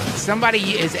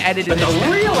 Somebody is edited. But the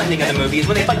real ending of the movie is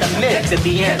when they fight the Migs at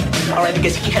the end. All right,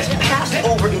 because he has passed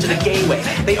over into the gay way.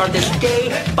 They are this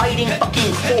gay fighting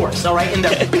fucking force. All right, and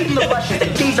they're beating the Russians. The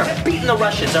gays are beating the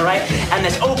Russians. All right, and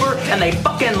it's over, and they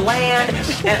fucking land.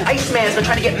 And Iceman's been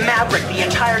trying to get Maverick the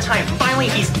entire time. Finally,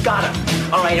 he's got him.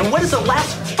 All right, and what is the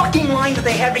last fucking line that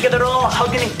they have together? They're all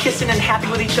hugging and kissing and happy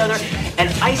with each other.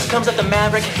 And Ice comes up to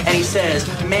Maverick and he says,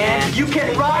 "Man, you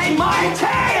can ride my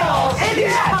tail." And you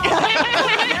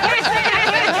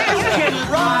can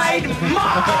ride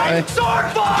my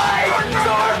sword fight!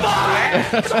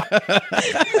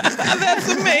 That's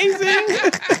amazing.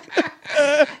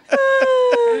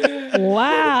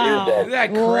 Wow. Isn't that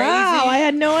crazy? Wow, I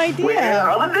had no idea.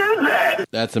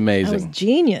 That's That was amazing.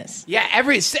 genius. Yeah,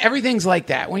 everything's like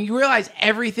that. When you realize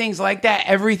everything's like that,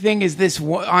 everything is this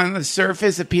on the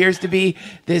surface appears to be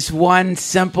this one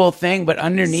simple thing, but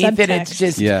underneath it, it's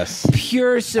just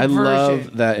pure subversion. I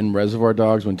love that in Reservoir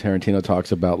Dogs when Tarantino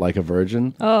talks about like a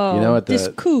virgin. Oh, you know, at this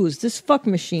coos, this fuck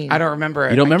machine. I don't remember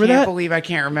it. You don't remember I can't that? believe I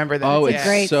can't remember that. Oh, it's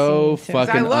great so scene, too.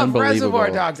 fucking I love unbelievable.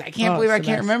 Reservoir Dogs. I can't believe I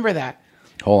can't remember that.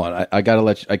 Hold on, I gotta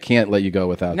let you. I can't let you go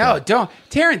without. No, that. don't.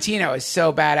 Tarantino is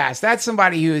so badass. That's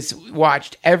somebody who's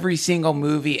watched every single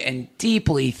movie and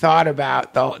deeply thought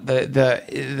about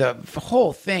the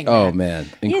whole thing. Oh man,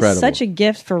 incredible! He has such a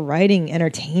gift for writing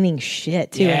entertaining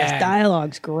shit too. Yeah. His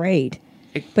dialogue's great,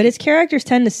 but his characters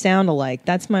tend to sound alike.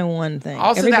 That's my one thing.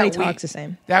 Also, Everybody talks the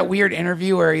same. That weird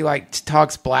interview where he like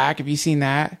talks black. Have you seen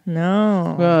that?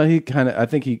 No. Well, he kind of. I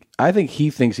think he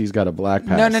thinks he's got a black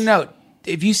pass. No.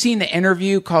 Have you seen the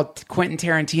interview called Quentin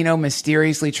Tarantino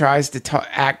Mysteriously Tries to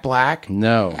Act Black?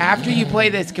 No. After you play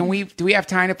this, do we have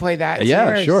time to play that?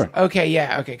 Yeah, sure. Okay,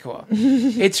 yeah, okay, cool.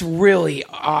 It's really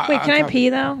Wait, can I pee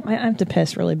though? I have to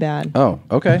piss really bad. Oh,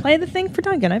 okay. Play the thing for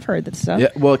Duncan. I've heard that stuff. Yeah.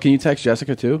 Well, can you text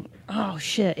Jessica too? Oh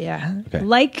shit, yeah. Okay.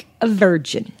 Like a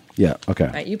virgin. Yeah. Okay.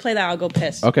 All right, you play that. I'll go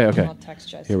piss. Okay. I'll text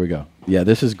Jessica. Here we go. Yeah,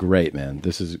 this is great, man.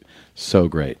 This is so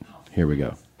great. Here we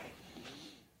go.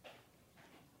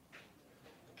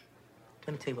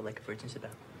 Let me tell you what Like a Virgin's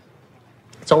about.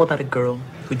 It's all about a girl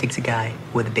who digs a guy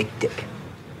with a big dick.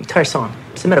 The entire song.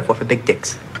 It's a metaphor for big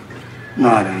dicks. No,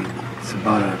 it ain't. It's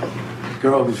about a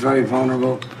girl who's very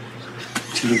vulnerable.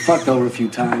 She She's been fucked over a few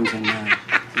times,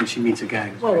 and she meets a guy.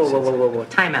 Whoa.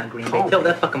 Time out, Green Bay. Tell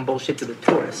that fucking bullshit to the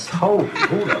tourists. Toby?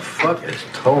 Who the fuck is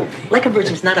Toby? Like a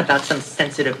Virgin's not about some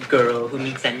sensitive girl who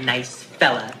meets a nice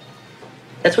fella.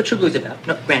 That's what True Blue's about.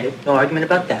 No, granted, no argument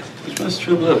about that. What's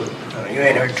True Blue? Oh, you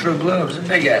ain't heard True Blue. It was a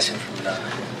big ass from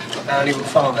I don't even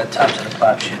follow that top to the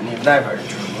pop shit, and even I've heard of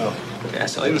True Blue. Yeah,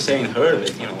 so even say I ain't heard of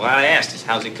it. You know, what I asked is,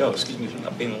 how's it go? Excuse me for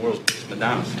not being the world's biggest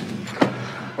Madonna.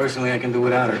 Personally, I can do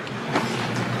without her.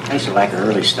 I used to like her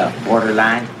early stuff.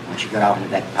 Borderline. When she got off into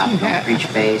that pop don't preach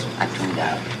phase, I tuned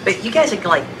out. But you guys are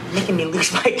like making me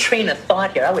lose my train of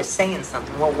thought here. I was saying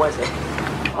something. What was it?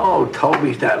 Oh,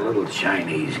 Toby's that little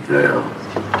Chinese girl.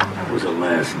 That was her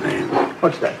last name.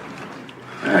 What's that?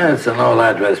 It's an old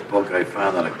address book I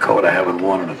found on a coat I haven't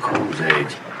worn in a cool's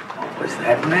age. What's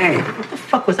that name? What the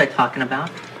fuck was I talking about?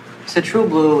 So True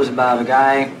Blue was about a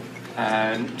guy,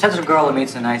 sensitive girl that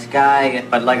meets a nice guy,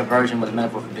 but like a virgin with a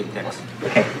metaphor for big dicks.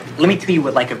 Okay, let me tell you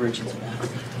what Like a Virgin's about.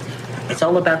 It's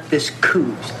all about this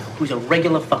Coos, who's a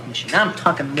regular fuck machine. I'm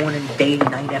talking morning, day,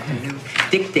 night, afternoon.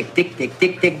 Dick.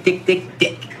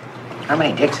 How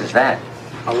many dicks is that?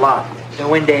 A lot. So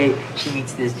one day, she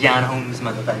meets this John Holmes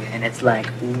motherfucker, and it's like,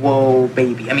 whoa,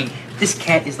 baby. I mean, this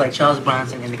cat is like Charles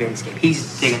Bronson in The Great Escape.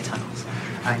 He's digging tunnels.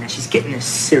 All right, now she's getting this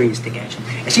serious dick action.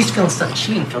 And she's feeling something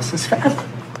she ain't felt since forever.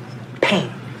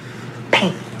 Pain.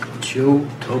 Chew?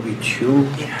 Toby Chew?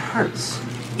 It hurts.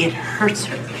 It hurts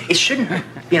her. It shouldn't hurt.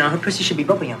 You know, her pussy should be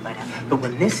bubbling up by now. But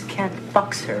when this cat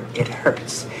fucks her, it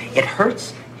hurts. It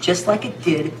hurts just like it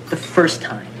did the first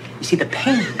time. You see, the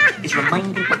pain is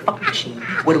reminding the fuck machine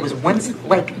what it was once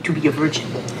like to be a virgin.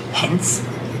 Hence,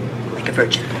 like a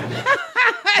virgin.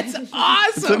 That's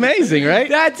awesome. It's amazing, right?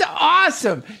 That's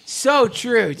awesome. So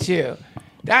true, too.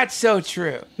 That's so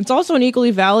true. It's also an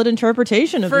equally valid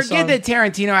interpretation of the song. Forget that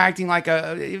Tarantino acting like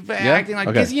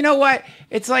because you know what?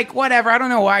 It's like whatever. I don't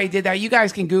know why he did that. You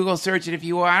guys can Google search it if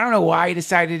you want. I don't know why he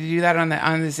decided to do that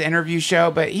on this interview show,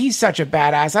 but he's such a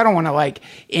badass. I don't want to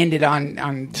end it on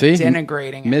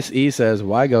denigrating. Miss E says,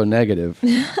 "Why go negative?"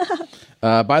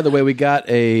 By the way, we got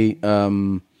a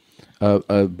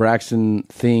Braxton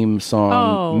theme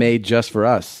song made just for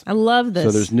us. I love this.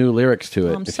 So there's new lyrics to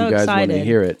it. I'm if so you guys want to excited.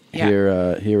 hear it,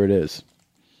 Yeah. here it is.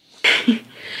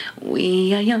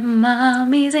 We are your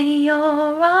mommies and you're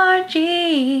our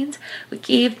jeans. We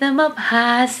keep them up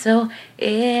high so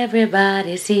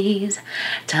everybody sees.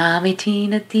 Tommy,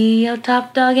 Tina, Theo,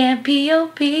 Top Dog, and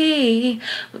P.O.P.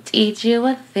 will teach you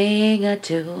a thing or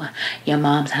two. Your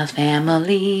mom's house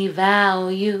family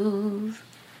values.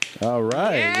 All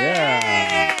right,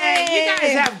 Hey, you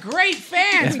guys have great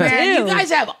fans, man. You guys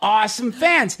have awesome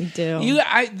fans. You do.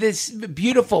 This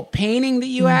beautiful painting that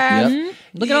you have. Yep.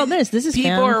 Look at all this. This is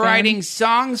people fan, are fan. writing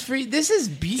songs for you. This is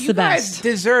you the guys best.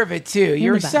 deserve it too.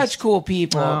 You're the best. such cool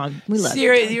people. Oh, we love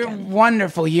you, You're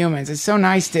wonderful humans. It's so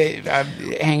nice to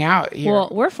hang out here. Well,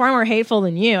 we're far more hateful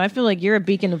than you. I feel like you're a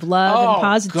beacon of love and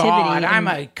positivity. God, I'm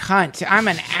a cunt. I'm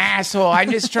an asshole. I'm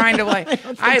just trying to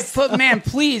man,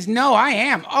 please. No, I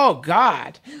am. Oh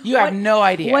God. You have no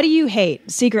idea. What do you hate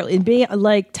secretly?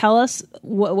 Tell us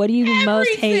what do you most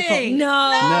hateful? No,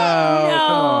 come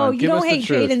on. You Give don't us the hate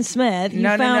truth. Jaden Smith. You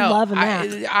No, found love in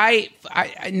that.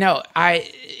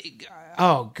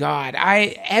 Oh God,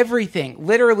 everything.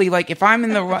 Literally, if I'm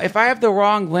if I have the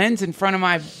wrong lens in front of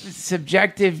my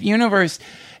subjective universe,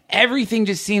 everything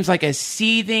just seems like a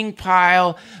seething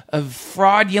pile of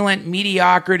fraudulent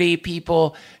mediocrity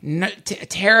people,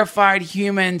 terrified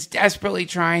humans desperately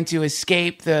trying to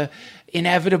escape the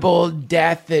inevitable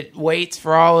death that waits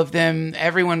for all of them,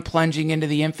 everyone plunging into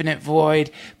the infinite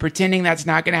void, pretending that's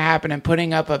not going to happen and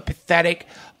putting up a pathetic,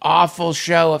 awful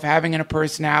show of having a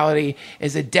personality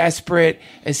as a desperate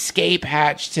escape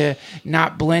hatch to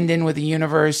not blend in with the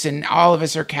universe, and all of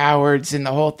us are cowards and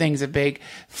the whole thing's a big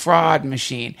fraud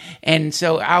machine. And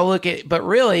so I'll look at, but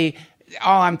really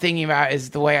all I'm thinking about is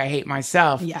the way I hate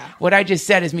myself. Yeah. What I just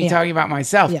said is me talking about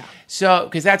myself. Yeah. So,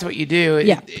 because that's what you do.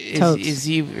 Is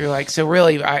you're like, so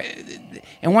really,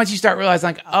 and once you start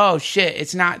realizing, oh shit,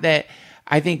 it's not that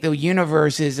I think the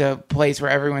universe is a place where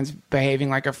everyone's behaving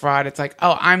like a fraud. It's like,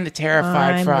 oh, I'm the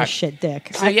terrified fraud. I'm a shit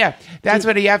dick. So that's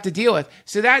what you have to deal with.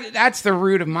 So that's the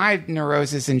root of my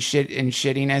neurosis and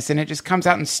shittiness, and it just comes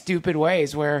out in stupid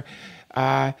ways where,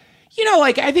 I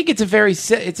think it's a very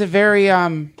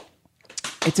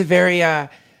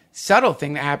subtle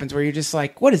thing that happens where you're just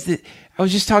like, what is this? I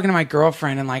was just talking to my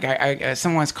girlfriend and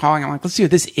someone was calling. I'm like, let's see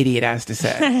what this idiot has to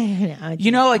say.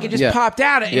 It just popped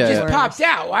out. It popped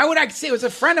out. Why would I say it was a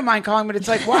friend of mine calling? But it's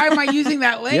like, why am I using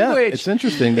that language? Yeah, it's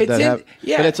interesting that happens.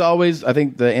 But it's always, I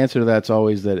think the answer to that's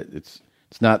always that it's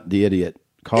not the idiot.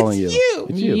 calling you.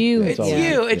 It's you. It's It's always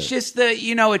you. It's just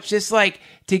it's just like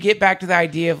to get back to the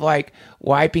idea of like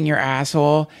wiping your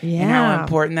asshole and how Yeah.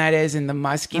 important that is and the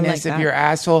muskiness of that. your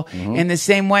asshole. In the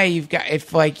same way, you've got,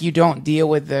 if like you don't deal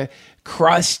with the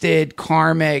crusted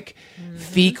karmic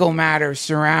fecal matter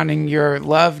surrounding your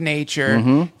love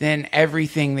nature, then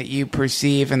everything that you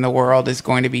perceive in the world is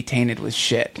going to be tainted with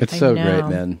shit. It's so great,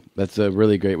 man. That's a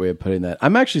really great way of putting that.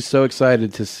 I'm actually so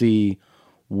excited to see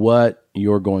what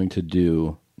you're going to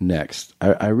do next.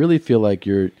 I really feel like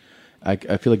I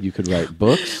feel like you could write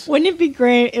books. Wouldn't it be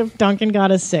great if Duncan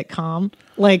got a sitcom?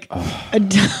 Like Never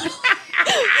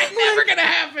gonna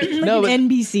happen. No, but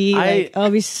NBC.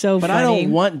 It'd be so But funny. I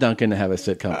don't want Duncan to have a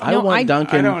sitcom. I No, want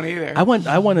Duncan. I don't either. I want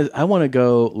to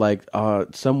go like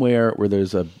somewhere where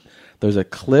there's a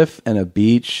cliff and a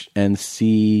beach and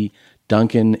see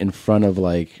Duncan in front of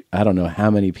like I don't know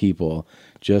how many people,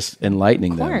 just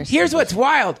enlightening them. Here's what's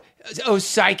wild. Oh,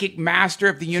 psychic master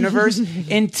of the universe.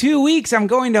 In 2 weeks, I'm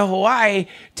going to Hawaii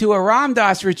to a Ram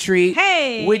Dass retreat,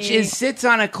 which sits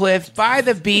on a cliff by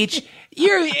the beach.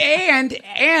 And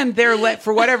they're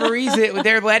for whatever reason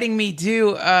they're letting me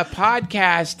do a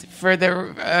podcast for the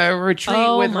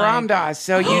retreat with Ram Dass.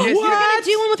 So you just You're gonna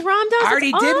do one with Ram Dass? I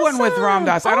already did one with Ram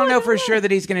Dass. I don't know for sure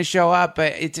that he's going to show up,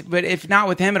 but if not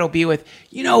with him, it'll be with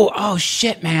oh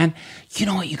shit, man. You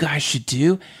know what you guys should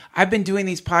do? I've been doing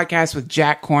these podcasts with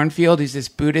Jack Kornfield, who's this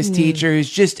Buddhist teacher who's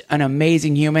just an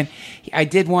amazing human. I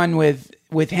did one with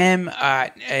him,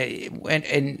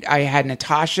 and I had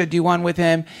Natasha do one with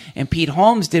him, and Pete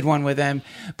Holmes did one with him.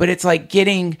 But it's like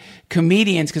getting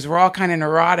comedians, because we're all kind of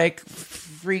neurotic,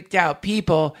 freaked out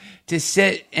people, to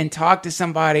sit and talk to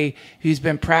somebody who's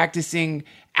been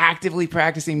actively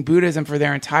practicing Buddhism for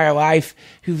their entire life,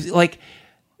 who's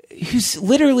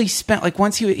literally spent, like,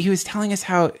 once he was telling us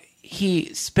how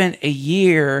he spent a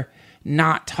year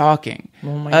not talking.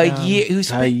 Oh my God.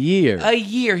 A year. A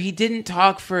year. He didn't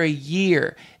talk for a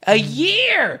year. A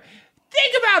year.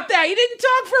 Think about that. He didn't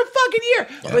talk for a fucking year.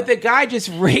 Yeah. But the guy just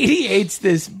radiates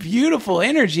this beautiful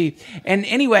energy. And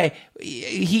anyway,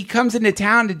 he comes into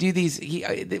town to do these.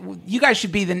 You guys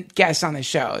should be the guests on the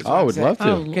show. I would love to.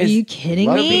 Oh, are you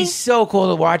kidding me? It'd be so cool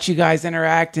to watch you guys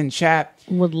interact and chat.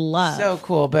 Would love. So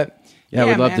cool. But yeah, I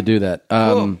would love to do that.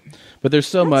 Cool. But there's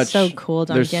so much. So cool,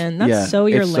 Duncan. That's so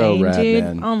your lane, so rad, dude.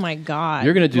 Man. Oh my god,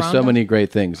 you're gonna do so many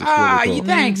great things. It's really cool.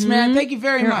 Thanks, man. Thank you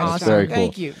very much. Awesome. Very cool.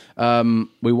 Thank you.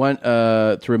 We want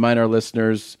to remind our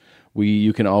listeners,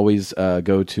 you can always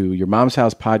go to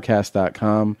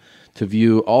yourmomshousepodcast.com to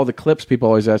view all the clips. People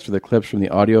always ask for the clips from the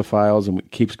audio files, and it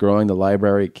keeps growing. The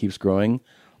library keeps growing.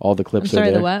 All the clips are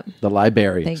there. The what? The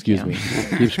library, excuse me,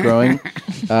 keeps growing.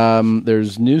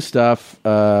 There's new stuff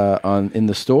in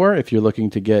the store. If you're looking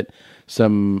to get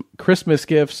some Christmas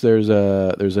gifts, there's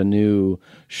a new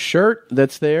shirt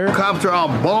that's there. Cops are all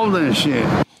bald and shit.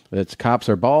 That's Cops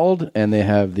Are Bald, and they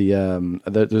have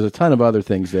there's a ton of other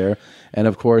things there, and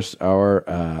of course our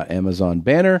Amazon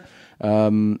banner.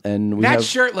 And we have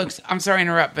shirt looks. I'm sorry to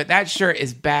interrupt, but that shirt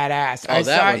is badass. Oh,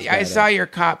 I saw your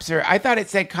Cops Are. I thought it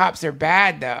said Cops Are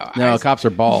Bad though. No, Cops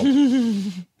Are Bald.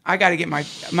 I got to get my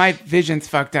vision's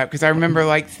fucked up, because I remember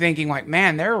like thinking like,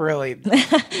 man, they're really.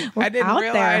 I didn't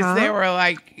realize they were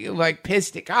like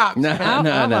pissed at cops. No.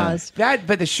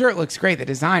 But the shirt looks great. The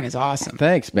design is awesome.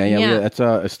 Thanks, man. Yeah. That's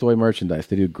Estoy merchandise.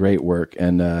 They do great work,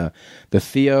 and the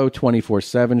Theo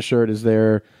 24/7 shirt is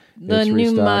there. The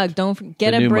new mug. Don't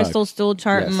forget a Bristol Stool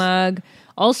Chart mug.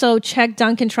 Also, check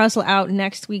Duncan Trussell out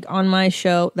next week on my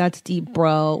show. That's deep,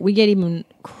 bro. We get even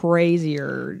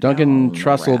crazier.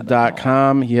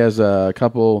 DuncanTrussell.com. He has a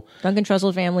couple. Duncan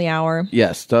Trussell Family Hour.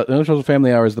 Yes. Duncan Trussell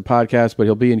Family Hour is the podcast, but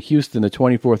he'll be in Houston the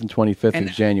 24th and 25th of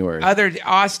January. Other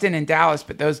Austin and Dallas,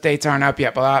 but those dates aren't up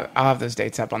yet. But I'll have those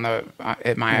dates up on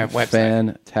at my website.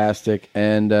 Fantastic.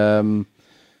 And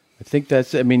I think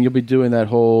that's. I mean, you'll be doing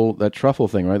that truffle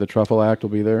thing, right? The truffle act will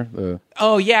be there.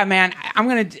 Oh yeah, man! I'm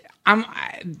gonna.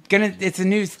 It's a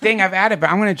new thing I've added, but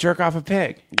I'm gonna jerk off a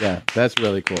pig. Yeah, that's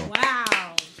really cool.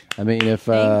 Wow. I mean, if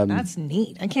that's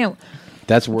neat. I can't.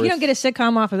 That's worth. If you don't get a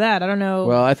sitcom off of that, I don't know.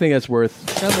 Well, I think that's worth.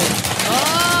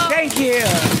 Oh, thank you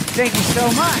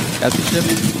so much. That's a chip.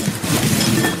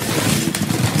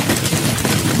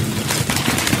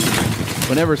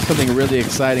 Whenever something really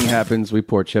exciting happens, we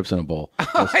pour chips in a bowl.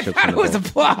 Oh, I thought it was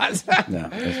applause. No,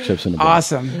 it's chips in a bowl.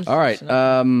 Awesome. All right.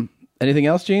 Anything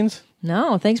else, Jeans?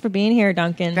 No. Thanks for being here,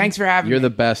 Duncan. Thanks for having me. You're the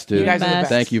best, dude. You guys are the best.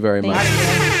 Thank you very much.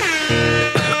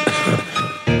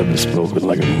 I've been smoking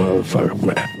like a motherfucker,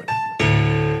 man.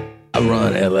 I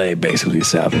run LA, basically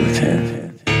south of the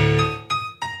 10.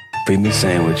 Feed me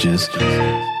sandwiches,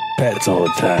 pets all the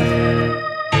time,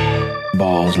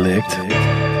 balls licked.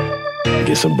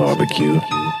 get some barbecue.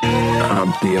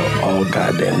 I'm Theo all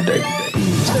goddamn day.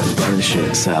 Running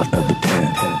shit south of the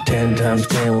pen. 10 times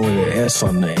 10 with an S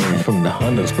on the end. From the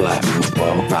Hunter's block.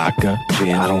 Well, vodka,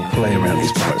 gin. I don't play around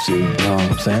these parts, you know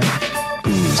what I'm saying?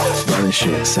 Running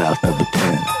shit south of the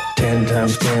pen. 10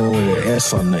 times 10 with an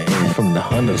S on the end. From the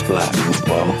Hunter's block.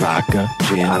 Well, vodka,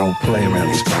 gin. I don't play around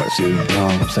these parts, you know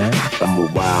what I'm saying? I'm a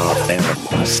wild animal.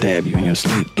 I stab you in your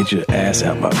sleep. Get your ass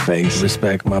out my face.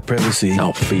 Respect my privacy. I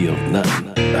don't feel nothing.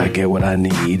 I get what I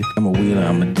need. I'm a wheeler,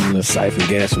 I'm a dealer. Siphon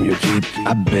gas from your Jeep.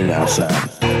 I've been outside.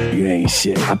 You ain't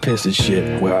shit. I piss the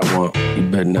shit where I want. You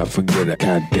better not forget it.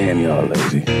 God damn, y'all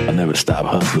lazy. I never stop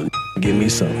hustling. Give me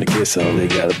something to get something, they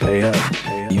gotta pay up.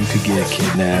 You could get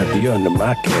kidnapped, you're under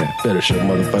my care. Better show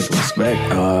motherfucking respect.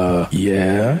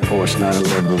 Yeah. Porsche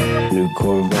 911, new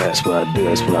Corvette. That's what I do,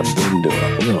 that's what I've been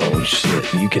doing. Oh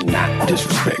shit, you cannot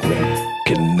disrespect me.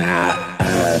 Cannot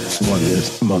one of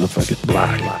this motherfucking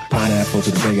block. Pineapple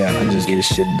to the big eye, I just get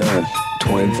shit done.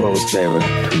 24/7.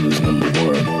 Who's number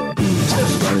one?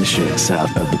 Running shit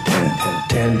south of the pen.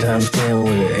 10 times 10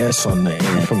 with an S on the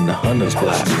end. From the Hunter's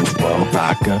block. Well,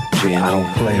 vodka, gin. I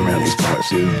don't play around these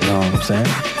parts, you know what I'm saying?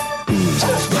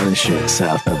 Running shit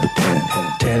south of the pen.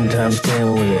 10 times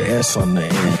 10 with an S on the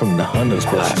end. From the Hunter's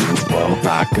block. Well,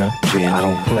 vodka, gin. I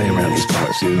don't play around these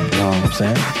parts, you know what I'm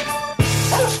saying?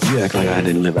 You act like I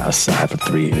didn't live outside for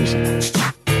 3 years.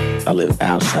 I live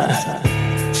outside.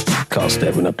 Called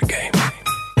stepping up the game.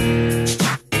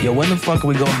 Yo, when the fuck are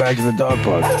we going back to the dog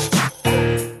park?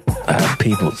 I have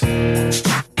peoples.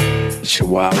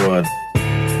 Chihuahua,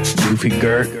 Goofy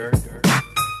Gert,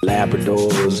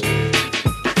 Labradors.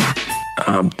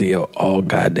 I'm Theo all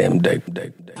goddamn day.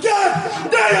 God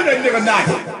damn, that nigga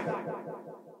nice!